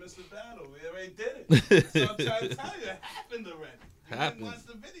 Flip, you missed the battle. We already did it. So I'm trying to tell you, it happened already. You didn't watch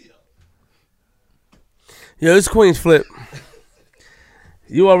the video. Yo, this Queens Flip.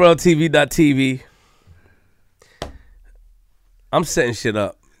 URLTV.tv. I'm setting shit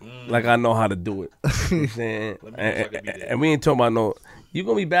up like I know how to do it. You know what I'm saying? And we ain't talking about no. You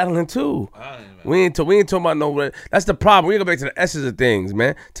gonna be battling too. We ain't talking about no. That's the problem. We gotta go back to the essence of things,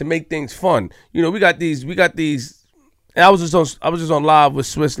 man. To make things fun. You know, we got these. And I was just on live with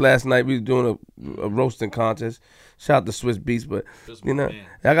Swiss last night. We was doing a roasting contest. Shout out to Swiss Beats, but you know,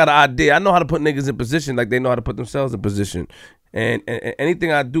 I got an idea. I know how to put niggas in position like they know how to put themselves in position. And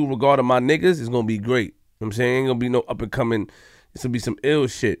anything I do regarding my niggas is gonna be great. You know what I'm saying? Ain't gonna be no up and coming. It's gonna be some ill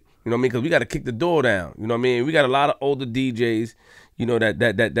shit. You know what I mean? Because we got to kick the door down. You know what I mean? We got a lot of older DJs. You know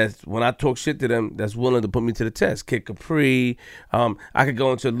that's when I talk shit to them, that's willing to put me to the test. Kid Capri. I could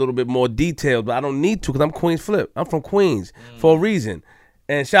go into a little bit more detail, but I don't need to because I'm Queens Flip. I'm from Queens for a reason.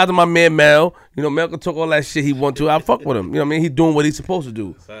 And shout out to my man Mel. You know, Mel can talk all that shit he want to. I fuck with him. You know what I mean? He's doing what he's supposed to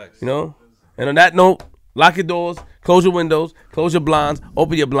do. You know? And on that note, lock your doors, close your windows, close your blinds,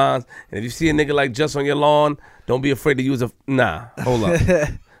 open your blinds. And if you see a nigga like Just on your lawn, don't be afraid to use hold up.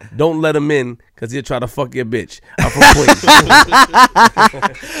 Don't let him in because he'll try to fuck your bitch. I'm from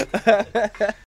Queens.